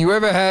 And have you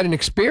ever had an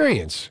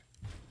experience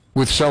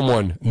with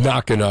someone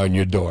knocking on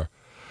your door?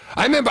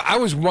 I remember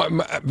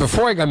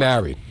before I got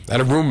married, I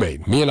had a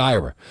roommate, me and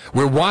Ira.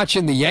 We're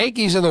watching the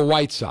Yankees and the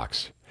White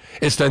Sox.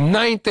 It's the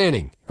 9th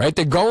inning, right?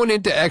 They're going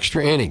into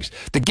extra innings.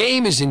 The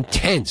game is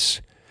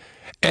intense.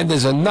 And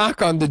there's a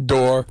knock on the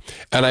door,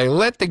 and I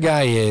let the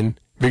guy in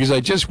because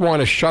I just want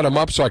to shut him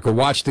up so I could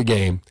watch the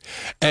game.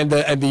 And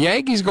the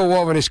Yankees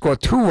go over and they score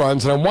 2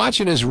 runs, and I'm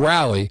watching this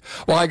rally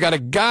while I got a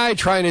guy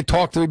trying to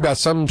talk to me about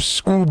some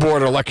school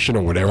board election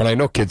or whatever, and I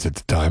know kids at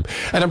the time.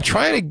 And I'm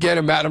trying to get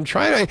him out. I'm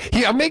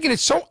making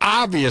it so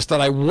obvious that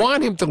I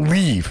want him to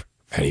leave,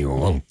 and he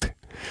won't.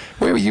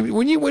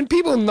 When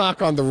people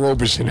knock on the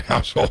Roberson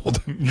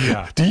household,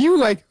 do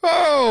you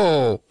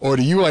or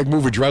do you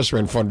move a dresser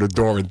in front of the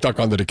door and duck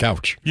under the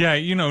couch? Yeah,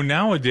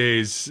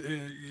 nowadays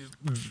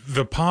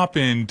the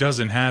pop-in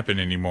doesn't happen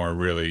anymore,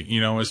 really.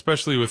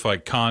 Especially with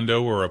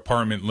condo or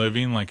apartment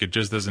living, it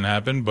just doesn't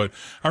happen. But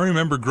I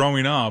remember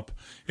growing up,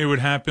 it would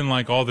happen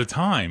all the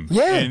time.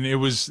 Yeah, and it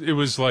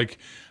was like,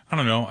 I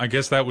don't know. I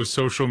guess that was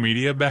social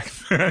media back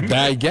then.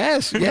 I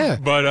guess, yeah.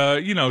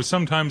 But,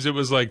 sometimes it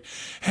was like,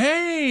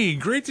 hey,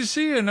 great to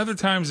see you. And other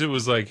times it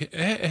was like,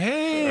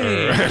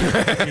 hey.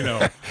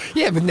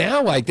 Yeah, but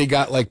now, they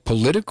got,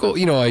 political,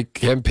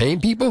 campaign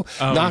people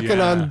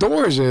knocking on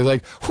doors. And they're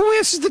like, who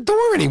answers the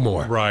door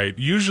anymore? Right.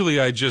 Usually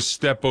I just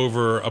step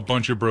over a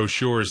bunch of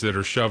brochures that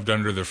are shoved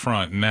under the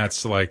front. And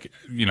that's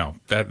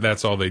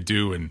that's all they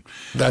do. And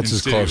that's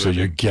as close as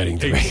you're getting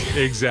to me.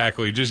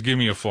 Exactly. Just give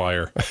me a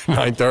flyer.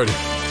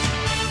 9:30.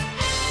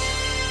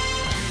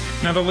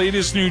 Now, the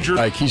latest New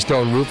Jersey...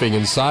 Keystone Roofing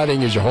and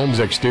Siding is your home's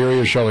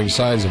exterior showing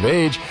signs of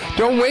age.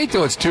 Don't wait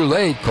till it's too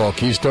late. Call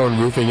Keystone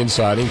Roofing and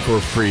Siding for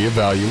a free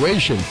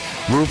evaluation.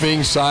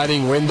 Roofing,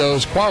 siding,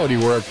 windows, quality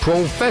work,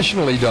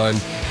 professionally done.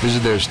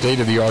 Visit their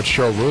state-of-the-art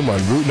showroom on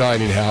Route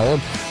 9 in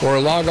Howell or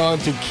log on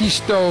to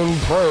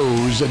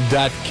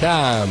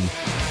KeystonePros.com.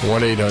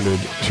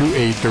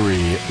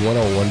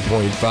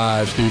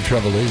 1-800-283-101.5. Steve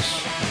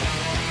Trevelise.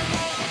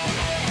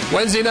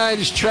 Wednesday night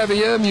is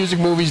Trivia, music,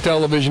 movies,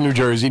 television, New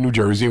Jersey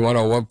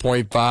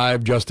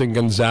 101.5. Justin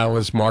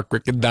Gonzalez, Mark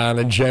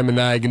Riccadonna,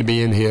 Gemini going to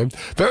be in here.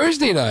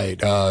 Thursday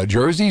night,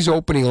 Jersey's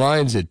opening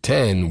lines at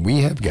 10.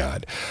 We have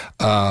got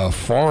a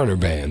foreigner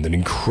band, an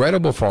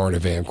incredible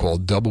foreigner band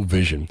called Double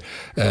Vision.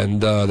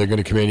 And they're going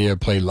to come in here and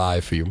play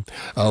live for you.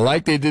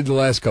 Like they did the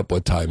last couple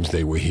of times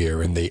they were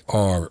here, and they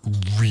are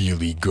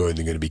really good.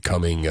 They're going to be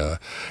coming to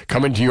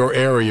your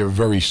area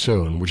very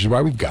soon, which is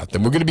why we've got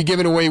them. We're going to be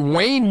giving away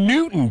Wayne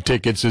Newton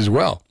tickets as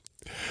well.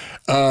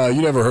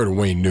 You never heard of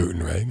Wayne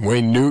Newton, right?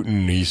 Wayne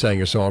Newton, he sang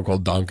a song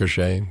called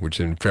Dankeschön, which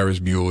is in Ferris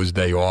Bueller's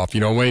Day Off.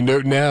 You know Wayne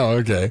Newton now?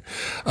 Okay.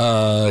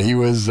 He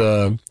was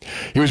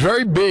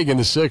very big in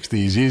the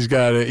 60s. He's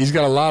got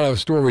a lot of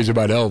stories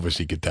about Elvis,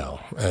 he could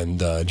tell, and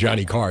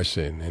Johnny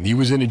Carson. And he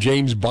was in a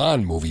James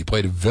Bond movie. He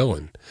played a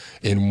villain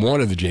in one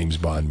of the James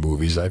Bond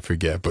movies, I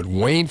forget. But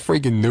Wayne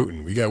freaking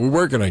Newton, we're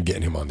working on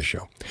getting him on the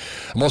show.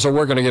 I'm also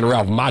working on getting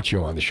Ralph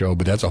Macchio on the show,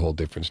 but that's a whole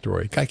different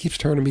story. Guy keeps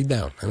turning me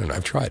down. I don't know.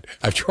 I've tried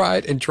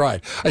and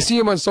tried. I see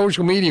him on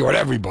social media with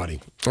everybody.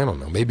 I don't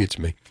know. Maybe it's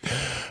me.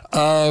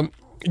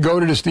 Go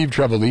to the Steve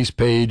Trevelise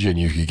page, and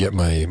you can get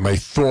my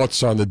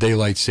thoughts on the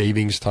daylight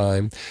savings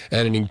time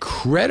and an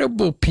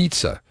incredible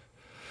pizza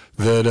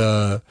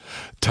that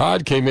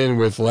Todd came in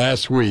with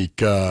last week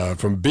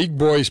from Big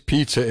Boy's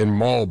Pizza in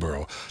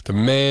Marlboro. The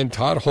man,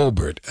 Todd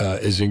Holbert,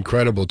 is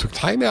incredible. Took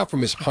time out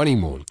from his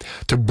honeymoon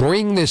to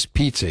bring this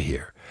pizza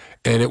here.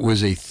 And it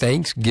was a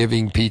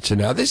Thanksgiving pizza.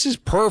 Now, this is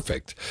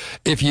perfect.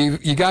 If you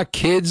got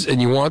kids and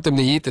you want them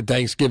to eat the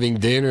Thanksgiving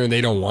dinner and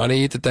they don't want to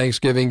eat the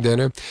Thanksgiving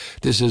dinner,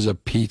 this is a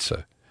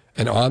pizza.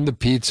 And on the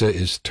pizza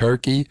is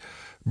turkey,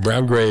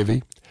 brown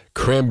gravy,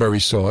 cranberry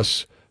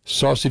sauce,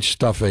 sausage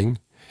stuffing,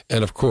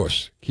 and, of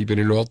course, keeping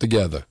it all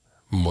together,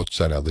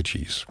 mozzarella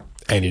cheese.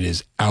 And it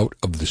is out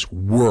of this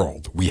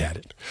world. We had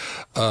it.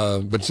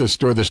 But it's the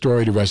story,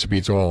 the recipe,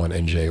 it's all on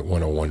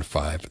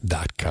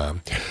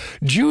NJ1015.com.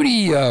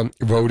 Judy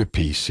wrote a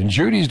piece, and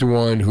Judy's the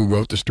one who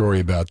wrote the story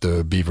about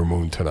the Beaver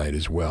Moon tonight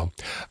as well.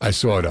 I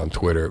saw it on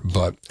Twitter,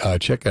 but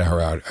check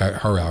her out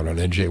on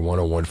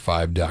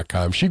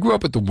NJ1015.com. She grew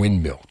up at the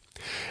Windmill.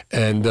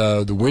 And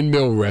the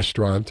Windmill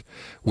Restaurant,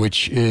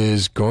 which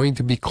is going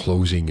to be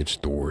closing its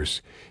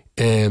doors.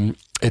 And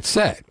it's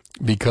sad.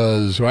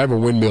 Because I have a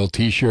Windmill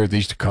T-shirt. They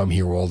used to come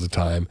here all the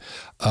time.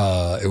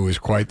 It was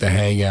quite the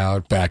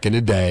hangout back in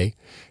the day.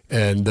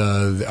 And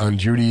on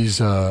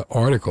Judy's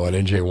article at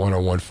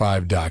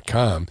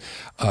NJ1015.com,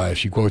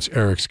 she quotes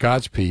Eric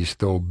Scott's piece,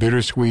 though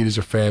bittersweet as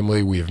a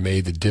family, we have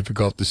made the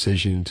difficult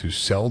decision to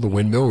sell the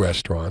Windmill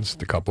Restaurants,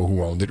 the couple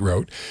who owned it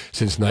wrote,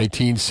 since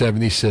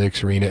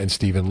 1976, Rena and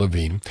Stephen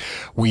Levine.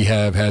 We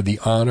have had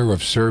the honor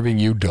of serving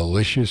you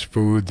delicious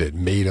food that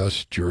made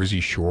us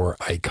Jersey Shore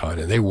icon.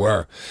 And they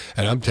were.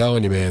 And I'm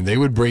telling you, man, they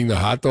would bring the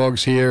hot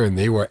dogs here, and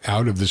they were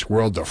out of this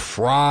world. The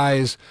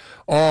fries,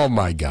 oh,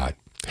 my God.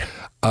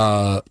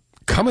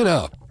 Coming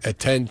up at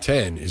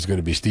 10:10 is going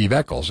to be Steve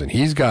Eccles, and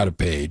he's got a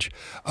page,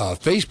 a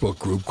Facebook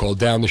group called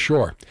Down the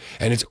Shore.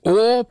 And it's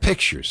all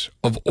pictures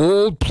of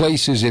old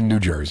places in New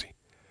Jersey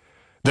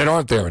that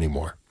aren't there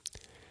anymore.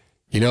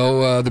 You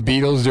know, the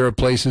Beatles, there are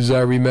places I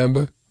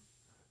remember.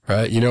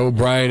 Right? You know,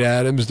 Bryan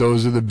Adams,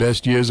 those are the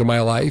best years of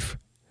my life.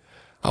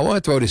 I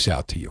want to throw this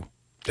out to you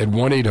at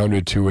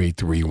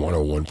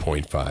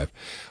 1-800-283-101.5.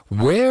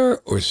 Where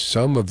are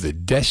some of the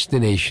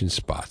destination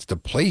spots, the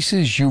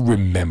places you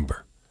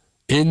remember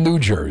in New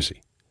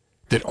Jersey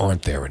that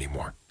aren't there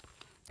anymore?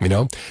 You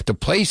know, the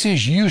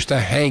places you used to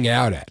hang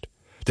out at,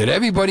 that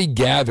everybody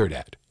gathered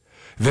at,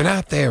 they're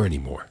not there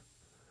anymore.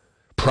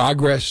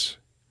 Progress,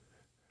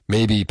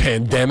 maybe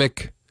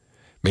pandemic,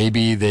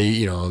 maybe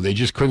they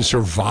just couldn't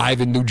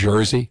survive in New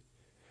Jersey.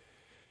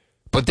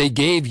 But they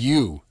gave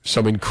you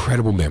some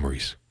incredible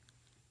memories.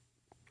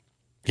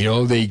 You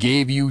know, they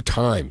gave you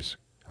times,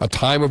 a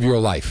time of your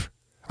life,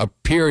 a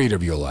period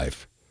of your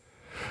life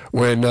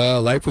when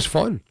life was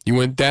fun. You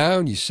went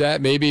down, you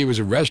sat, maybe it was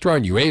a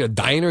restaurant, you ate a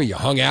diner, you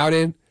hung out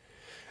in,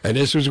 and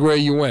this was where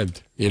you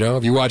went. You know,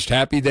 if you watched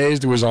Happy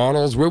Days, there was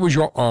Arnold's. Where was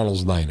your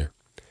Arnold's diner?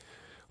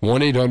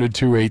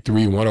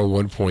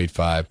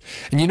 1-800-283-101.5.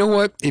 And you know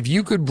what? If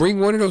you could bring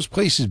one of those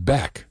places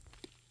back,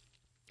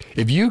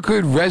 if you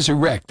could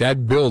resurrect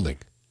that building,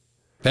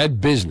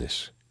 that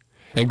business,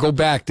 and go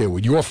back there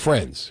with your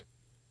friends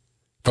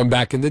from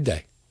back in the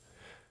day,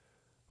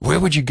 where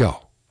would you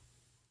go?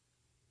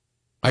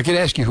 I could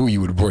ask you who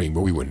you would bring, but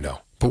we wouldn't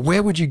know. But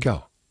where would you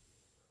go?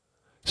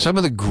 Some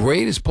of the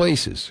greatest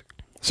places,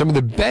 some of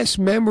the best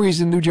memories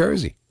in New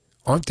Jersey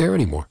aren't there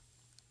anymore.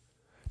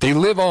 They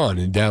live on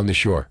and Down the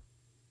Shore,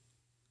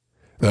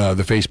 the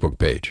Facebook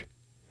page.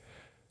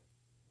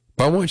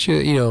 But I want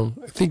you to,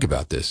 think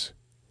about this.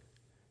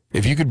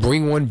 If you could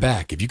bring one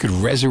back, if you could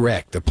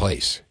resurrect the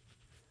place,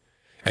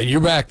 and you're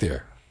back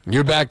there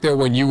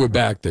when you were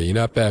back there. You're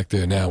not back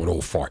there now, an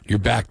old fart. You're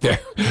back there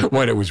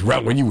when you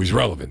was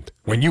relevant,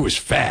 when you was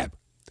fab.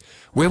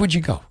 Where would you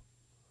go?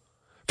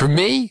 For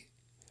me,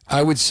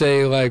 I would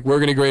say, like,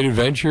 Working a Great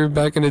Adventure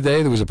back in the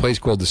day, there was a place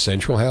called the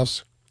Central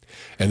House.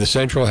 And the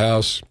Central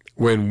House,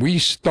 when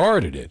Great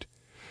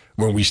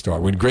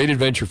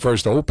Adventure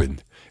first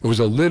opened, it was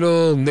a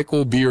little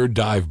nickel beer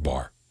dive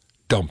bar,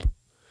 dump.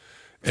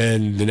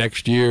 And the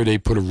next year, they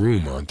put a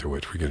room onto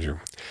it. And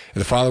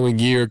the following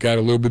year, it got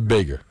a little bit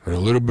bigger and a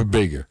little bit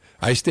bigger.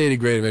 I stayed at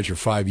Great Adventure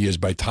 5 years.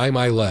 By the time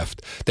I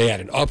left, they had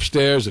an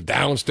upstairs, a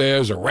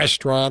downstairs, a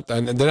restaurant,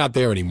 and they're not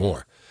there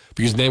anymore.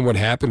 Because then what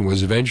happened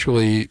was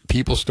eventually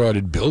people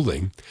started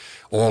building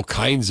all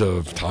kinds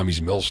of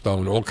Tommy's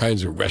Millstone, all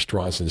kinds of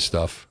restaurants and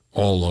stuff,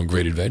 all along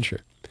Great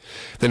Adventure.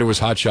 Then it was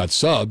Hot Shot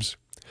Subs,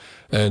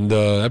 and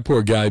that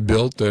poor guy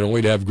built, and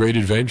only to have Great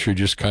Adventure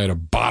just kind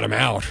of bottom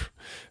out.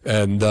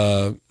 And,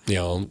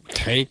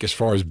 tank as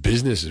far as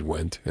businesses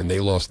went, and they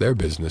lost their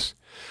business.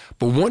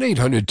 But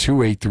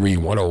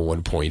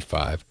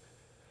 1-800-283-101.5,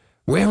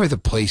 where are the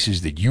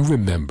places that you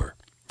remember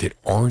that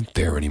aren't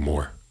there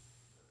anymore,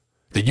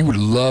 that you would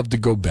love to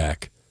go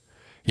back?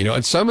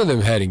 And some of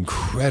them had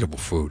incredible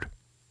food.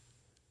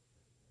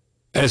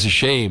 And it's a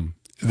shame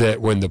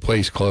that when the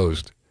place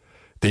closed,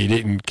 they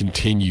didn't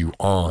continue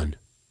on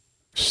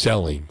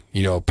selling,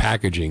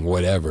 packaging,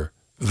 whatever,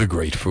 the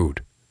great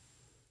food.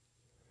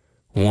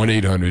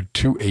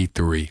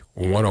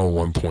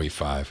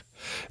 1-800-283-101.5.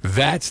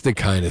 That's the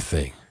kind of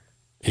thing.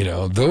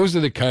 Those are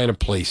the kind of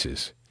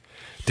places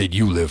that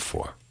you live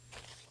for.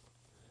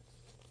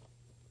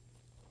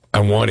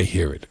 I want to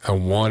hear it. I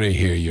want to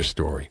hear your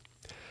story.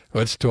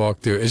 Let's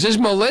talk to... Is this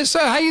Melissa?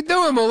 How you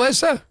doing,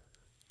 Melissa?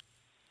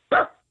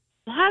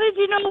 How did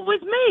you know it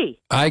was me?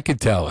 I could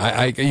tell.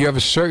 You have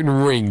a certain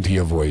ring to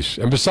your voice.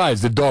 And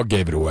besides, the dog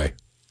gave it away.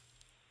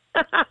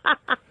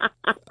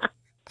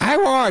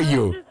 How are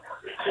you?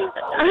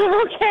 I'm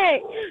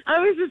okay. I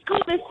was just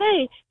going to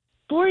say,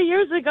 4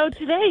 years ago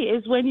today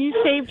is when you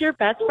saved your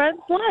best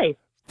friend's life.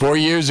 4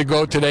 years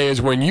ago today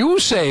is when you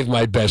saved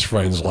my best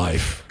friend's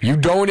life. You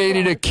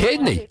donated a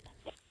kidney.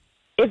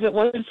 if it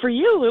wasn't for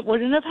you, it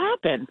wouldn't have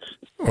happened.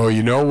 Well,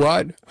 you know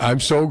what? I'm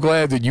so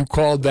glad that you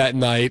called that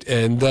night,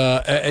 and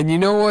you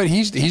know what?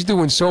 He's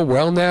doing so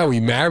well now. He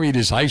married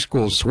his high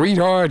school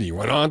sweetheart. He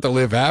went on to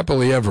live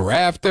happily ever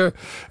after,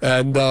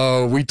 and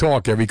we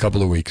talk every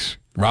couple of weeks.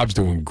 Rob's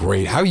doing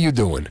great. How are you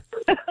doing?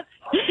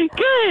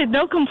 Good,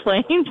 no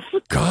complaints.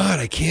 God,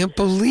 I can't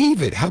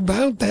believe it. How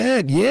about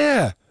that?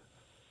 Yeah.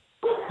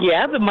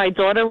 Yeah, but my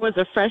daughter was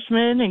a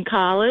freshman in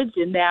college,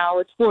 and now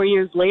it's 4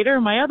 years later.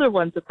 My other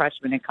one's a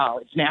freshman in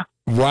college now.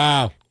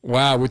 Wow.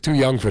 We're too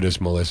young for this,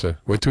 Melissa.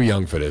 We're too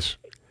young for this.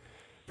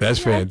 That's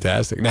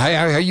fantastic. Now,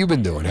 how you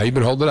been doing? How you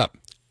been holding up?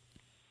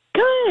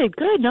 Good,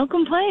 no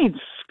complaints.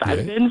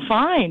 I've been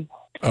fine.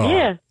 Oh,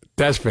 yeah.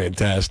 That's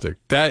fantastic.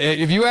 That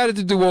if you had it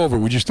to do over,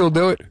 would you still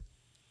do it?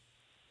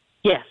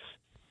 Yes.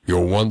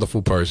 You're a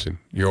wonderful person.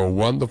 You're a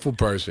wonderful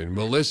person.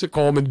 Melissa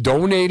Coleman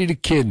donated a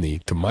kidney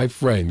to my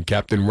friend,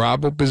 Captain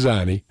Robert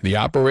Pisani. The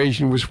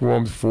operation was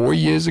formed 4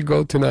 years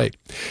ago tonight.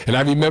 And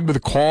I remember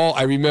the call.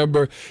 I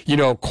remember,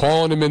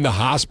 calling him in the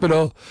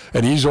hospital,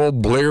 and he's all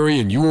bleary,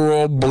 and you were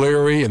all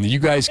bleary, and you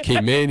guys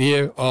came in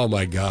here. Oh,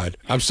 my God.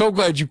 I'm so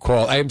glad you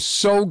called. I am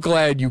so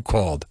glad you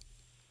called.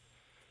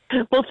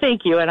 Well,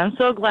 thank you, and I'm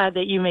so glad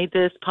that you made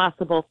this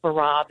possible for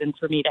Rob and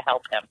for me to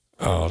help him.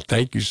 Oh,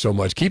 thank you so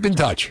much. Keep in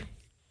touch.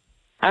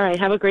 All right,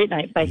 have a great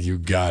night. Bye. You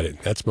got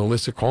it. That's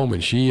Melissa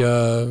Coleman. She she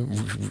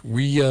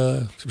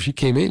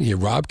came in here.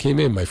 Rob came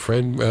in. My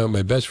friend,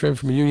 my best friend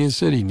from Union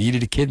City,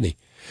 needed a kidney.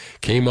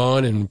 Came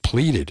on and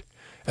pleaded.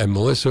 And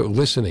Melissa,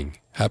 listening,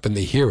 happened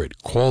to hear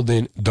it, called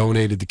in,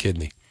 donated the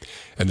kidney.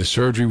 And the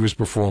surgery was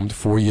performed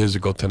 4 years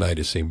ago tonight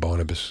at St.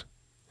 Barnabas.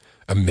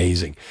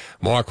 Amazing.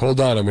 Mark, hold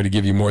on. I'm going to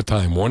give you more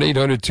time.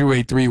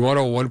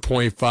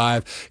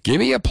 1-800-283-101.5. Give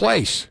me a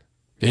place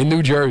in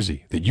New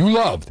Jersey that you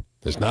loved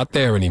that's not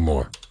there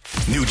anymore.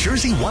 New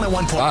Jersey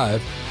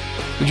 101.5.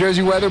 New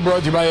Jersey weather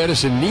brought to you by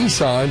Edison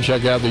Nissan.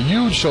 Check out the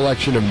huge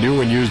selection of new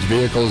and used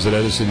vehicles at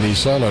Edison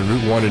Nissan on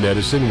Route 1 in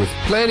Edison. With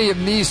plenty of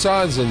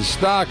Nissans in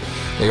stock,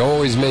 they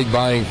always make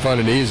buying fun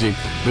and easy.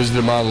 Visit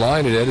them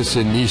online at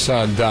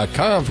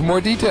edisonnissan.com for more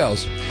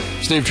details.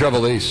 Steve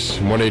Trevelise,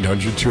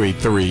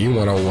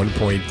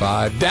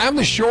 1-800-283-101.5. Down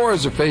the Shore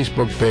is a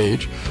Facebook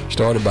page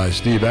started by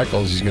Steve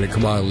Eccles. He's going to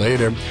come on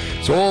later.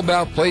 It's all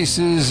about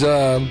places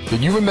that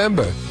you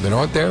remember that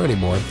aren't there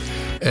anymore.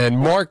 And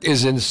Mark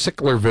is in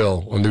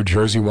Sicklerville on New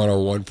Jersey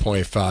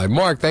 101.5.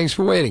 Mark, thanks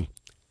for waiting.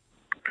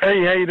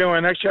 Hey, how you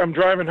doing? Actually, I'm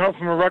driving home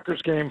from a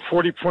Rutgers game,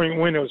 40-point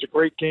win. It was a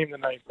great game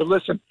tonight. But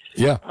listen,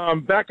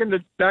 back in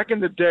the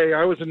day,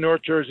 I was a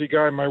North Jersey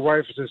guy. My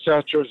wife was a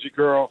South Jersey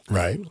girl.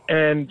 Right.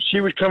 And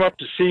she would come up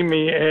to see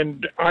me,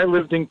 and I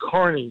lived in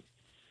Kearney.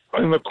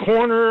 On the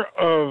corner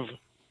of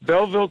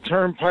Belleville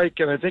Turnpike,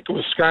 and I think it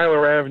was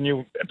Schuyler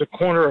Avenue, at the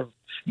corner of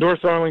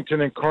North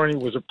Arlington and Kearney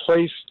was a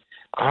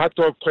hot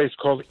dog place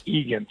called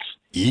Egan's.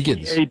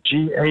 Egan's.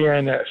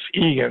 Egans.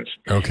 Egan's.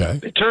 Okay.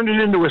 They turned it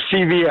into a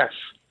CVS.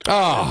 Oh.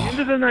 At the end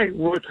of the night,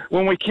 when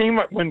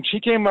she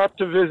came up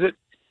to visit,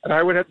 and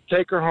I would have to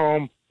take her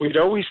home, we'd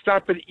always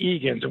stop at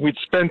Egan's, and we'd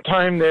spend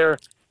time there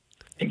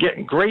and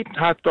getting great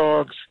hot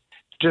dogs,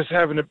 just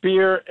having a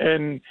beer,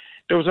 and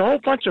there was a whole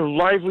bunch of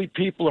lively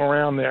people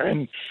around there,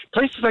 and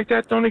places like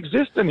that don't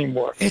exist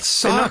anymore. It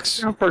sucks.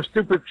 For a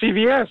stupid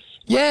CVS.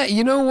 Yeah,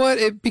 you know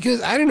what?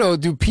 Because, I don't know,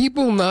 do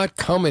people not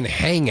come and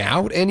hang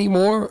out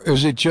anymore? Or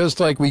is it just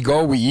like we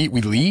go, we eat,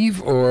 we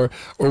leave? Or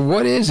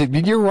what is it? I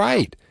mean, you're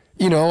right.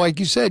 Like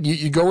you said,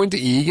 you go into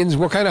Egan's.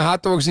 What kind of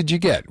hot dogs did you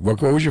get? What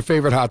was your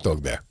favorite hot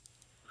dog there?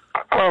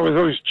 Oh, it was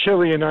always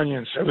chili and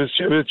onions. It was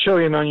a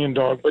chili and onion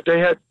dog. But they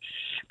had,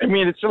 I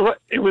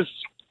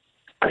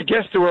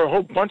guess there were a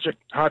whole bunch of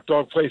hot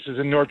dog places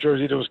in North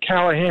Jersey. There was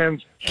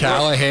Callahan's.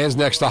 Callahan's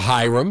next to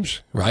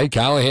Hiram's, right?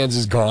 Callahan's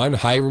is gone.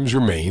 Hiram's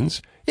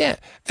remains. Yeah,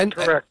 and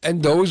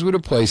those were the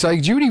places.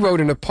 Like Judy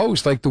wrote in a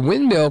post, like the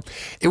Windmill,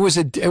 it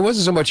wasn't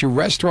so much a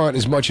restaurant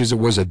as much as it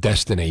was a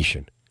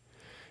destination.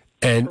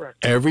 And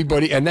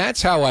everybody, and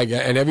that's how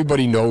and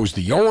everybody knows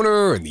the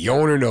owner, and the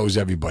owner knows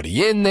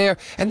everybody in there,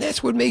 and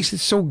that's what makes it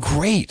so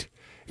great.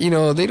 They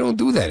don't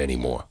do that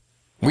anymore.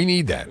 We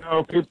need that.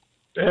 No,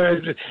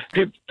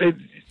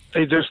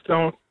 they just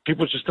don't.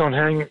 People just don't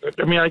hang.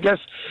 I mean, I guess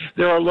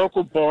there are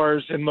local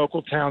bars in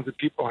local towns that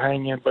people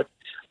hang in, but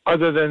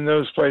other than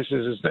those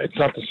places, it's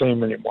not the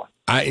same anymore.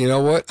 You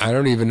know what? I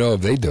don't even know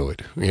if they do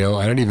it.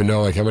 I don't even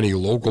know how many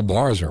local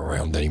bars are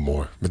around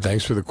anymore. But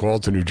thanks for the call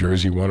to New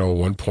Jersey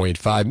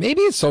 101.5.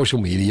 Maybe it's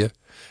social media.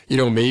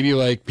 Maybe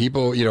like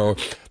people,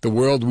 the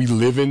world we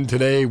live in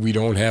today, we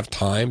don't have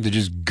time to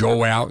just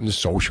go out and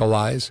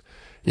socialize.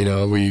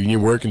 You're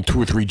working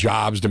 2 or 3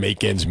 jobs to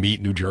make ends meet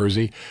in New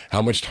Jersey.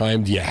 How much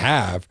time do you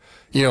have?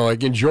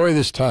 Enjoy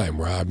this time,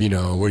 Rob.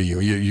 What are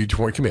you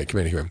 20?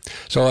 Come here.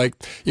 So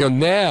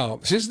now,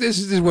 this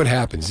is what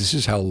happens. This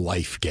is how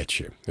life gets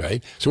you,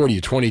 right? So what are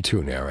you,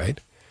 22 now, right?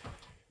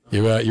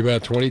 You're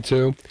about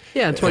 22?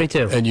 Yeah, I'm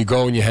 22. And you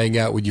go and you hang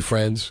out with your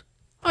friends?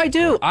 I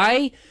do.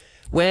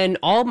 When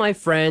all my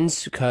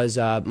friends, because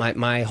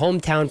my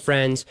hometown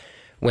friends,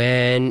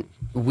 when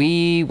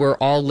we were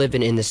all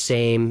living in the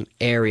same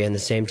area in the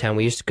same town.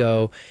 We used to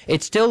go.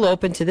 It's still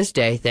open to this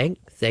day.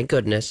 Thank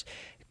goodness.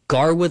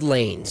 Garwood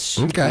Lanes.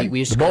 Okay. We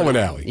used the to bowling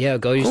alley. Yeah,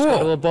 used to go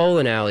to a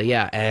bowling alley.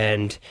 Yeah,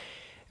 and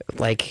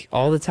like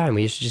all the time,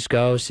 we used to just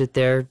go sit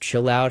there,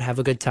 chill out, have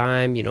a good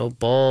time.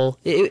 Bowl.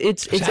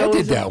 It's I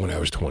did that when I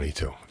was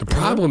 22. The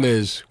problem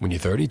is when you're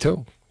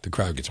 32, the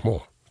crowd gets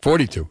smaller.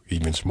 42,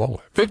 even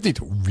smaller.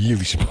 52,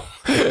 really small.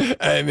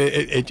 And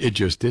it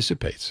just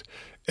dissipates.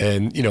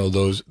 And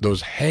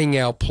those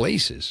hangout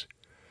places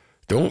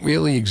don't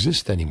really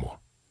exist anymore.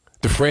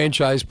 The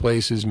franchise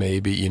places,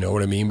 maybe, you know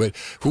what I mean? But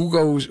who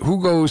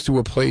goes to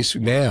a place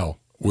now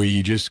where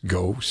you just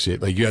go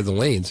sit, like you have the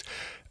lanes,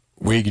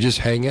 where you can just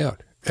hang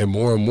out? And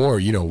more,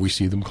 we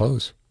see them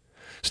close.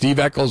 Steve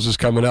Eccles is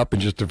coming up in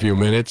just a few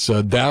minutes.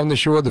 Down the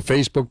Shore, the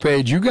Facebook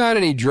page. You got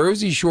any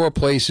Jersey Shore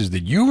places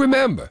that you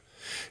remember?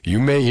 You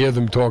may hear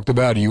them talked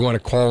about, and you want to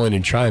call in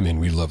and chime in.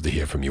 We'd love to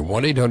hear from you.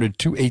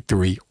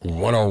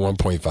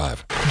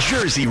 1-800-283-101.5.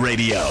 Jersey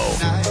Radio.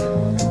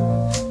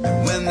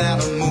 When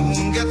that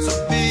moon gets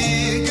so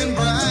big and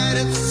bright,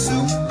 it's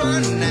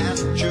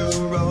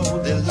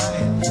supernatural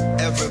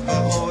delight.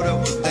 Everybody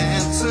was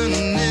dancing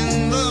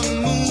in the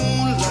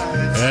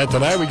moonlight. And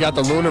tonight we got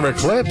the lunar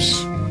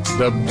eclipse,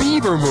 the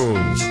Beaver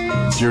Moon.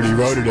 Judy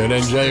wrote it at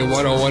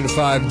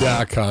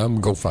NJ1015.com.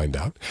 Go find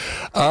out.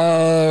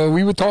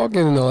 We were talking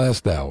in the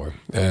last hour,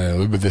 a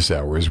little bit this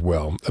hour as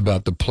well,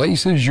 about the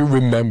places you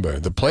remember,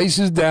 the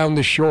places down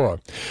the shore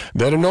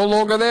that are no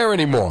longer there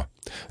anymore.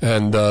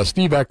 And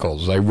Steve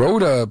Eccles, I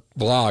wrote a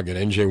blog at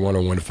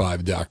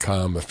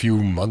NJ1015.com a few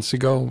months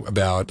ago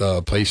about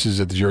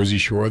places at the Jersey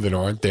Shore that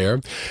aren't there.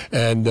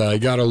 And I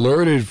got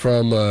alerted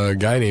from a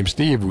guy named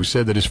Steve who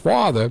said that his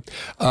father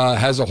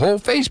has a whole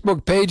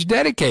Facebook page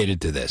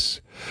dedicated to this.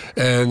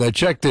 And I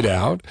checked it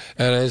out,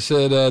 and I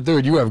said,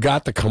 dude, you have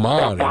got to come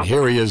on. And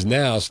here he is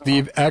now,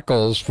 Steve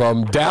Eccles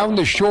from Down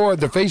the Shore,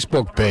 the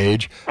Facebook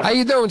page. How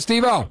you doing,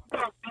 Steve-O?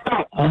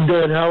 I'm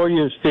good. How are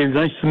you, Steve?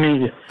 Nice to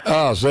meet you.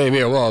 Oh, same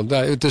here. Well,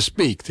 to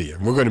speak to you.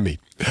 We're going to meet.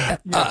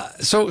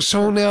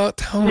 So now,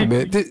 tell me,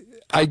 man,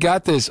 I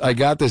got this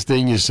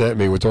thing you sent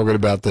me. We're talking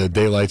about the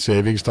daylight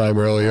savings time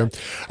earlier.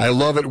 I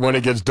love it when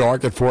it gets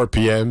dark at 4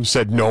 p.m.,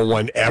 said no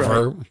one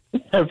ever. Right.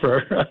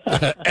 Ever.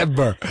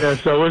 Ever. Yeah,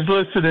 so I was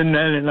listening then,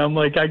 and I'm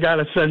like, I got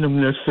to send him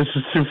this. This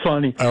is too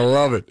funny. I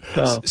love it.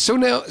 So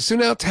now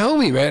tell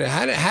me,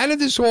 man, how did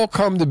this all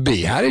come to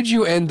be? How did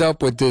you end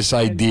up with this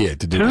idea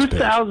to do this page?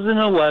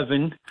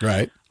 2011.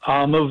 Right.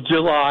 Of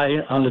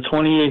July on the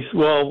 28th.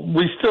 Well,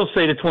 we still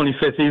say the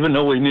 25th, even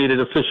though we made it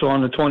official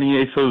on the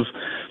 28th of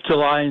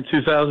July in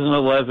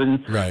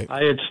 2011. Right.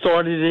 I had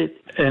started it,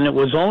 and it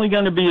was only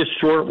going to be a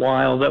short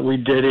while that we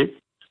did it.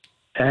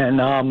 And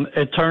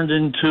it turned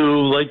into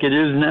like it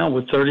is now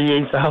with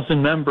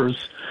 38,000 members,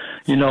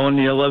 in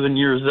the 11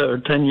 years or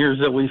 10 years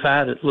that we've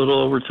had it, a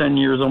little over 10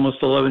 years,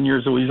 almost 11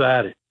 years that we've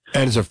had it.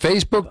 And it's a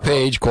Facebook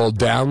page called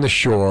Down the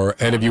Shore.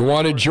 And if you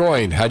want to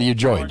join, how do you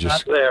join?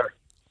 Not there.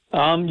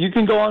 You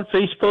can go on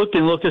Facebook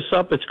and look us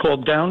up. It's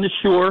called Down the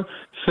Shore,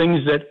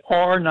 Things That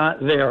Are Not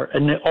There.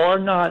 And the are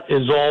not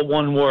is all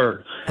one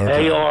word,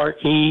 okay.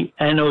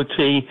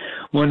 ARENOT.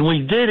 When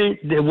we did it,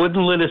 they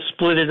wouldn't let us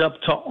split it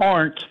up to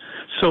aren't,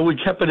 so we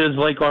kept it as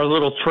like our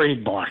little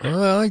trademark.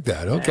 Oh, I like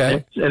that.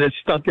 Okay. And it's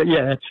stuck,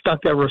 it's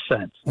stuck ever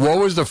since. What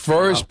was the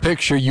first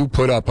picture you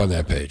put up on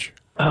that page?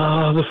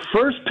 The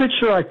first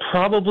picture I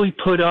probably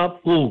put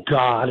up, oh,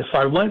 God, if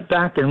I went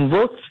back and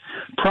looked,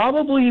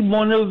 probably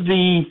one of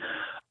the...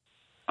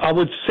 I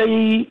would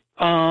say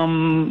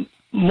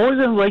more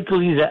than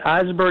likely the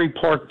Asbury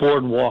Park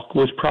Boardwalk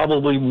was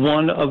probably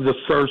one of the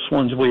first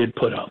ones we had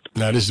put up.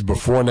 Now, this is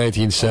before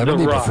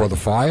 1970, before the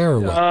fire,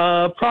 or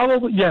what?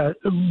 Probably, yeah,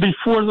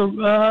 before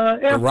the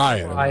after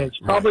riot. The riots.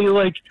 Probably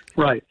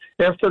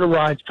after the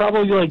riots,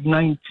 probably like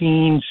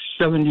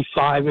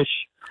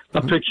 1975-ish,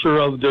 a picture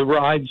of the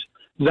rides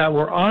that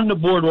were on the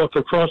boardwalk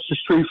across the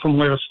street from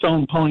where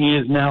Stone Pony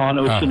is now on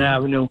Ocean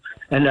Avenue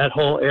and that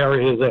whole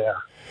area there.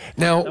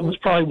 Now, that was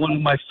probably one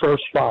of my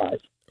first 5.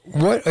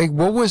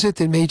 What was it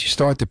that made you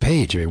start the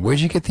page? I mean, where'd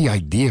you get the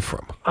idea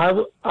from? I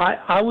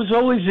was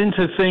always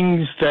into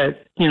things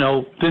that,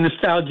 the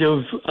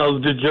nostalgia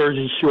of the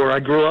Jersey Shore. I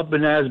grew up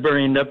in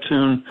Asbury and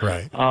Neptune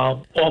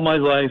all my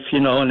life,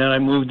 and then I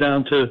moved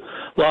down to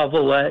La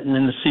Valette and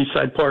in the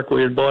Seaside Park.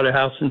 We had bought a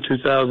house in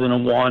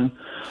 2001.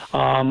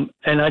 And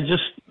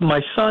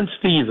my son,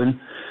 Steven,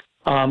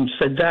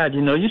 said, Dad,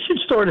 you should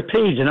start a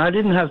page. And I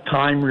didn't have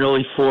time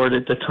really for it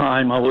at the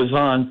time. I was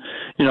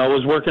I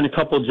was working a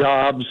couple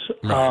jobs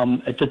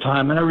at the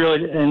time. And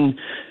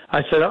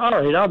I said, all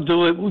right, I'll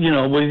do it, with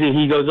you.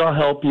 He goes, I'll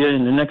help you.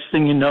 And the next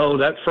thing you know,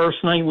 that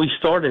first night we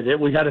started it,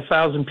 we had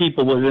 1,000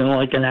 people within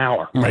like an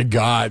hour. My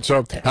God.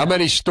 So how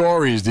many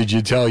stories did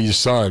you tell your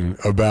son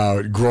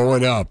about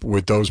growing up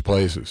with those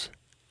places?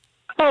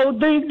 Oh,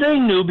 they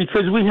knew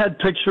because we had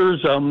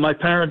pictures. My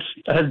parents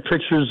had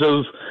pictures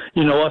of,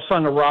 us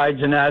on the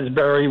rides in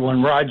Asbury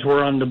when rides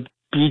were on the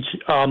beach.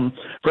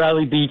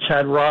 Bradley Beach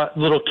had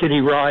little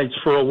kiddie rides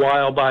for a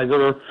while by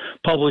their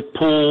public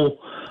pool.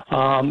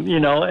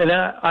 And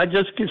I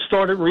just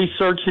started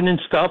researching and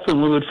stuff,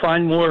 and we would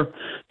find more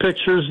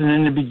pictures. And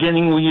in the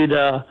beginning, we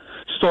had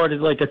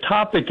started like a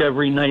topic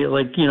every night,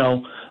 like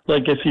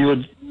if you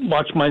would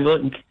watch my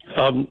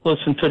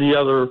listen to the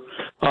other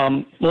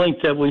link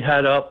that we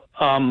had up,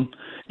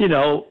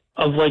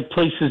 of like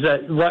places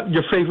that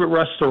your favorite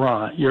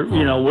restaurant,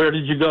 where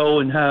did you go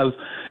and have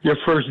your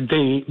first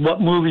date?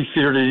 What movie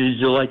theater did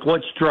you like?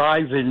 What's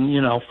driving?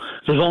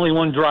 There's only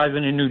one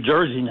driving in New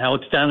Jersey now.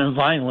 It's down in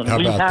Vineland.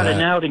 We had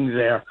an outing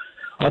there.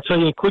 I'll tell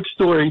you a quick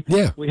story.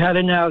 Yeah. We had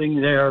an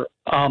outing there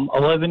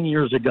 11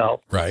 years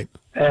ago. Right.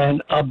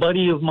 And a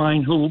buddy of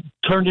mine who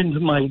turned into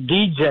my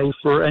DJ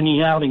for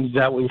any outings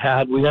that we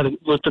had to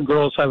let the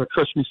girls have a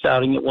Christmas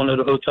outing at one of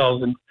the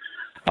hotels in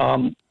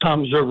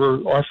Toms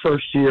River our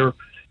first year.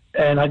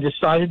 And I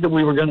decided that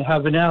we were going to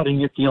have an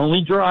outing at the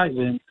only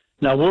drive-in.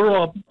 Now, we're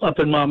all up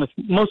in Monmouth.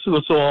 Most of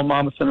us are all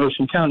Monmouth and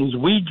Ocean counties.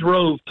 We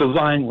drove to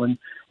Vineland.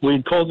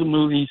 We called the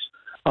movies.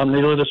 They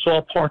let us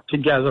all park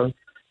together.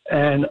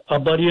 And a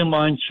buddy of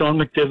mine, Sean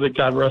McDivitt,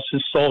 God rest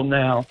his soul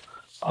now,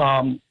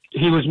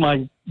 he was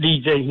my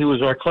DJ. He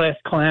was our class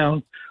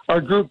clown, our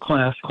group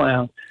class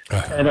clown.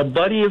 And a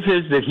buddy of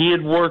his that he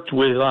had worked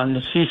with on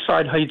the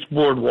Seaside Heights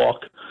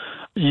Boardwalk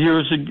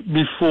years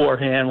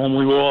beforehand when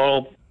we were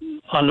all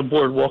on the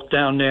boardwalk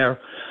down there,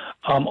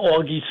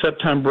 Augie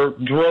September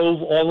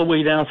drove all the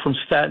way down from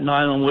Staten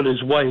Island with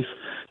his wife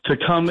to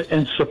come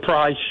and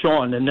surprise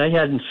Sean, and they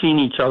hadn't seen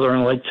each other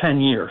in like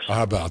 10 years.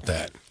 How about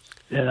that?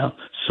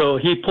 So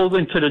he pulled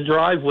into the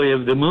driveway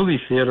of the movie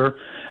theater,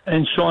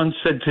 and Sean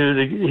said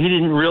he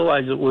didn't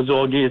realize it was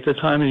Augie at the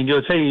time, and he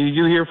goes, "Hey, are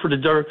you here for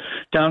the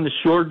Down the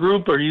Shore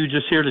group, or are you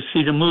just here to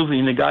see the movie?"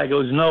 And the guy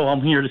goes, "No,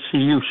 I'm here to see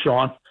you,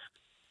 Sean."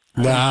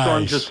 Nice. And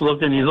Sean just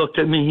looked, and he looked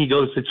at me, he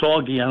goes, "It's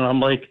Augie," and I'm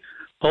like,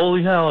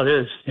 holy hell, it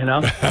is,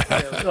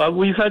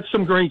 We've had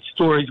some great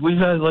stories. We've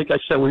had, like I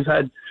said, we've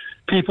had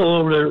people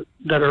over there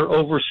that are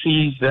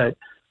overseas that,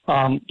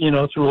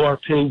 through our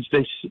page,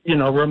 they,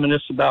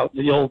 reminisce about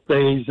the old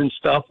days and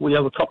stuff. We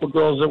have a couple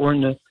girls that were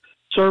in the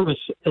service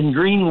in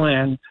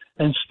Greenland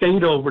and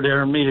stayed over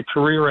there and made a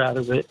career out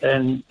of it.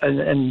 And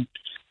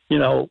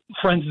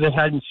friends that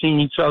hadn't seen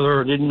each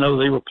other or didn't know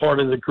they were part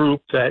of the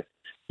group that,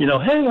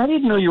 hey, I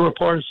didn't know you were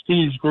part of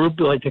Steve's group.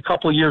 Like a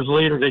couple of years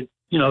later, they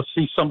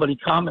see somebody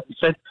comment and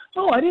said,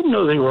 "Oh, I didn't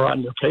know they were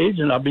on your page."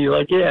 And I'll be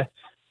like, yeah,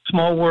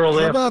 small world.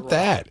 How about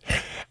that?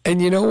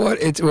 And you know what?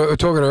 We were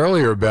talking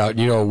earlier about,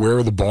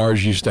 where the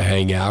bars used to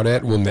hang out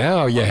at. Well,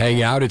 now you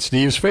hang out at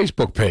Steve's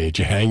Facebook page.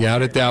 You hang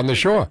out at Down the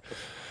Shore.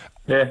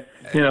 Yeah.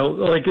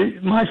 Like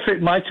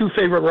my two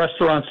favorite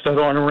restaurants that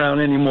aren't around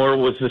anymore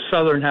was the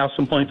Southern House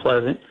in Point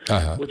Pleasant,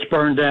 which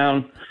burned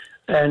down,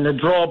 and the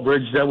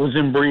Drawbridge that was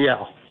in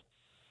Brielle.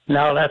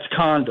 Now that's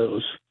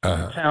condos,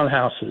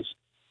 townhouses.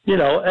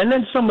 And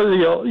then some of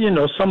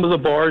the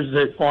bars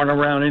that aren't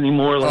around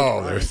anymore.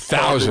 Like there are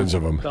thousands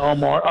of them.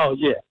 Belmar. Oh,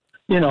 yeah.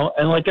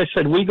 And like I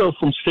said, we go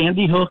from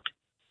Sandy Hook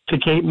to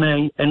Cape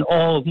May and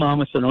all of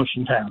Monmouth and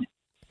Ocean County.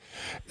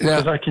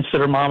 Because I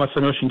consider Monmouth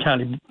and Ocean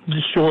County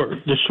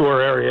the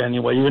shore area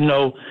anyway. Even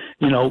though,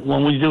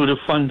 when we do the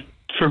fun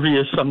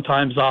trivia,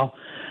 sometimes I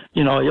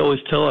always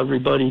tell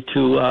everybody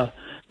to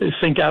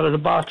think out of the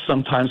box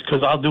sometimes,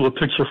 because I'll do a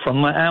picture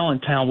from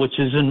Allentown, which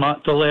is in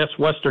the last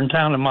western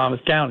town in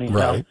Monmouth County.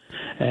 Right.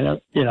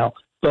 And,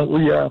 but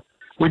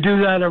we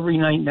do that every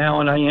night now,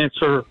 and I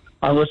answer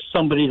unless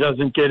somebody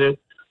doesn't get it.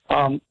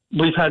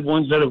 We've had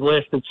ones that have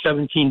lasted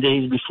 17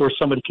 days before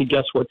somebody could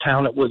guess what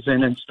town it was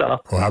in and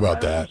stuff. Well, how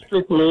about that?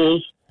 Strict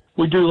rules.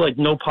 We do like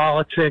no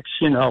politics,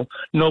 no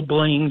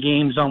blame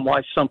games on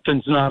why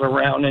something's not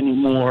around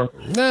anymore.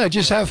 No,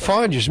 just have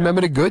fun. Just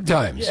remember the good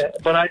times. Yeah,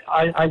 but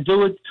I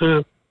do it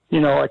to,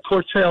 I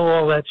curtail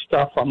all that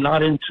stuff. I'm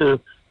not into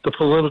the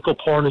political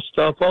part of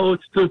stuff. Oh,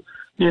 it's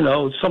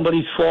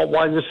somebody's fault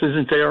why this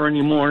isn't there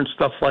anymore and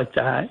stuff like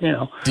that,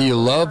 Do you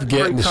love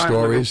getting the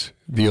stories?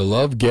 Do you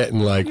love getting,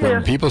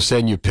 when people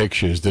send you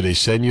pictures, do they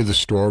send you the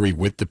story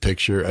with the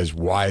picture as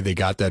why they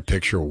got that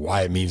picture,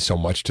 why it means so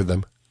much to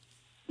them?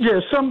 Yeah,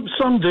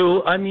 some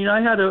do. I mean,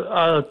 I had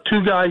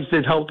two guys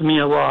that helped me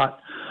a lot.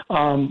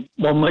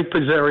 Mike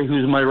Pizzeri,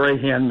 who's my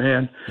right-hand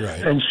man,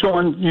 right. And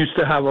Sean used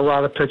to have a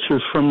lot of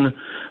pictures from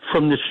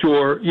the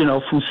shore,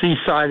 from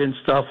Seaside and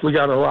stuff. We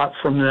got a lot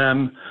from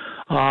them.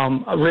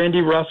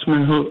 Randy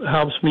Russman, who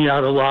helps me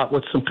out a lot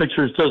with some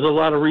pictures, does a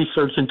lot of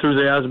research through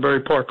the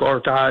Asbury Park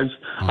archives.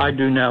 I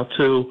do now,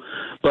 too.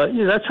 But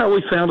that's how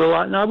we found a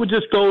lot. And I would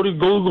just go to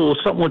Google,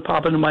 something would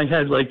pop into my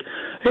head, like,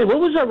 hey, what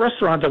was that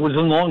restaurant that was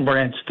in Long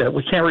Branch that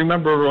we can't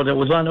remember, or that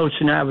was on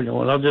Ocean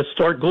Avenue? And I'll just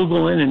start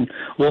Googling, and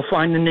we'll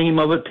find the name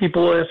of it.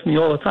 People ask me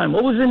all the time,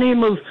 what was the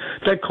name of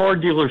that car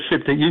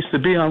dealership that used to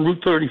be on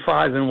Route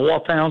 35 in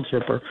Wall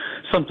Township, or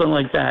something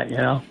like that,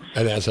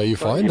 And that's how you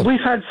find them.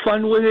 We've had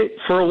fun with it.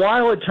 For a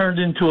while, it turned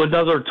into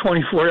another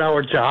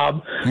 24-hour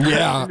job.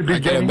 Yeah, I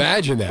can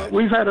imagine that. But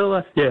we've had a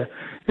lot, yeah.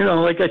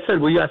 Like I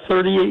said, we got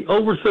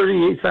over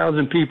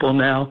 38,000 people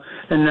now,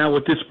 and now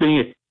with this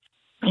being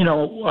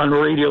on the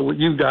radio with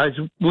you guys,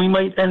 we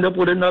might end up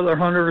with another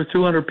 100 or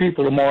 200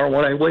 people tomorrow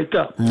when I wake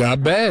up.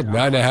 Not bad.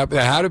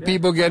 How do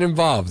people get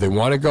involved? They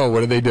want to go.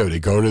 What do? They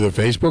go to the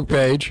Facebook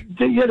page.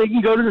 Yeah, they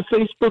can go to the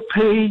Facebook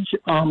page.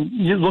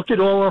 You look at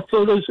all our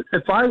photos.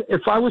 If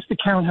I was to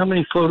count how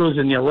many photos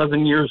in the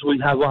 11 years we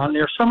have on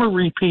there, some are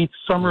repeats,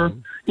 some are,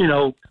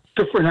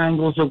 different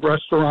angles of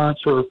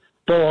restaurants or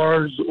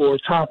bars or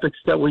topics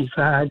that we've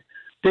had.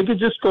 They could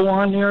just go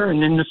on there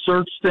and in the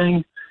search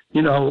thing,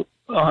 the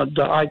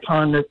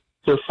icon, that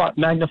the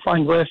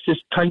magnifying glass,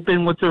 just type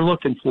in what they're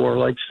looking for.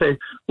 Like,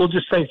 we'll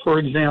just say, for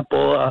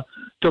example,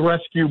 the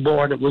rescue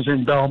bar that was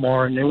in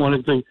Belmar, and they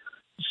wanted to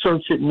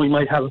search it, and we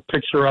might have a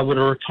picture of it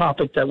or a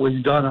topic that was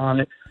done on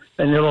it,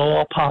 and it'll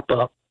all pop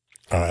up.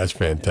 Oh, that's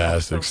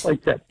fantastic. Stuff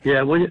like that.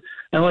 Yeah,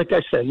 and like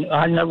I said,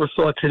 I never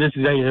thought to this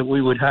day that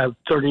we would have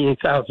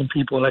 38,000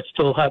 people, and I'd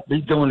still be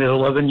doing it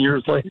 11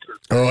 years later.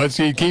 Oh, let's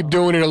see. Keep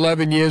doing it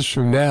 11 years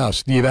from now.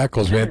 Steve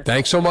Eccles, man,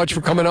 thanks so much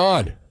for coming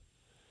on.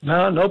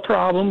 No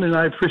problem, and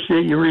I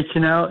appreciate you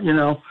reaching out, And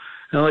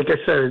like I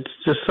said, it's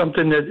just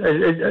something that,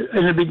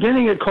 in the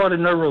beginning, it caught a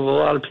nerve of a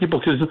lot of people,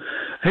 because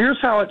here's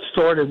how it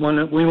started.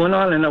 When we went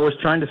on and I was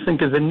trying to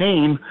think of the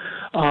name,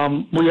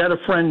 we had a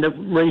friend that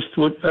raced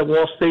at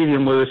Wall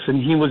Stadium with us,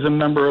 and he was a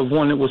member of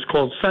one that was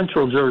called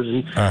Central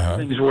Jersey.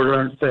 Things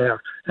weren't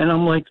there. And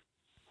I'm like,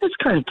 it's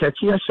kind of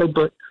catchy. I said,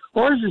 but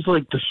ours is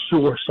like the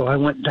shore, so I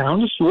went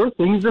down the shore,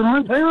 things that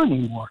aren't there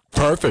anymore.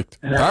 Perfect.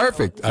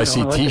 I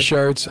see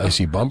T-shirts. I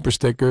see bumper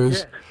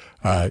stickers.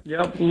 Yeah.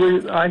 Yep.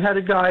 I had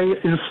a guy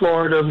in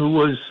Florida who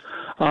was,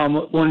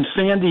 when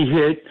Sandy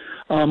hit,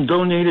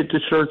 donated to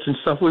church and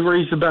stuff. We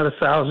raised about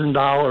 $1,000,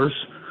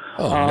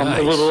 nice.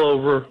 A little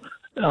over,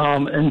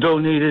 and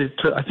donated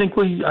to. I think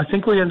we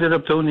ended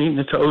up donating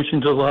it to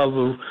Oceans of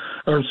Love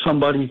or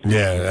somebody.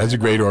 Yeah, that's a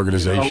great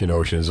organization,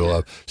 Oceans of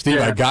Love.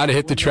 Steve, I got to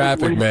hit the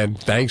traffic, man.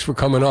 Thanks for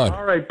coming on.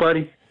 All right,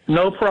 buddy.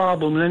 No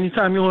problem. And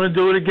anytime you want to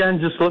do it again,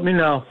 just let me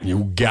know.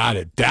 You got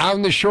it.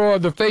 Down the shore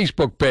of the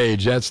Facebook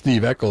page. That's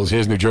Steve Eccles.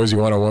 Here's New Jersey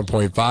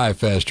 101.5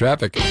 Fast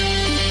Traffic.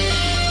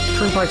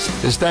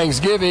 It's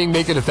Thanksgiving.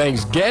 Make it a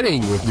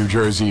Thanksgiving with New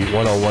Jersey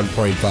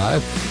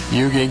 101.5.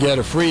 You can get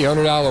a free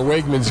 $100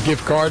 Wegmans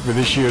gift card for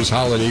this year's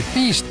holiday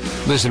feast.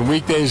 Listen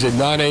weekdays at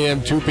 9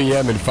 a.m., 2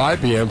 p.m., and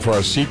 5 p.m. for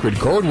our secret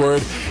code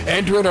word.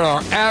 Enter it on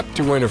our app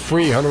to win a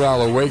free $100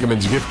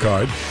 Wegmans gift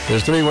card.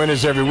 There's 3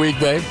 winners every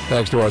weekday.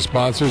 Thanks to our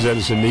sponsors,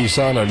 Edison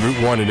Nissan on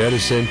Route 1 in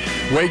Edison.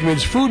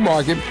 Wegmans Food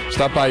Market.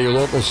 Stop by your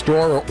local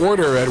store or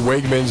order at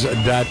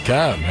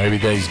Wegmans.com. Happy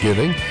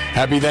Thanksgiving.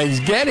 Happy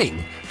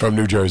Thanksgiving. From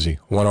New Jersey,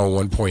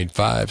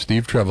 101.5,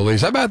 Steve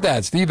Trevelise. How about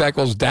that? Steve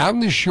Eccles, down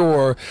the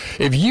shore.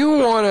 If you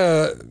want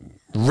to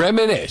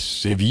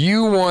reminisce, if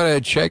you want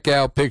to check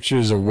out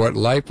pictures of what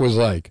life was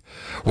like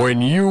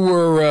when you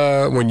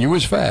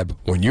was fab,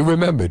 when you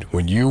remembered,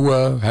 when you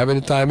having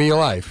the time of your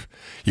life,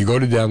 you go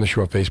to Down the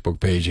Shore Facebook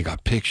page. You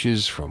got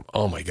pictures from,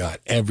 oh my God,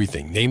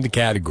 everything. Name the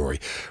category.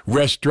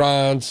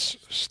 Restaurants,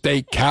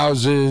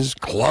 steakhouses,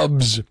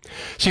 clubs.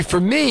 See, for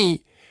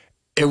me,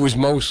 it was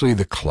mostly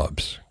the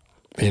clubs.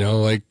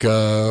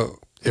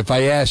 If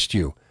I asked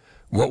you,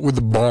 what were the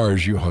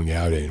bars you hung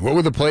out in? What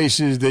were the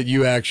places that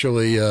you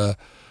actually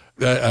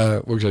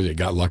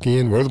got lucky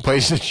in? What were the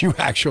places you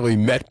actually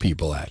met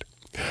people at?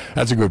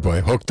 That's a good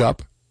point. Hooked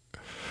up.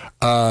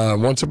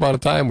 Once upon a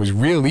time, it was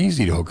real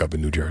easy to hook up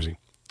in New Jersey.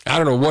 I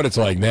don't know what it's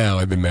like now.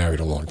 I've been married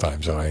a long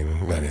time, so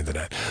I'm not into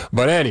that.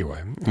 But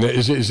anyway,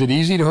 is it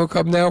easy to hook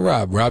up now,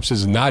 Rob? Rob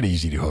says it's not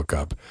easy to hook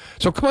up.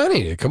 So come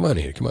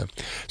on.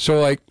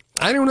 So,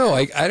 I don't know.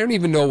 I don't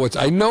even know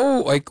I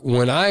know,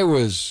 when I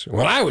was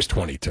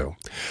 22,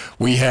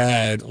 we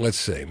had, let's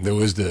see, there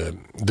was the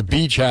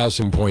Beach House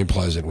in Point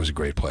Pleasant was a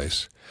great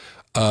place.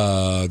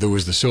 There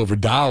was the Silver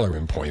Dollar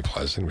in Point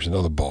Pleasant, which was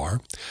another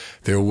bar.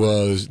 There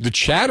was the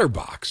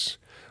Chatterbox,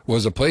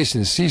 was a place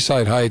in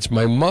Seaside Heights.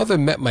 My mother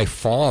met my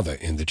father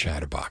in the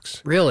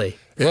Chatterbox. Really?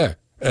 Yeah.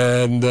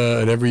 And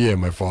every year,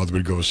 my father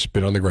would go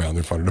spit on the ground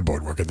in front of the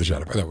boardwalk at the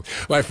Chatterbox. No,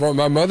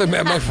 my mother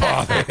met my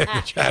father in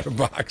the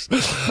Chatterbox.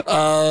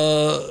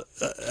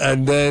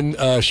 And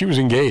then she was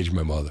engaged,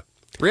 my mother.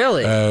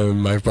 Really?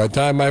 By the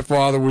time my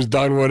father was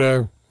done with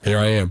her, here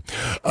I am.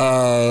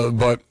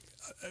 But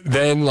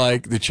then,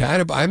 the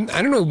Chatterbox,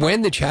 I don't know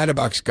when the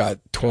Chatterbox got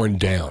torn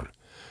down.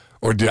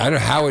 I don't know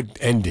how it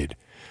ended.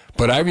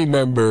 But I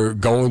remember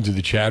going to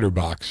the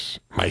Chatterbox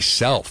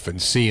myself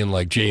and seeing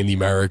Jay and the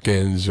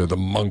Americans or the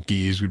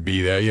Monkees would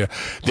be there.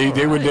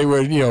 They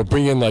would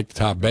bring in the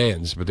top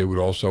bands, but they would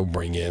also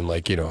bring in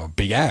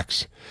big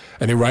acts,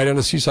 and they ride on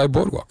the Seaside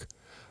Boardwalk.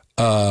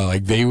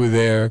 They were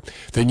there.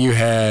 Then you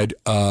had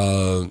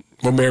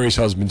Mary's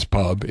Husband's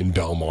Pub in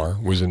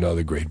Belmar was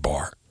another great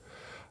bar.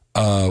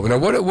 Now,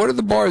 what are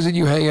the bars that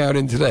you hang out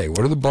in today?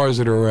 What are the bars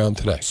that are around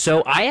today?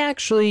 So I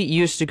actually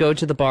used to go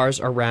to the bars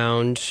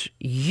around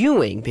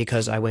Ewing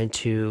because I went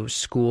to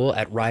school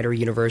at Rider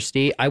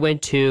University.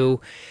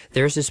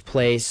 There's this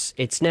place,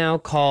 it's now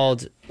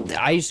called,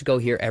 I used to go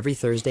here every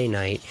Thursday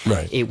night.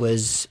 Right.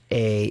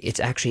 It's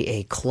actually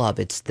a club.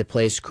 It's the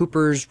place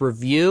Cooper's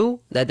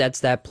Review. That's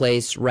that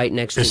place right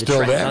next to the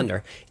Trent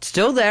Thunder. It's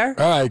still there.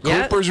 All right,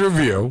 Cooper's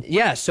Review.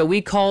 Yeah, so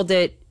we called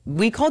it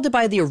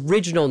by the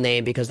original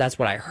name because that's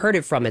what I heard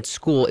it from at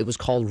school. It was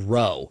called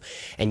Row.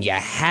 And you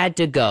had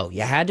to go.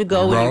 You had to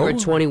go when you were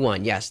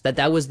 21. Yes,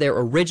 that was their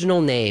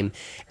original name.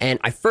 And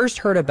I first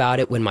heard about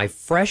it when my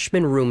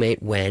freshman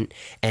roommate went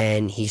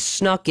and he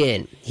snuck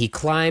in. You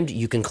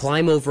can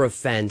climb over a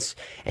fence,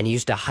 and he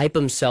used to hype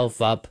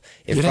himself up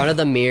in front of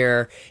the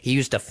mirror. He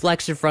used to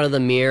flex in front of the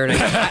mirror. And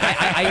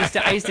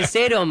I used to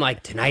say to him,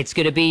 like, tonight's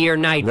going to be your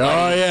night, buddy.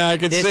 Oh, yeah, I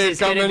can see it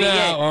coming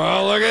out.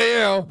 Oh, look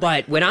at you.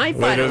 But when I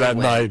finally that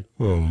went, night.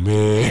 Oh,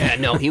 man. Yeah,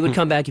 no, he would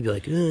come back. He'd be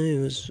like,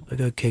 I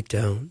got kicked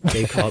out.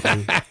 They caught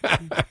me.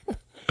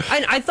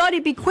 I thought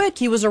he'd be quick.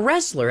 He was a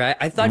wrestler.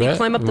 I thought he'd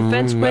climb up the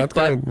fence quick.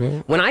 But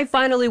when I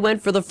finally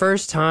went for the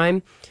first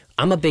time,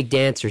 I'm a big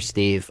dancer,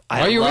 Steve.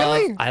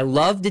 Really? I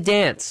love to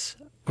dance.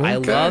 Okay. I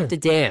love to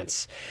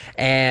dance.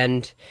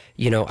 And,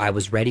 I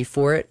was ready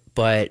for it.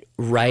 But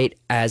right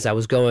as I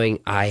was going,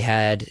 I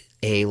had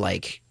a,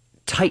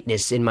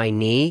 tightness in my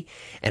knee,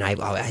 and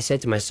I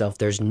said to myself,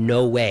 there's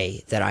no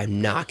way that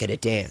I'm not going to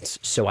dance,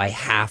 so I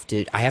have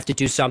to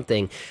do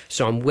something.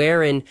 So I'm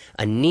wearing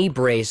a knee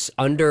brace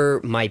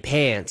under my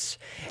pants,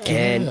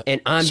 and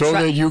I'm so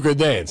that you could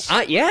dance.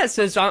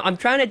 So I'm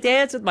trying to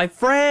dance with my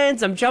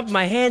friends. I'm jumping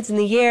my hands in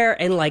the air,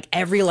 and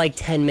every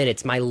 10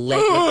 minutes my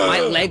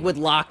leg would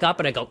lock up,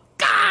 and I go,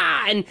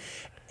 Gah!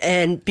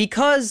 And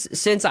because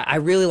since I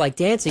really like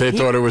dancing, they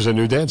thought it was a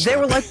new dance. They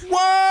were like,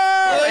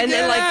 "Whoa!" And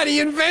then he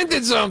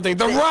invented something.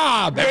 The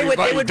Rob.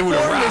 Everybody do the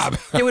Rob.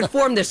 They would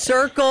form the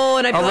circle,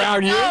 and I'd be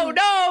around like, you.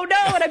 No,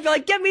 and I'd be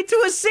like, "Get me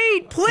to a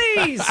seat,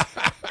 please."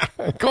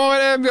 Call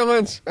an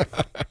ambulance.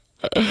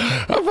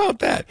 How about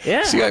that?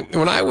 Yeah. See,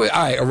 when I was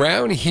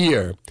around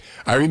here,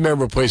 I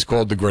remember a place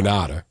called the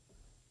Granada.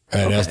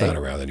 And that's not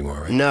around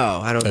anymore, right?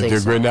 No, I don't think so. so.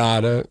 The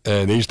Granada,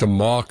 and they used to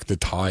mark the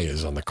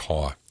tires on the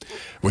car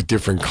with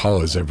different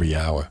colors every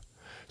hour.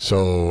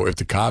 So if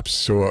the cops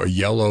saw a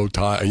yellow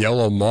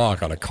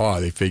mark on a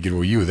car, they figured,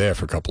 well, you were there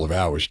for a couple of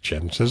hours,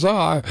 chances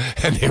are,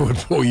 and they would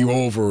pull you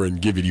over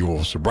and give you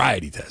a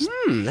sobriety test.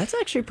 That's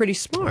actually pretty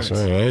smart. So,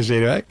 there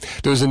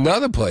was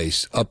another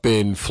place up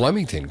in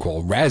Flemington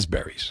called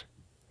Raspberries,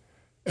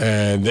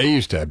 and they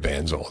used to have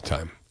bands all the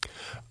time.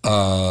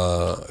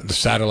 The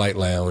Satellite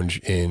Lounge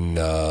in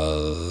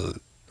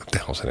what the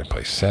hell's that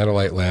place?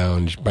 Satellite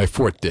Lounge by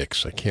Fort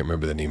Dix. I can't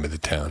remember the name of the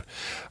town,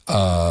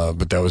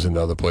 but that was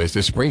another place.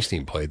 The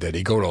Springsteen played there.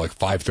 They go to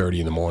 5:30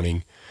 in the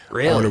morning.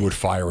 Really? Owner would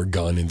fire a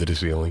gun into the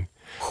ceiling.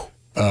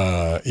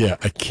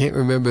 I can't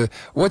remember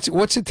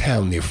what's a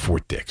town near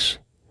Fort Dix.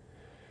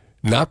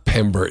 Not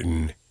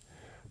Pemberton.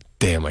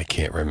 Damn, I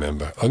can't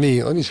remember. Let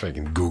me see if I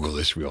can Google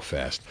this real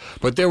fast.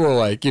 But there were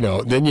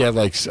then you had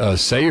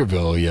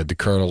Sayreville, you had the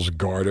Colonel's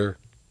Garter.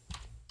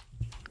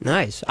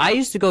 Nice. I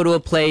used to go to a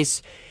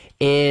place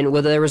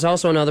there was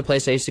also another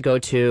place I used to go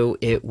to.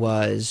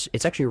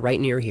 It's actually right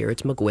near here.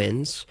 It's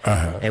McGuinn's.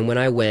 And when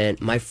I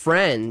went, my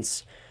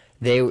friends,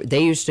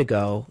 they used to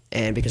go,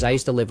 and because I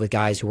used to live with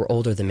guys who were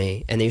older than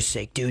me, and they used to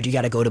say, dude, you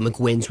got to go to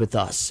McGuinn's with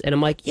us. And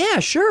I'm like, yeah,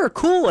 sure,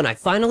 cool. And I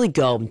finally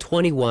go. I'm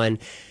 21.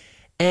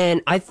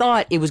 And I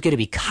thought it was going to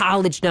be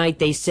college night.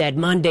 They said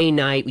Monday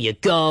night, you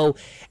go.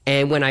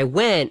 And when I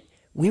went,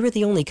 we were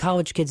the only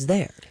college kids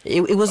there.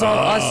 It was all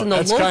us and the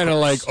locals. That's kind of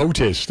like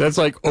Otis. That's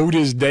like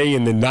Otis Day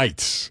in the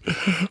Nights.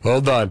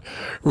 Hold on.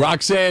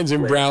 Roxanne's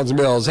in Browns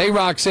Mills. Hey,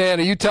 Roxanne,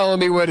 are you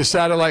telling me where the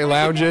Satellite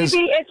Lounge is?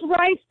 It's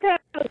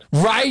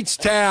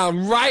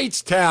Wrightstown.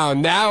 Wrightstown.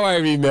 Now I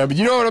remember.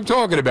 You know what I'm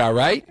talking about,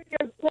 right?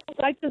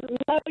 I just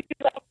love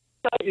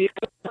you.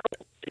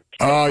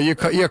 Oh, you're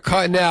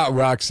cutting out,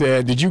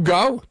 Roxanne. Did you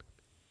go?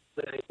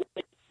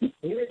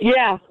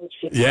 Yeah.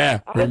 Yeah.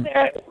 I was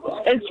there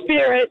in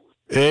spirit.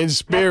 In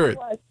spirit.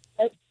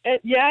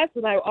 Yes,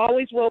 and I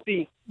always will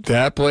be.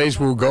 That place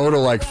will go to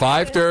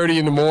 5:30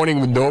 in the morning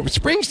when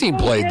Springsteen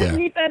played there.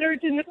 Me better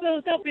than the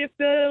Philadelphia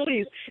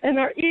Phillies, and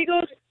our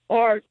Eagles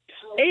are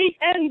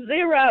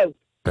 8-0.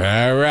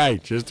 All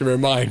right, just to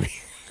remind me.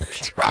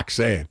 It's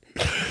Roxanne.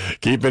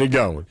 Keeping it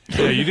going.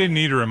 Yeah, you didn't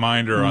need a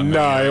reminder on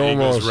I Eagles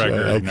almost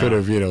record. I could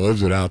have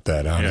lived without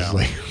that,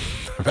 honestly. Yeah.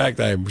 In fact,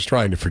 I was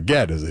trying to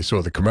forget as I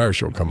saw the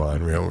commercial come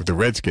on, with the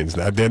Redskins.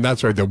 Then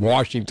that's right, the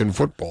Washington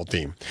football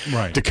team.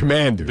 Right. The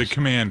Commanders. The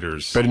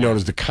Commanders. Better known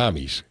as the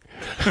Commies.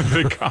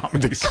 The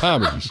Commies. The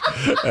Commies.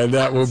 And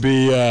that will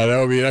be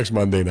next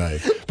Monday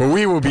night. But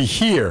we will be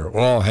here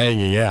all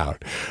hanging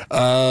out.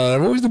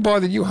 What was the bar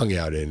that you hung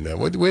out in?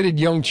 Where did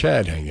young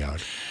Chad hang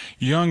out?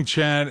 Young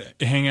Chad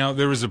hang out.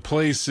 There was a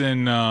place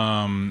in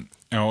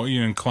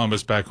in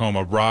Columbus back home,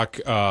 a rock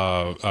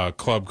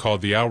club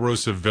called the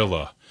Alrosa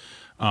Villa.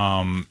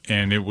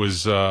 And it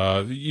was,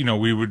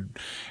 we would,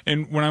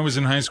 and when I was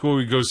in high school,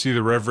 we'd go see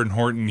the Reverend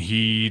Horton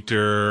Heat,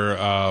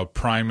 or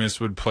Primus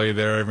would play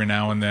there every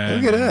now and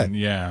then. Look at that. And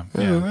yeah.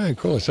 All right,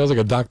 cool. It sounds like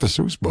a Dr.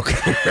 Seuss book.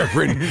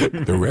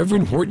 The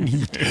Reverend Horton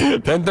Heat.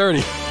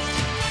 10:30.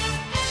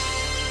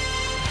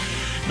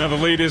 Now the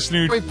latest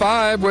new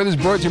 5 weather's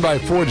brought to you by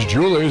Ford's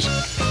Jewelers.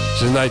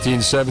 Since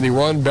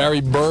 1971,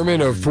 Barry Berman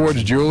of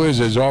Ford's Jewelers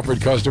has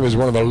offered customers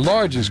one of the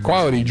largest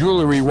quality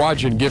jewelry,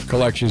 watch, and gift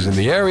collections in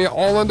the area,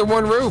 all under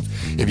one roof.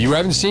 If you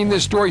haven't seen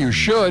this store, you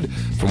should.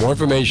 For more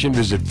information,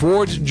 visit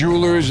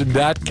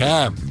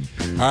fordsjewelers.com.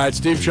 All right,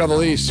 Steve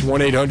Trevelise,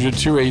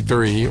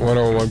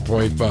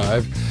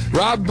 1-800-283-101.5.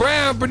 Rob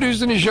Brown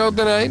producing the show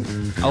tonight.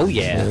 Oh,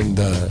 yeah. And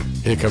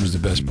here comes the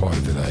best part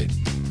of the night.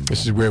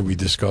 This is where we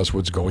discuss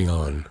what's going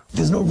on.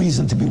 There's no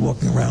reason to be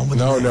walking around with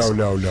No. We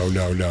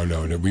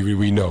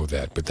know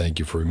that, but thank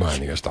you for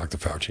reminding us, Dr.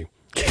 Fauci.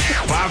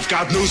 I've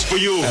got news for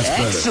you.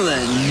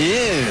 Excellent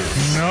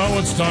news. Now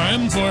it's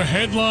time for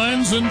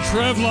headlines and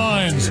Trev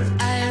lines.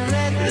 I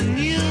read the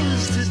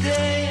news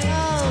today.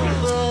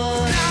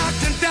 Oh, boy.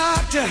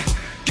 Doctor,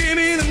 give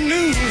me the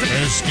news.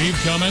 As Steve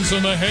comments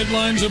on the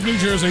headlines of New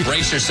Jersey.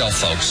 Brace yourself,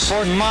 folks.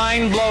 For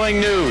mind-blowing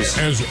news.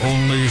 As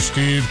only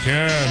Steve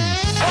can.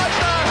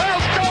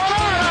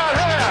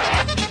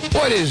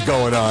 What is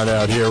going on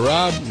out here,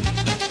 Rob?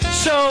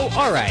 So,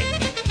 all right.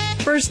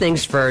 First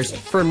things first.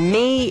 For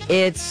me,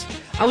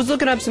 I was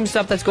looking up some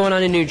stuff that's going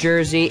on in New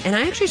Jersey, and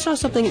I actually saw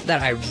something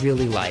that I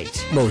really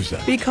liked. What was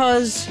that?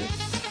 Because,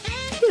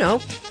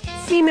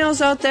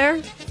 females out there,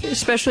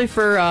 especially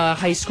for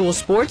high school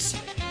sports,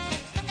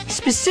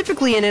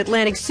 specifically in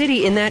Atlantic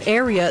City, in that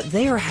area,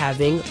 they are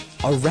having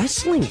a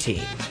wrestling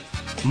team.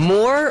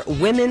 More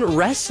women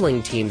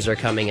wrestling teams are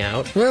coming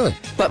out. Really?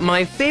 But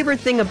my favorite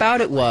thing about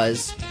it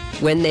was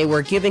when they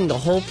were giving the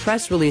whole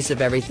press release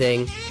of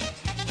everything.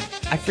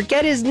 I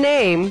forget his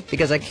name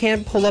because I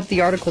can't pull up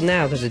the article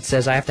now because it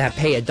says I have to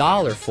pay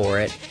 $1 for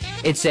it.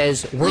 It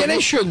says... they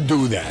shouldn't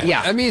do that.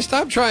 Yeah. I mean,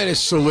 stop trying to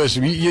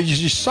solicit.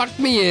 You sucked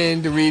me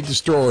in to read the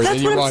story.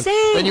 That's what I'm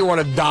saying. Then you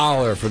want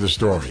 $1 for the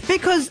story.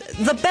 Because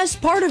the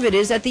best part of it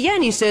is at the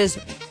end he says,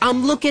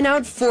 I'm looking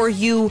out for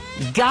you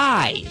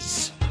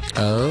guys.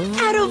 Oh.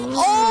 Out of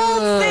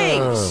all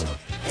things,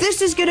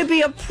 this is going to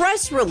be a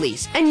press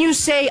release. And you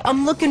say,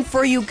 I'm looking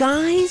for you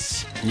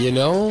guys?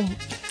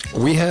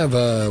 We have,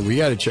 we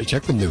got to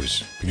check the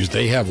news because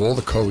they have all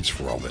the codes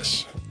for all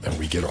this. And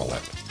we get all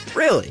that.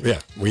 Really?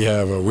 Yeah, we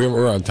have.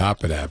 We're on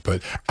top of that.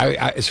 But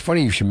it's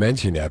funny you should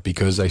mention that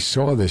because I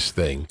saw this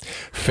thing: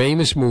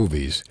 famous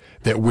movies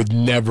that would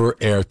never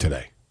air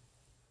today.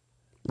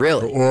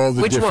 Really? All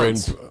the Which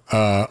different. ones?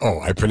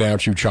 I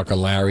pronounce you Chuck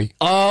and Larry.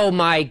 Oh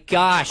my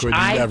gosh! Could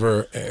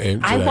never.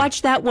 I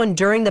watched that one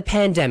during the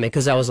pandemic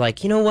because I was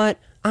like, you know what?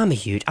 I'm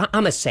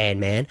a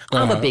Sandman.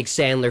 I'm a big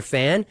Sandler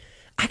fan.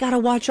 I gotta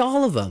watch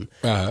all of them.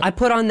 I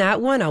put on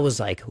that one. I was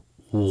like,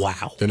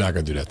 wow. They're not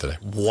gonna do that today.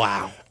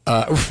 Wow.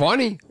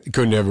 Funny, it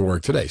could never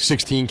work today.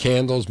 16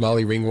 Candles,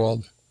 Molly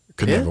Ringwald,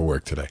 could never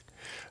work today.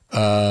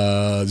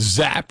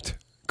 Zapped,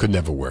 could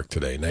never work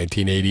today.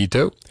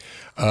 1982.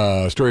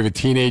 Story of a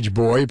teenage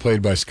boy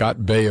played by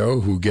Scott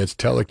Baio who gets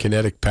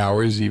telekinetic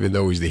powers even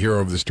though he's the hero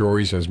of the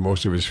story, spends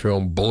most of his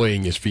film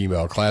bullying his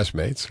female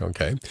classmates.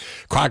 Okay.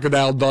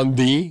 Crocodile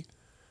Dundee.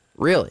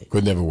 Really?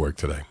 Could never work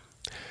today.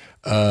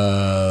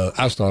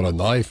 That's not a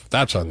knife.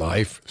 That's a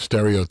knife.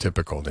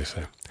 Stereotypical, they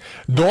say.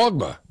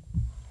 Dogma,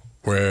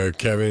 where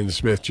Kevin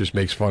Smith just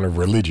makes fun of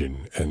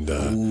religion. And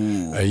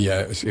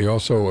he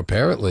also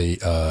apparently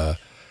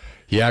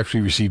he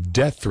actually received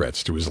death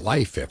threats to his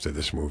life after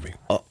this movie.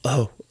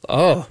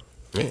 Oh.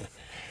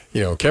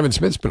 Yeah. Kevin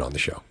Smith's been on the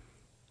show.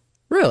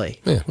 Really?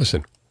 Yeah,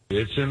 listen.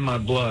 It's in my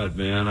blood,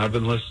 man. I've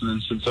been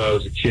listening since I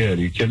was a kid.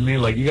 Are you kidding me?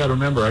 Like, you got to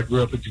remember, I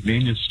grew up at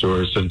convenience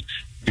stores, and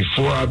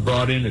before I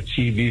brought in a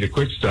TV to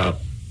Quick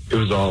Stop, it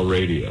was all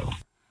radio.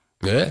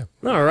 Yeah.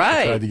 All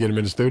right. I tried to get him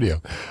in the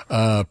studio.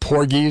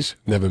 Porgies,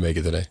 never make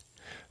it today.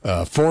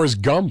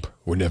 Forrest Gump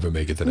would never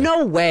make it today.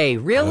 No way.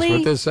 Really? That's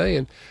what they're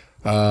saying.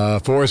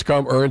 Forrest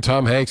Gump earned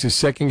Tom Hanks'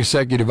 second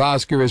consecutive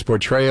Oscar. His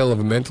portrayal of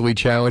a mentally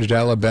challenged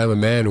Alabama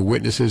man who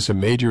witnesses some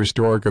major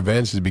historic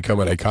events has become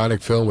an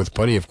iconic film with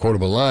plenty of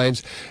quotable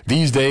lines.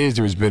 These days,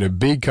 there has been a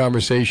big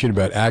conversation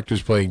about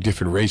actors playing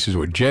different races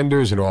or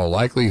genders in all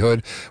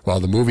likelihood. While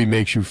the movie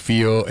makes you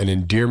feel an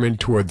endearment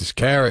toward this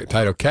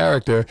title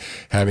character,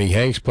 having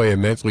Hanks play a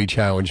mentally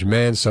challenged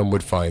man, some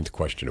would find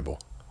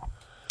questionable.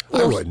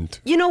 I wouldn't.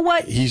 You know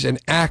what? He's an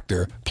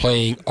actor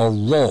playing a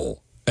role.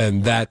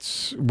 And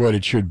that's what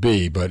it should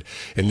be. But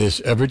in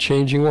this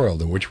ever-changing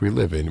world in which we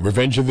live in,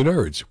 Revenge of the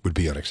Nerds would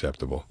be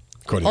unacceptable.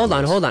 Hold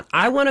on.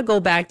 I want to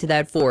go back to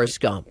that Forrest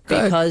Gump.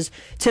 Because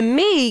to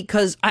me,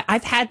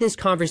 I've had this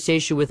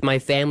conversation with my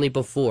family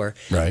before.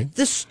 Right.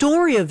 The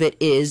story of it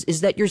is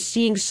that you're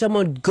seeing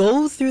someone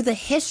go through the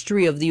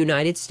history of the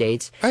United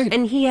States,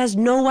 and he has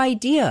no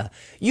idea.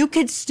 You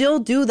could still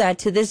do that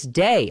to this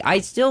day.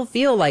 I still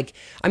feel like,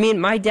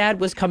 my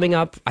dad was coming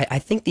up, I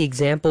think the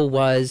example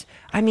was,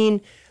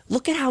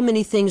 look at how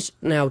many things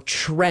now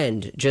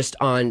trend just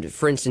on,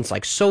 for instance,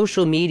 like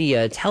social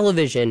media,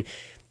 television.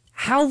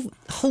 How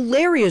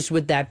hilarious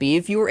would that be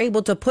if you were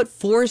able to put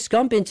Forrest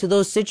Gump into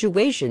those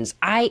situations?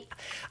 I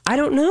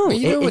don't know.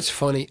 You know what's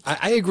funny?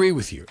 I agree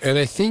with you. And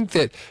I think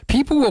that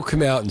people will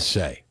come out and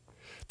say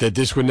that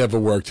this would never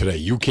work today.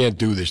 You can't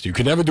do this. You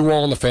can never do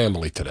All in the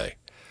Family today.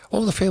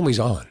 All in the Family's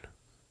on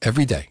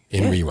every day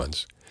in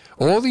reruns.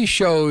 All these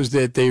shows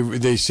that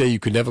they say you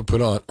could never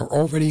put on are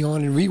already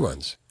on in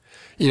reruns.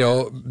 You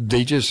know,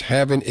 they just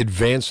haven't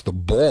advanced the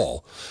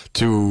ball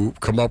to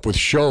come up with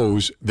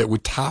shows that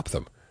would top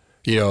them.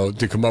 You know,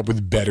 to come up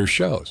with better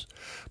shows.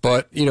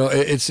 But, you know,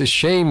 it's a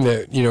shame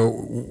that, you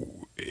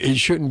know, it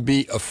shouldn't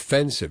be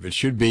offensive. It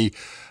should be,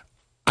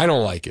 I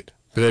don't like it.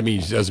 But that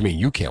doesn't mean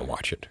you can't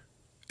watch it.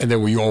 And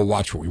then we all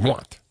watch what we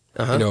want.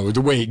 You know,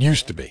 the way it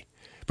used to be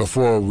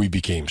before we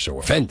became so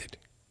offended.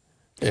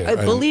 Yeah,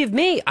 believe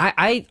me,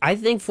 I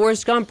think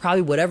Forrest Gump,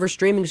 probably whatever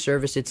streaming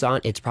service it's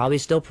on, it's probably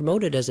still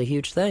promoted as a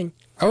huge thing.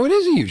 Oh, it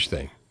is a huge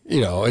thing.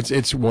 You know,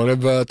 it's one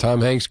of Tom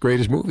Hanks'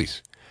 greatest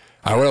movies.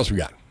 All right, what else we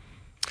got?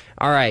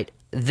 All right,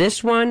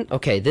 this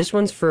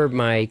one's for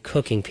my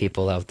cooking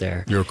people out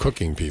there. Your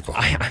cooking people.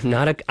 I'm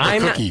not a.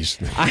 I'm cookies.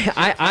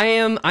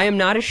 I am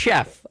not a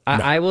chef. No.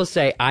 I will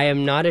say I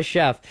am not a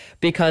chef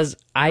because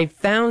I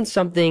found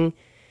something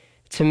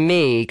to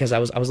me because I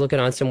was looking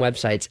on some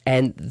websites,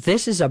 and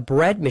this is a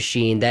bread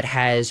machine that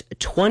has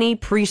 20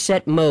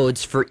 preset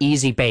modes for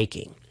easy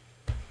baking.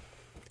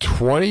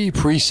 20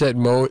 preset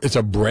mode. It's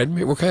a bread.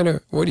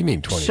 What do you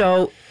mean 20?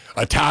 So.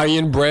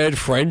 Italian bread,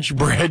 French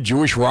bread,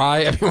 Jewish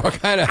rye. I mean, what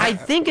kind of? I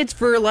think it's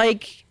for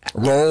like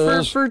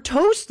rolls for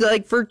toast,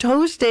 like for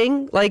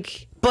toasting.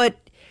 Like, but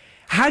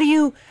how do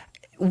you?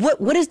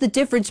 What is the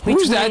difference between?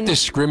 Who's that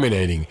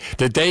discriminating?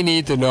 That they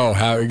need to know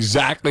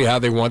exactly how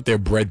they want their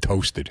bread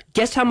toasted.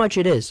 Guess how much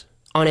it is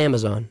on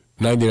Amazon?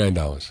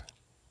 $99.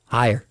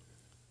 Higher.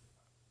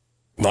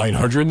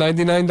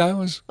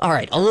 $999. All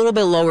right, a little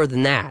bit lower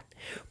than that,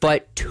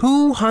 but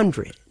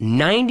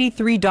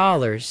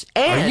 $293.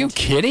 Are you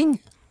kidding?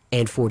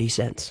 And 40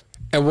 cents.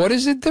 And what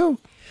does it do?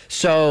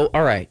 So,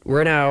 all right,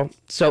 what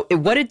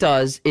it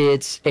does,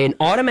 it's an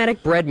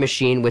automatic bread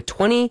machine with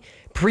 20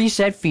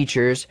 preset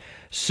features,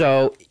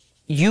 so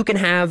you can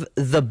have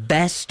the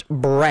best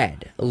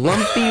bread.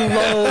 Lumpy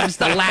loaves,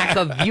 the lack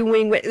of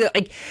viewing.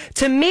 Like,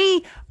 to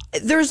me,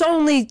 there's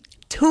only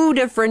two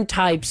different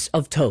types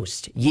of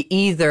toast. You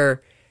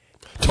either...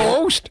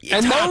 Toast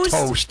and not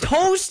toast.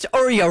 Toast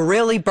or you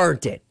really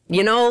burnt it.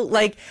 You know,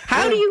 like,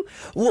 how do you...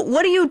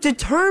 What are you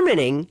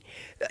determining...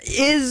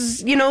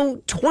 Is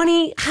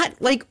 20?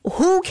 Like,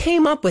 who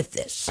came up with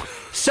this?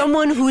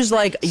 Someone who's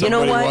like, you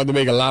know what? Somebody wanted to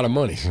make a lot of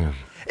money.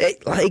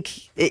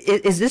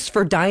 Is this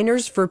for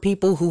diners, for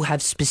people who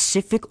have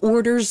specific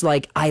orders?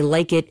 Like, I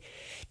like it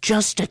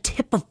just a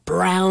tip of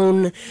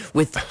brown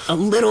with a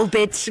little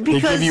bit. Because they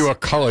give you a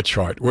color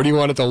chart. What do you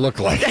want it to look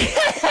like?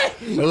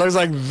 It looks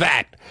like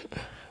that.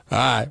 All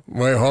right.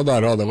 Wait, hold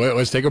on. Wait,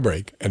 let's take a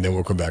break, and then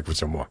we'll come back with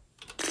some more.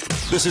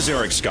 This is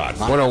Eric Scott.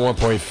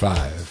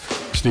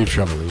 101.5. Steve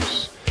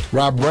Trevelise.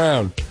 Rob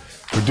Brown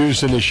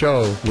producing the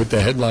show with the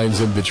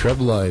headlines and the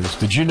treble lines.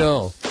 Did you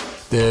know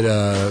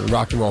that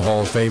Rock and Roll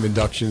Hall of Fame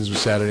inductions was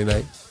Saturday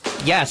night?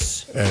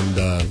 Yes.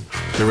 And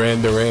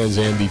Duran Duran's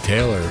Andy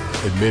Taylor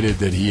admitted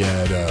that he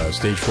had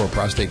stage 4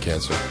 prostate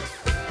cancer.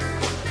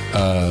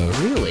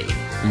 Really?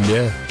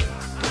 Yeah.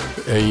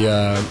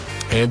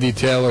 Andy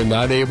Taylor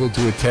not able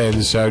to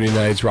attend Saturday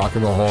night's Rock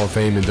and Roll Hall of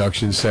Fame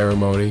induction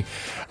ceremony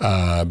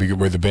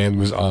where the band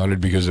was honored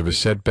because of a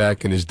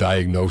setback in his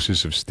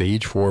diagnosis of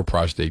stage 4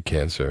 prostate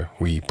cancer.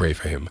 We pray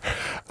for him.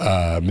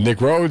 Nick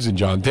Rhodes and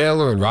John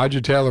Taylor and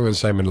Roger Taylor and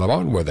Simon Le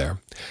Bon were there.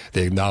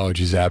 They acknowledge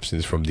his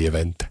absence from the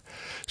event.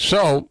 So,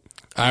 all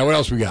right, what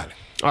else we got?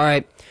 All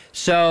right,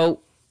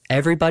 so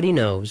everybody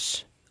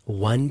knows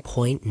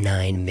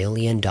 $1.9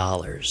 million.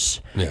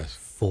 Yes.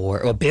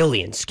 For a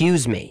billion,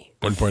 excuse me.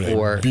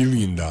 $1.8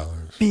 billion.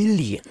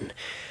 Billion.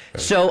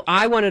 So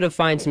I wanted to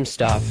find some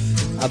stuff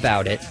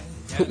about it.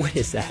 What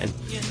is that?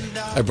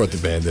 I brought the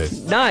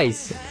Band-Aid.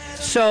 Nice.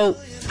 So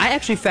I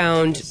actually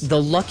found the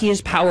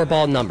luckiest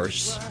Powerball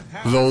numbers.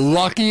 The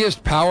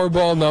luckiest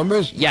Powerball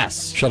numbers?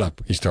 Yes. Shut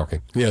up. He's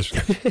talking. Yes.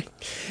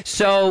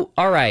 So,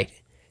 all right.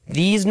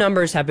 These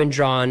numbers have been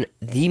drawn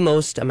the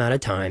most amount of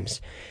times.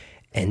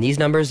 And these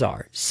numbers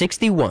are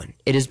 61.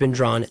 It has been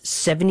drawn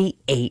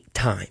 78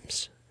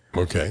 times.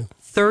 Okay.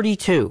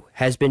 32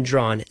 has been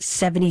drawn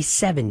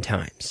 77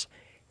 times.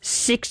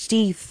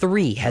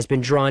 63 has been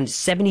drawn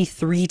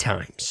 73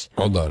 times.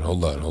 Hold on.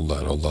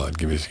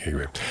 Give me a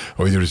second.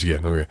 Let me do this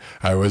again. Okay.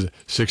 I was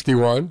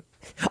 61.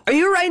 Are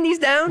you writing these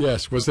down?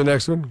 Yes. What's the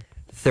next one?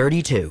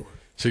 32.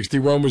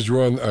 61 was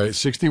drawn. All right.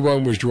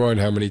 61 was drawn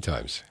how many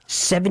times?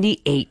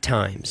 78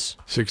 times.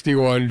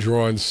 61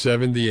 drawn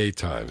 78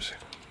 times.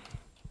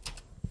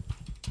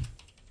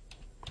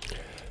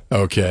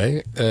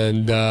 Okay.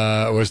 And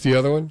what's the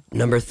other one?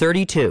 Number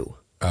 32.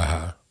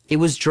 Uh-huh. It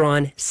was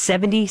drawn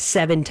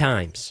 77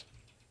 times.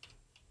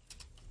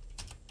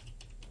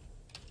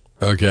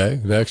 Okay,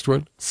 next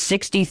one.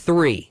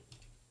 63.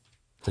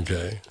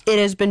 Okay. It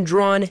has been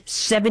drawn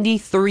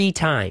 73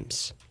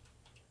 times.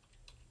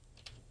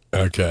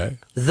 Okay.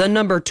 The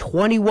number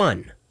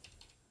 21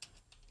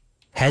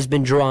 has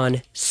been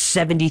drawn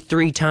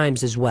 73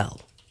 times as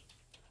well.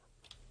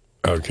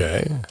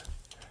 Okay.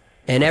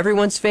 And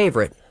everyone's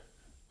favorite,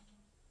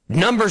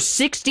 number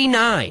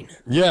 69.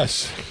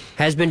 Yes.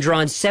 Has been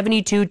drawn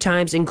 72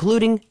 times,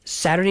 including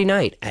Saturday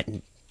night at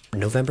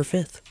November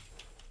 5th.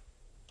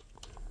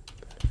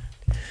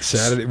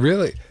 Saturday,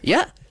 really?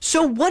 Yeah.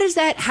 So what is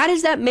that? How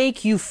does that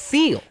make you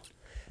feel?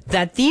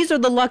 That these are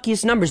the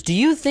luckiest numbers. Do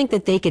you think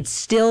that they could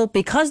still,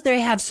 because they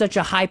have such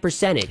a high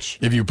percentage?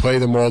 If you play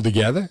them all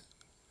together?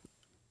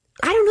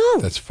 I don't know.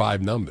 That's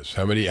 5 numbers.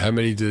 How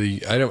many do you,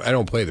 I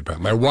don't play the Powerball.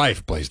 My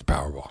wife plays the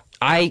Powerball.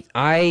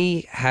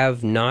 I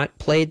have not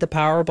played the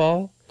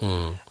Powerball.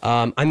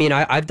 I mean,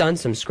 I've done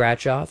some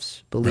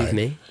scratch-offs, believe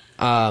me.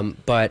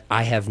 But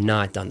I have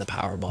not done the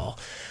Powerball.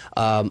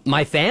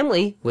 My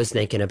family was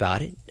thinking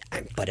about it,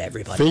 but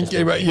everybody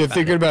You're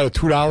thinking about a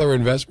 $2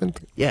 investment?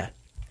 Yeah.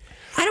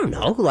 I don't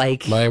know,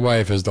 like... My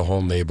wife has the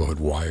whole neighborhood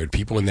wired.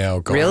 People are now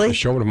going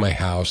showing to my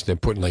house. They're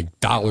putting like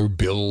dollar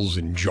bills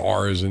in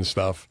jars and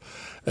stuff.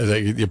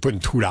 You're putting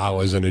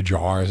 $2 in a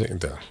jar.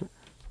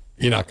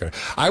 You're not going to...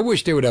 I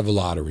wish they would have a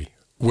lottery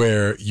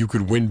where you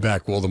could win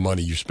back all the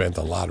money you spent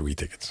on lottery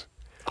tickets.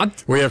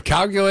 We have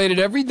calculated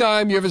every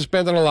dime you ever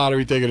spent on a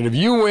lottery ticket, and if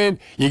you win,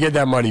 you get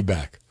that money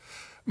back.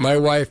 My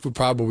wife would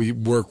probably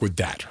work with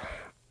that.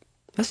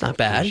 That's not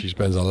bad. She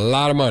spends a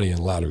lot of money on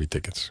lottery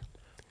tickets.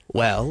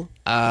 Well,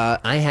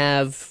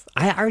 I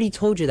already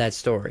told you that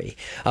story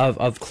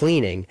of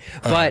cleaning,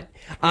 but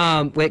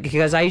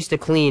because I used to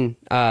clean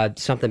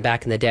something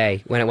back in the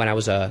day when I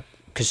was a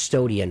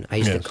custodian. I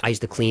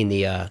used to clean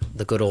the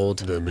good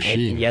old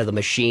machine. The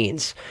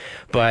machines.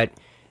 But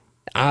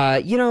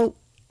you know,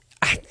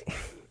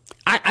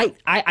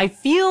 I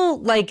feel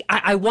like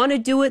I want to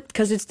do it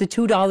because it's the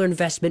 $2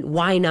 investment.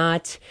 Why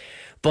not?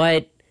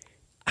 But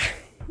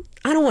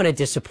I don't want to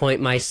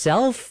disappoint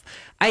myself.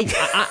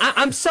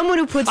 I'm someone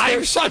who puts...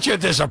 I'm such a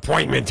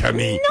disappointment to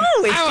me.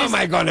 No, it's How just,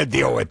 am I going to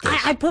deal with this?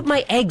 I put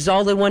my eggs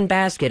all in one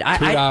basket.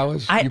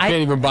 $2? You can't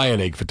even buy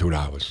an egg for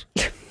 $2.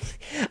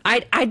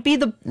 I'd be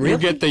the... Really? You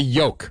get the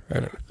yolk.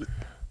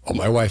 Oh,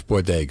 my wife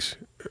bought eggs.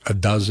 A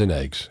dozen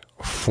eggs.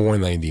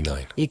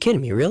 $4.99. You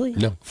kidding me, really?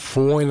 No,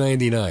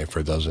 $4.99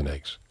 for a dozen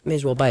eggs. May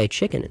as well buy a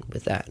chicken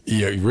with that.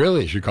 Yeah,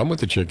 really? It should come with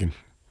the chicken.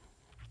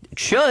 It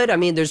should. I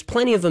mean, there's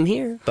plenty of them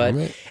here. But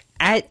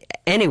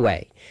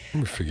anyway... Let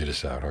me figure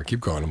this out. I'll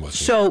keep going.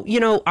 So, you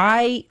know,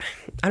 I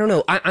don't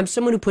know. I'm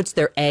someone who puts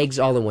their eggs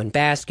all in one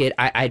basket.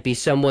 I'd be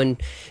someone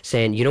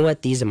saying, you know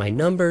what? These are my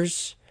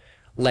numbers.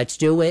 Let's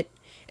do it.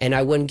 And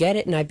I wouldn't get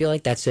it. And I'd be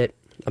like, that's it.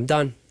 I'm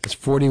done. It's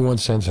 41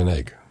 cents an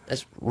egg.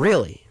 That's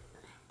really...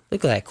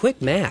 Look at that.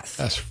 Quick math.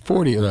 That's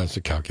 40. No, that's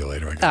a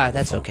calculator.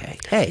 That's okay.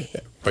 Hey.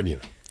 Yeah, but, you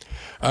know.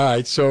 All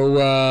right.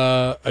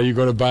 So, are you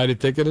going to buy the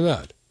ticket or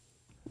not?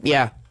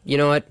 Yeah. You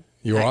know what?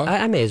 You are?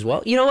 I may as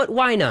well. You know what?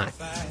 Why not?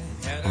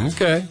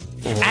 Okay.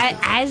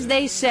 As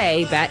they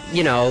say, that,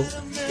 you know,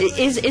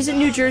 isn't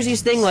New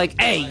Jersey's thing like,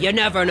 hey, you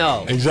never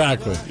know?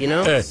 Exactly. You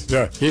know? Hey,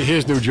 no,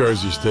 here's New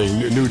Jersey's thing.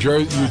 New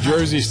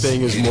Jersey's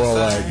thing is more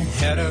like, you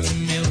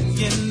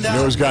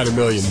know who's got $1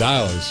 million?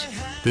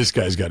 This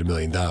guy's got $1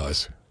 million.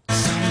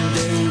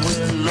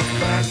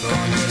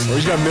 Oh,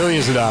 he's got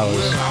millions of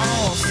dollars.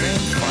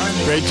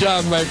 Great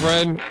job, my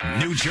friend.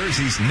 New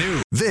Jersey's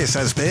new. This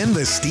has been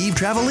the Steve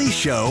Trevelise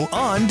Show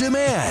on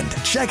demand.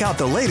 Check out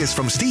the latest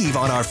from Steve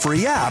on our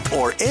free app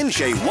or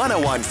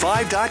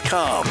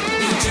NJ1015.com.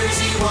 New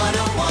Jersey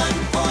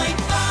 101.1